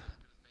Bayonetta?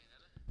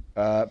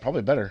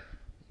 Probably better.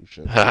 You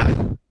should.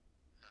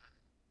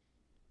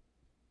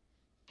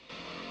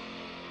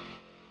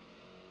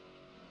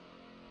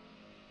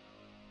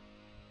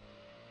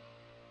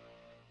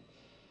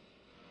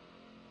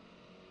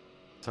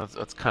 So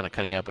it's kind of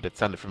cutting out, but it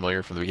sounded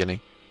familiar from the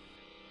beginning.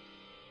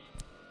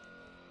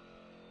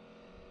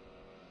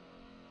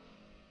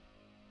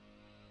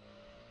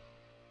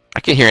 I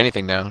can't hear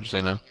anything now, just so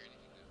you know.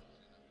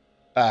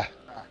 How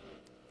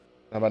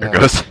about There now? it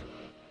goes.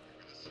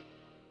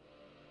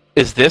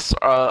 Is this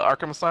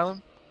Arkham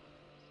Asylum?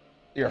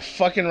 You're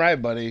fucking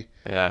right, buddy.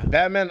 Yeah.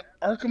 Batman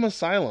Arkham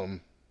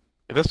Asylum.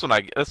 This one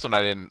I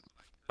didn't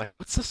like.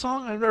 What's the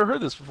song? I've never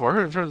heard this before.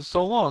 I've heard this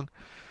so long.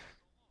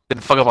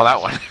 Didn't fuck up on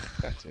that one.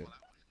 That's it.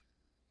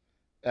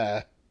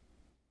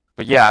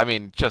 But yeah, I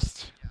mean,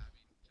 just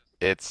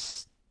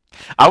it's.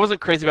 I wasn't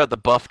crazy about the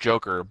buff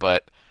Joker,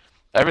 but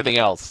everything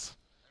else.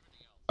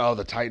 Oh,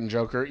 the Titan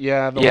Joker.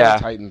 Yeah, the Yeah. whole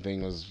Titan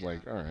thing was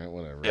like, all right,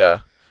 whatever. Yeah.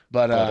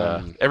 But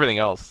But everything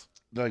else.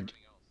 the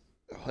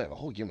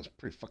whole game was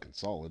pretty fucking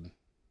solid.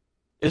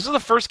 This is the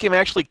first game I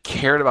actually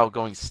cared about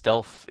going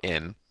stealth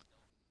in.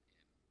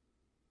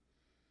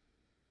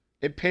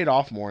 It paid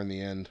off more in the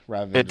end,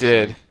 rather than It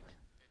did.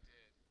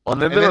 Well,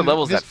 and then And there were then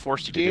levels this that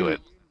forced you to do game-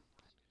 it.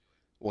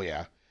 Well,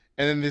 yeah.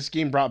 And then this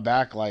game brought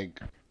back like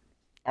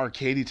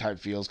arcadey type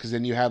feels because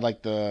then you had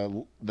like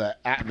the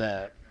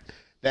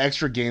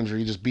extra games where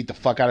you just beat the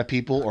fuck out of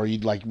people, or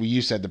you'd like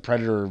you said the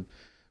Predator,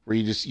 where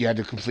you had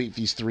to complete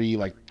these 3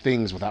 like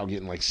things without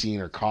getting like seen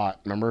or caught.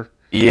 Remember,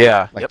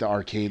 Yeah. like Yep. the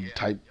arcade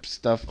type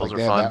stuff. Those Like are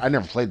they had fun. that. I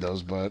never played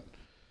those, but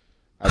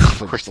I just played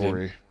the course you did.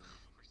 story.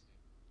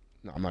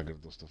 No, I'm not good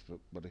at those stuff,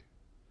 buddy.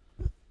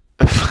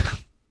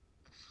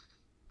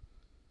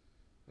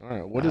 All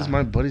right, what is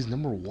my buddy's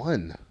number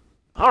 1?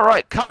 All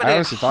right, coming I in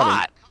honestly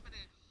thought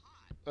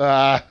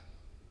hot.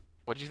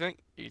 What'd you think?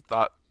 You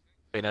thought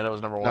Bayonetta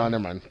was number No, one?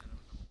 never mind.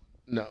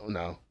 No.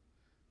 Honestly,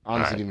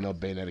 Alright. didn't even know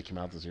Bayonetta came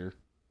out this year.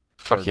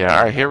 Fuck yeah!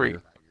 All right, here we.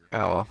 Oh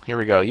well, here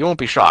we go. You won't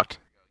be shocked.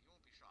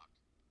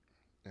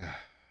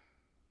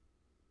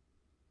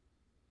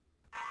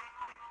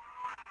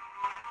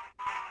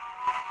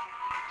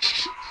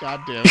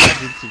 God damn, I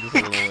did see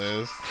this on the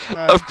list.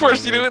 Of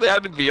course, you knew it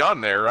had to be on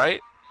there, right?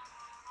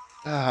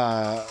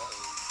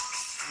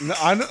 No,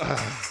 I know.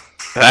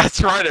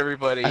 That's right,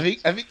 everybody. I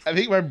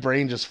think my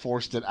brain just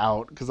forced it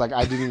out because like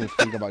I didn't even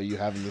think about you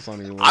having this on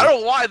your list. I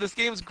don't know why. This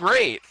game's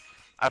great.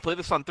 I played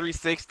this on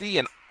 360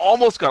 and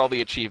almost got all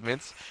the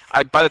achievements.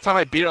 By the time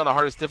I beat it on the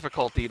hardest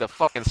difficulty, the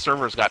fucking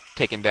servers got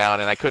taken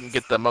down and I couldn't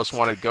get the most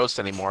wanted ghosts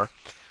anymore.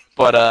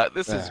 But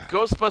this is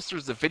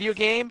Ghostbusters, the video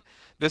game.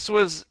 This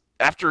was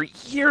after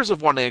years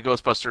of wanting a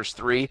Ghostbusters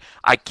 3.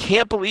 I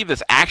can't believe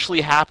this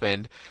actually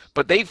happened,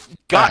 but they've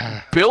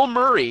got Bill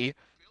Murray,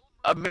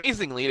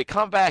 amazingly, to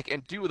come back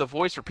and do the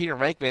voice for Peter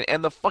Venkman,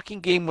 and the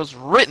fucking game was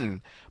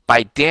written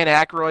by Dan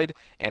Aykroyd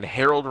and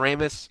Harold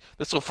Ramis.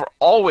 This will for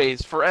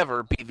always,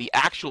 forever be the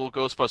actual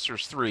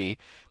Ghostbusters 3,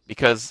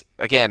 because,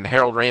 again,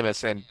 Harold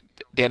Ramis and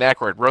Dan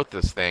Aykroyd wrote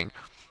this thing.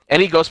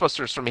 Any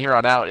Ghostbusters from here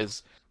on out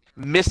is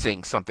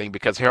missing something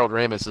because Harold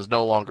Ramis is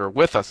no longer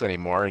with us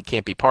anymore and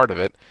can't be part of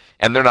it,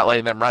 and they're not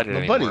letting them write it But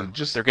anymore.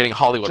 buddy, They're getting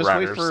Hollywood just wait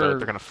writers, for- so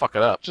they're gonna fuck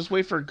it up. Just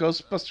wait for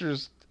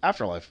Ghostbusters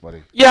Afterlife,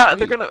 buddy. Yeah,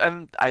 and they're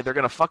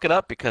gonna fuck it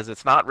up because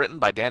it's not written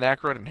by Dan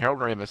Aykroyd and Harold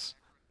Ramis.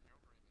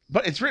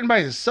 But it's written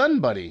by his son,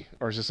 buddy,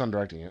 or is his son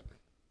directing it?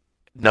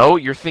 No,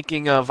 you're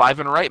thinking of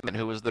Ivan Reitman,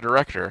 who was the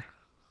director.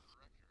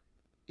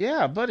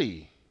 Yeah,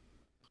 buddy.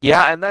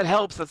 Yeah, and that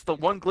helps. That's the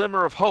one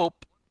glimmer of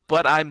hope.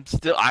 But I'm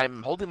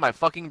holding my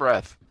fucking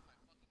breath.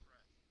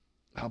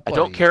 Oh, I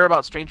don't buddy. care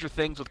about Stranger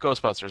Things with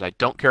Ghostbusters. I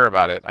don't care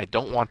about it. I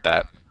don't want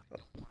that.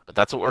 But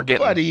that's what we're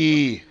getting.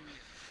 buddy.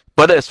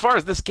 But as far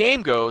as this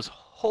game goes,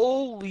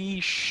 holy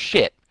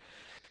shit!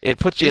 It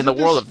puts you in the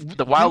Isn't world this- of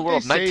the wild didn't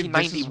world of they say this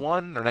is-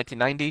 1991 or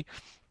 1990.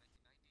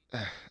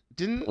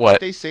 Didn't What?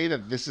 they say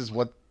that this is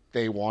what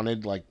they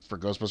wanted, like for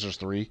Ghostbusters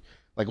 3?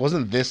 Like,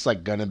 wasn't this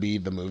like gonna be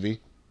the movie?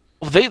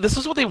 Well, this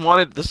is what they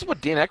wanted. This is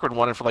what Dan Aykroyd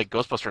wanted for like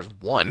Ghostbusters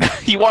 1.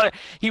 he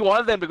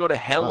wanted them to go to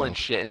hell and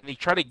shit. And he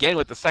tried again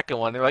with the second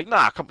one. They're like,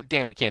 nah,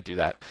 damn, you can't do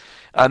that.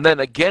 And then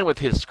again with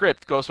his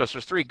script,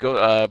 Ghostbusters 3,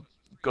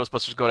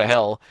 Ghostbusters Go to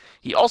Hell.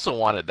 He also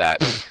wanted that,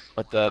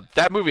 but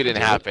that movie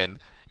didn't happen.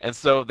 And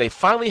so they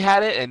finally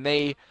had it, and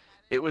they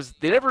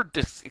never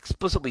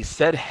explicitly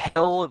said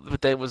hell,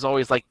 but it was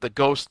always like the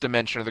ghost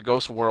dimension or the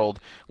ghost world,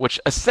 which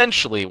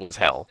essentially was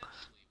hell.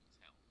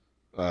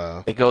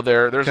 They go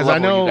there. There's a 'Cause I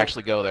level where you know- can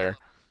actually go there.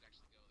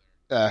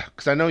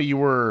 Because I know you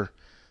were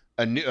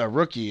a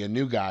rookie, a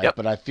new guy, Yep.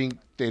 but I think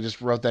they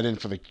just wrote that in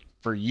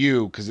for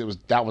you because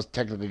that was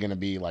technically going to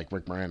be like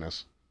Rick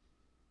Moranis.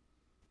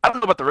 I don't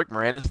know about the Rick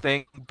Moranis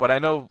thing, but I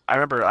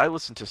remember I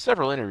listened to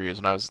several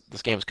interviews when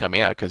this game was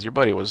coming out because your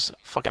buddy was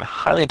fucking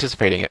highly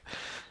anticipating it.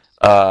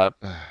 Went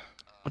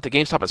to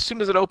GameStop as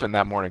soon as it opened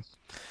that morning.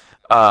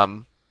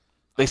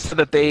 They said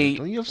that they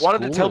Don't you have wanted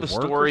to school tell or the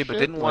work or story, but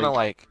shit? didn't want to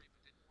Like-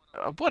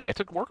 what? I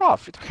took work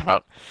off. What are you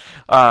talking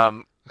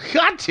about?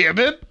 God damn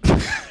it!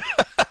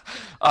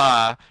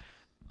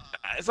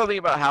 Something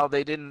about how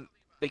they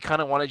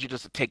kind of wanted you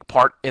just to take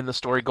part in the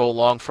story, go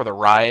along for the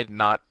ride,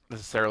 not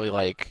necessarily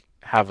like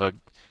have a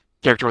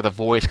character with a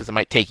voice because it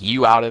might take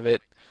you out of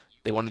it.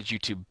 They wanted you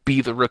to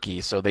be the rookie,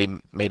 so they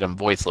made him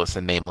voiceless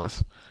and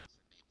nameless.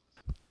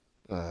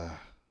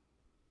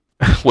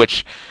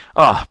 Which,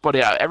 but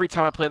yeah, every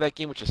time I play that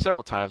game, which is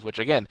several times, which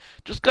again,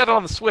 just got it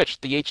on the Switch,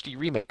 the HD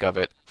remake of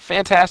it,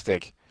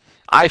 fantastic.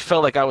 I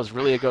felt like I was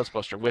really a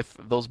Ghostbuster with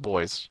those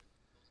boys.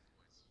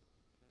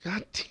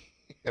 God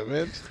damn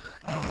it!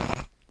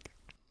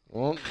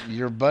 Well,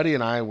 your buddy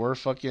and I were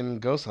fucking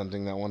ghost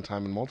hunting that one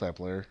time in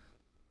multiplayer.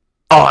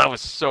 Oh, that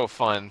was so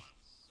fun.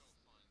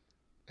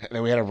 And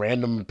then we had a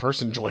random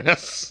person join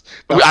us.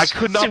 I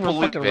could not super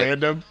believe fucking it.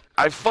 random.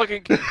 It's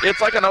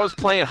like when I was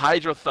playing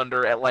Hydro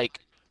Thunder at like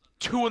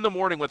 2 in the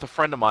morning with a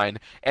friend of mine,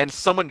 and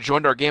someone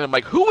joined our game. I'm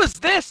like, who is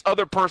this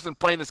other person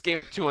playing this game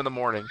at 2 in the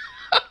morning?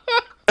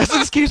 So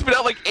this game's been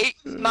out like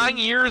 9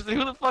 years, and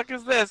who the fuck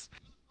is this?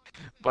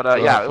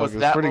 But yeah, it was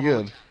that pretty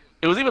moment. good.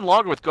 It was even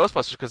longer with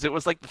Ghostbusters because it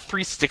was like the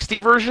 360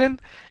 version,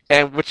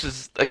 and which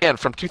is again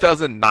from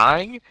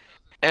 2009,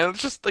 and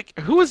it's just like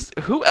who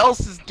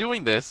else is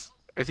doing this?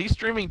 Is he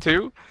streaming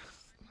too?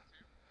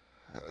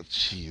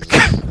 Jesus.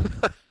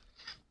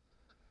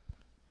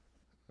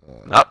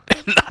 Not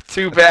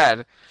too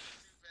bad.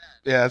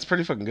 Yeah, it's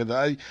pretty fucking good.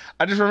 Though.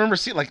 I just remember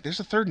seeing like there's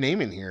a third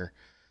name in here,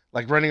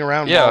 like running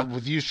around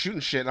with you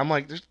shooting shit. And I'm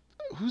like,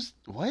 who's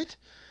what?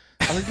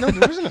 I'm like, no,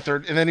 there isn't a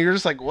third. And then you're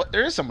just like, what?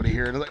 There is somebody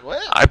here. And I'm like,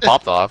 what? I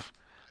popped off.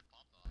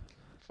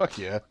 Fuck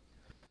yeah.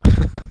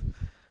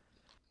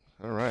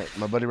 All right,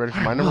 my buddy, ready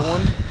for my number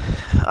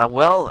one?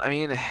 Well, I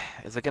mean,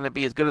 is it gonna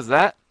be as good as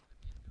that?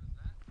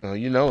 Oh,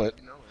 you know it.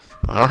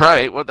 All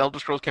right. What Elder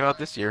Scrolls came out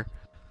this year?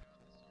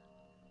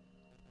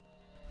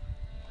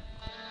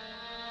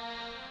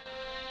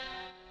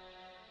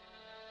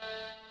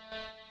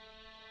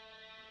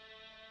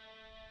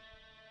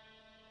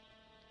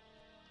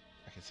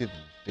 I can see the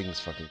thing's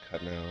fucking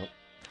cutting out.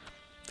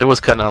 It was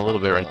cutting out a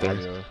little bit right there.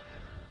 Audio.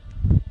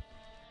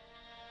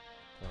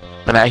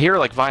 And I hear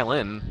like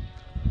violin.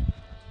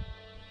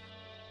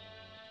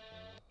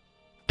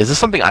 Is this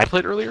something I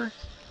played earlier?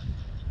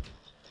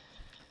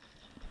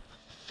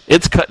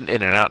 It's cutting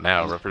in and out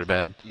now, pretty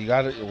bad. You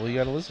gotta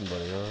listen,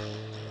 buddy.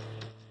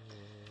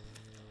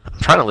 I'm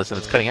trying to listen.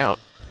 It's cutting out.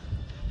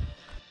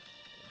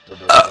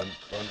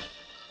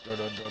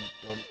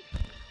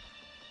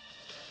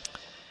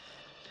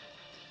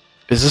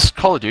 Is this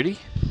Call of Duty?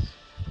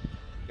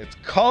 It's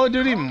Call of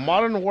Duty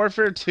Modern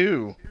Warfare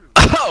 2.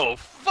 Oh,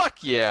 fuck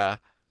yeah!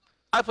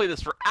 I played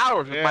this for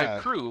hours with my Yeah.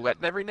 crew at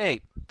Every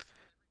Nate.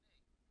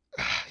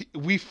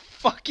 We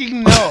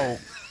fucking know.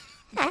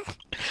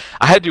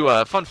 I had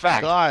to. Fun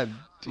fact. God.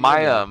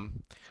 My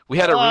damn. we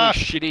had a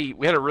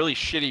really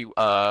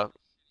shitty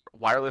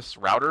wireless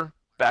router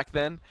back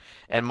then,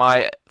 and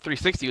my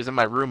 360 was in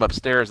my room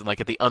upstairs and like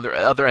at the other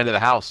end of the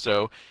house,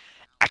 so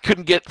I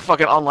couldn't get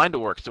fucking online to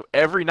work. So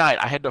every night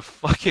I had to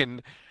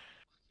fucking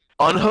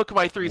unhook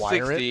my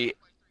 360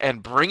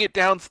 and bring it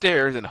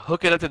downstairs and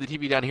hook it up to the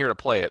TV down here to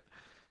play it.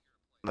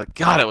 Like,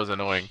 God, it was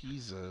annoying,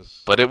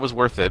 Jesus. but it was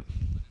worth it.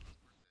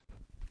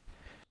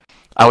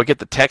 I would get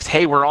the text,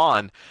 "Hey, we're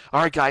on.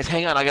 All right, guys,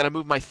 hang on. I gotta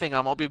move my thing.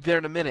 I'll be there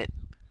in a minute."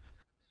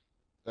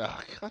 Oh,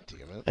 God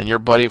damn it. And your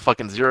buddy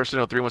fucking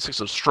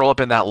 00316 would stroll up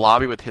in that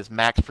lobby with his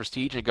max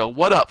prestige and go,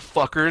 "What up,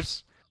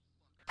 fuckers?"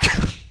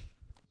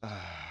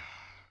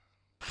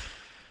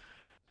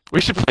 We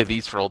should play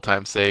these for old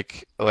time's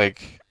sake.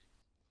 Like,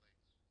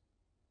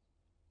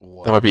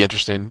 What? that might be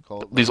interesting.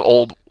 Call- These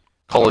old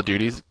Call of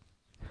Duties.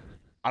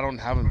 I don't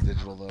have them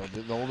digital though.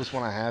 The oldest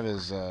one I have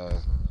is I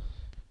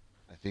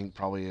think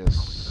probably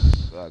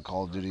is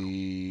Call of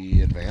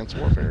Duty Advanced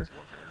Warfare.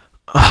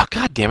 Oh,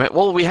 God damn it.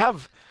 Well, we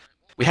have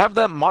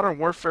that Modern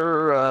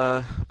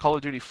Warfare Call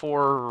of Duty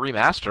 4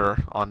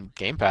 remaster on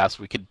Game Pass.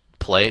 We could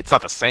play. It's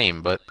not the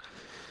same, but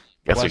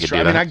I guess we could do I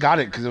that. mean, I got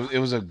it because it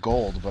was a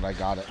gold, but I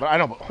got it. But I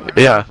don't.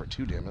 Yeah. For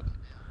 2, damn it.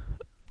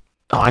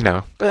 Oh, I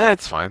know. But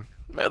that's fine.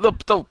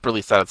 They'll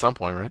release that at some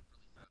point, right?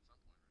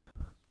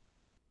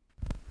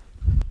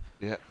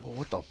 Yeah. Well,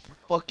 what the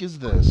fuck is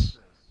this?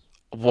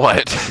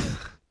 What?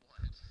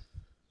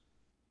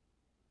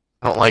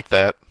 I don't like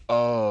that.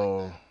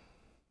 Oh.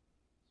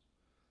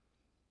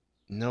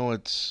 No,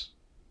 it's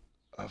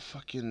a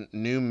fucking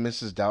new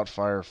Mrs.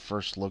 Doubtfire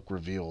first look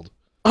revealed.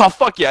 Oh,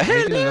 fuck yeah.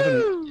 Making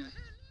Hello!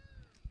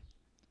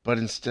 But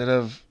instead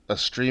of a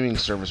streaming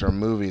service or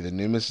movie, the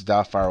new Mrs.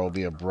 Doubtfire will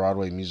be a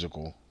Broadway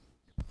musical.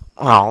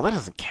 Oh, that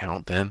doesn't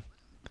count then.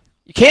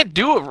 You can't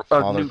do a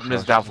Father new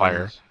Miss Crushed Doubtfire.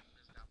 Dreams.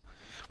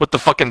 With the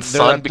fucking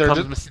son they're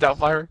becomes Mrs.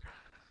 Doubtfire?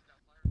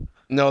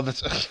 No,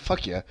 that's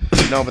fuck yeah.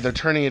 No, but they're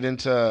turning it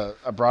into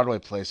a Broadway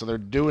play, so they're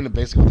doing it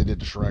basically what they did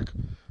to Shrek.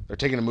 They're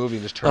taking a movie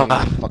and just turning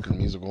it into a fucking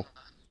musical.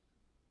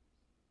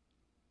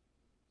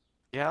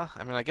 Yeah,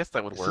 I mean, I guess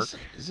that would work.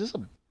 Is this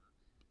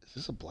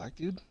a black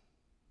dude?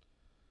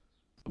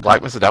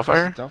 Black Mrs.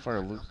 Doubtfire? Mrs.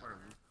 Doubtfire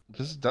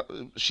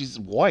looks. She's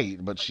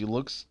white, but she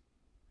looks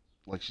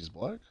like she's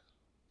black.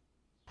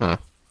 Huh.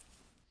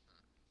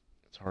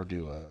 It's hard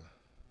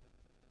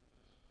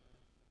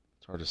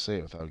to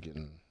say without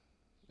getting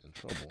in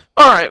trouble.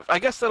 Alright, I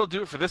guess that'll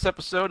do it for this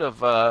episode of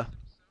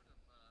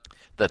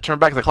the Turn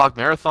Back the Clock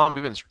Marathon.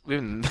 This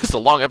is a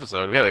long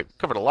episode. We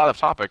covered a lot of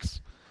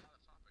topics.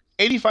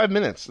 85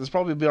 minutes. This will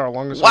probably be our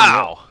longest one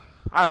Wow!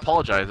 I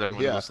apologize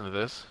everyone Yeah. who listened to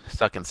this.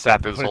 Stuck and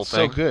sat through this yet. But whole it's so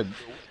thing. good.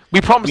 We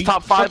promised We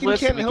top 5 fucking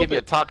lists can't and we help give you a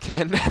it. top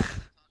 10.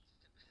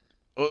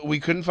 We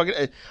couldn't fucking.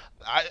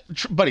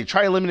 Buddy,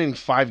 try eliminating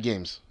 5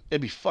 games.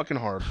 It'd be fucking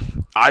hard.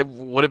 I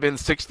would have been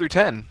 6 through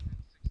 10.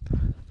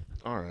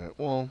 All right.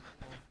 Well,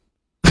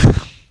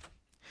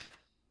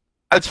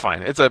 That's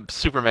fine. It's a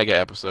super mega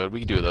episode. We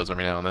can do those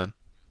every now and then.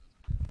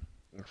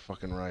 You're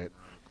fucking right.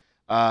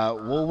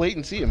 We'll wait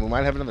and see, and we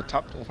might have another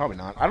top. Well, probably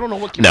not. I don't know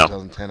what came No. out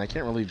in 2010. I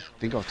can't really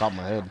think off the top of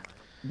my head.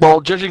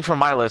 Well, judging from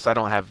my list, I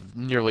don't have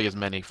nearly as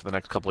many for the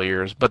next couple of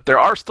years, but there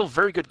are still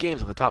very good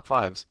games in the top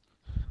 5s.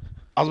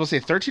 I was gonna say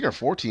 13 or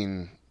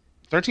 14.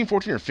 13,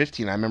 14, or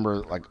 15. I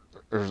remember like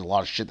there was a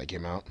lot of shit that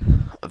came out.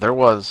 There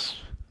was.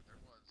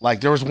 Like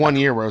there was one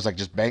year where it was like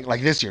just bang.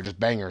 Like this year, just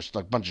bangers,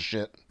 like a bunch of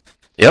shit.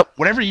 Yep.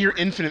 Whatever year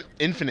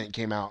Infinite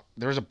came out,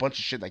 there was a bunch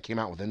of shit that came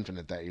out with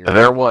Infinite that year.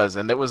 There was,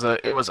 and it was a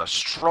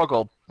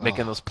struggle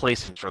making those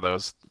placings for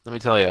those. Let me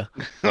tell you.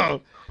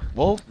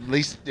 Well, at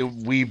least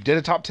we did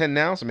a top 10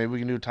 now, so maybe we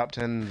can do a top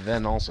 10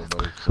 then also,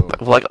 buddy. So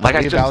Like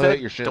I just reevaluate said,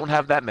 your shit. don't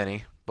have that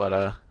many,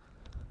 but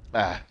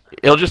Ah,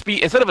 it'll just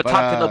be instead of a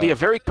top 10, it'll be uh, a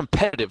very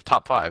competitive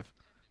top 5.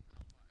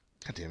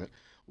 God damn it.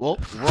 Well,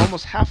 we're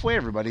almost halfway,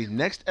 everybody.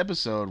 Next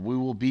episode, we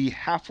will be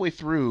halfway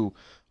through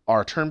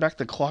our Turn Back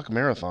the Clock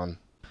marathon.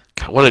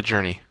 God, what a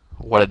journey!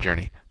 What a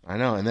journey! I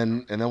know, and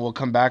then we'll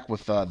come back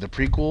with the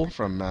prequel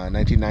from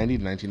 1990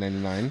 to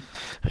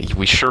 1999.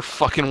 We sure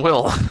fucking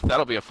will.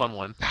 That'll be a fun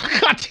one.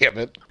 God damn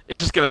it! It's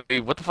just gonna be,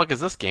 what the fuck is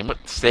this game?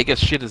 What Sega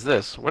shit is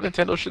this? What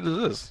Nintendo shit is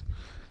this?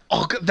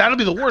 Oh, that'll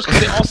be the worst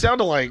because they all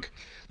sound alike.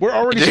 We're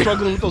already They do.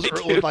 struggling with those They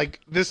early, do. like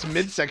this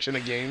midsection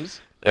of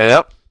games.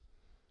 Yep.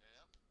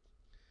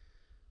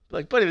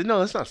 Like, buddy, no,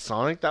 that's not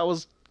Sonic. That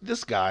was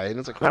this guy, and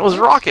it's like That was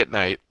what? Rocket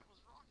Knight.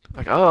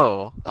 Like,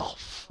 oh. Oh,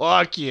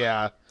 fuck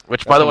yeah!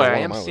 Which, by the way,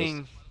 Definitely I one am on my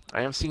seeing.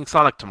 I am seeing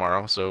Sonic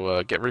tomorrow,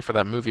 so get ready for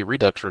that movie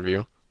Redux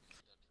review.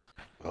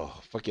 Oh,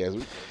 fuck yeah!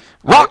 Rock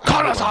I hope my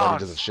buddy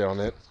Renaissance! doesn't shit on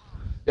it.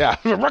 Yeah,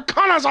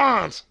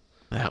 reconnaissance.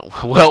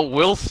 Well,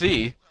 we'll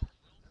see.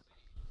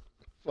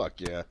 Fuck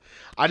yeah!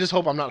 I just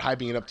hope I'm not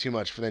hyping it up too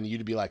much for then you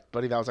to be like,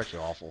 buddy, that was actually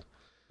awful.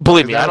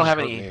 Believe me, That I don't just have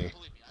hurt any. me.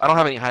 I don't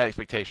have any high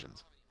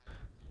expectations.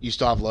 You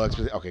still have low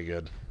expectations. Okay,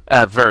 good.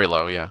 Very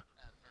low, yeah.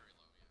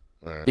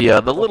 All right. The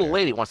little Okay.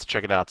 lady wants to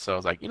check it out, so I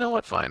was like, you know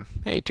what, fine.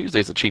 Hey,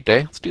 Tuesday's a cheap day.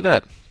 Let's do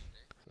that.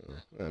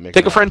 Make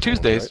Take it a friend happen,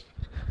 Tuesdays.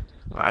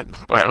 I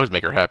always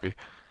make her happy.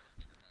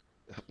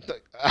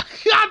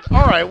 right?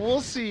 All right,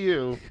 we'll see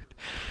you.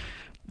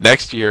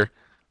 Next year.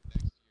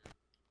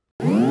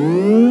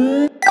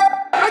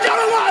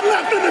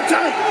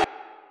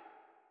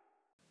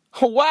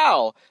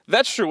 Wow,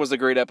 that sure was a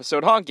great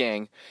episode, huh,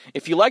 gang?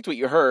 If you liked what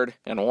you heard,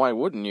 and why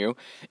wouldn't you,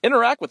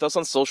 interact with us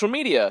on social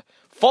media.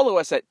 Follow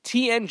us at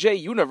TNJ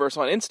Universe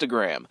on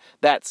Instagram.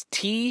 That's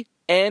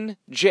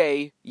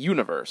TNJ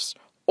Universe.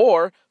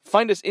 Or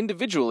find us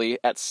individually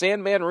at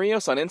Sandman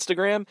Rios on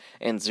Instagram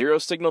and Zero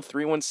Signal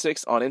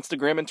 316 on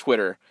Instagram and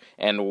Twitter.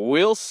 And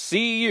we'll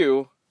see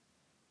you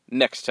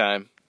next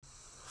time.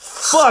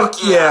 Fuck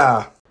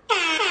yeah!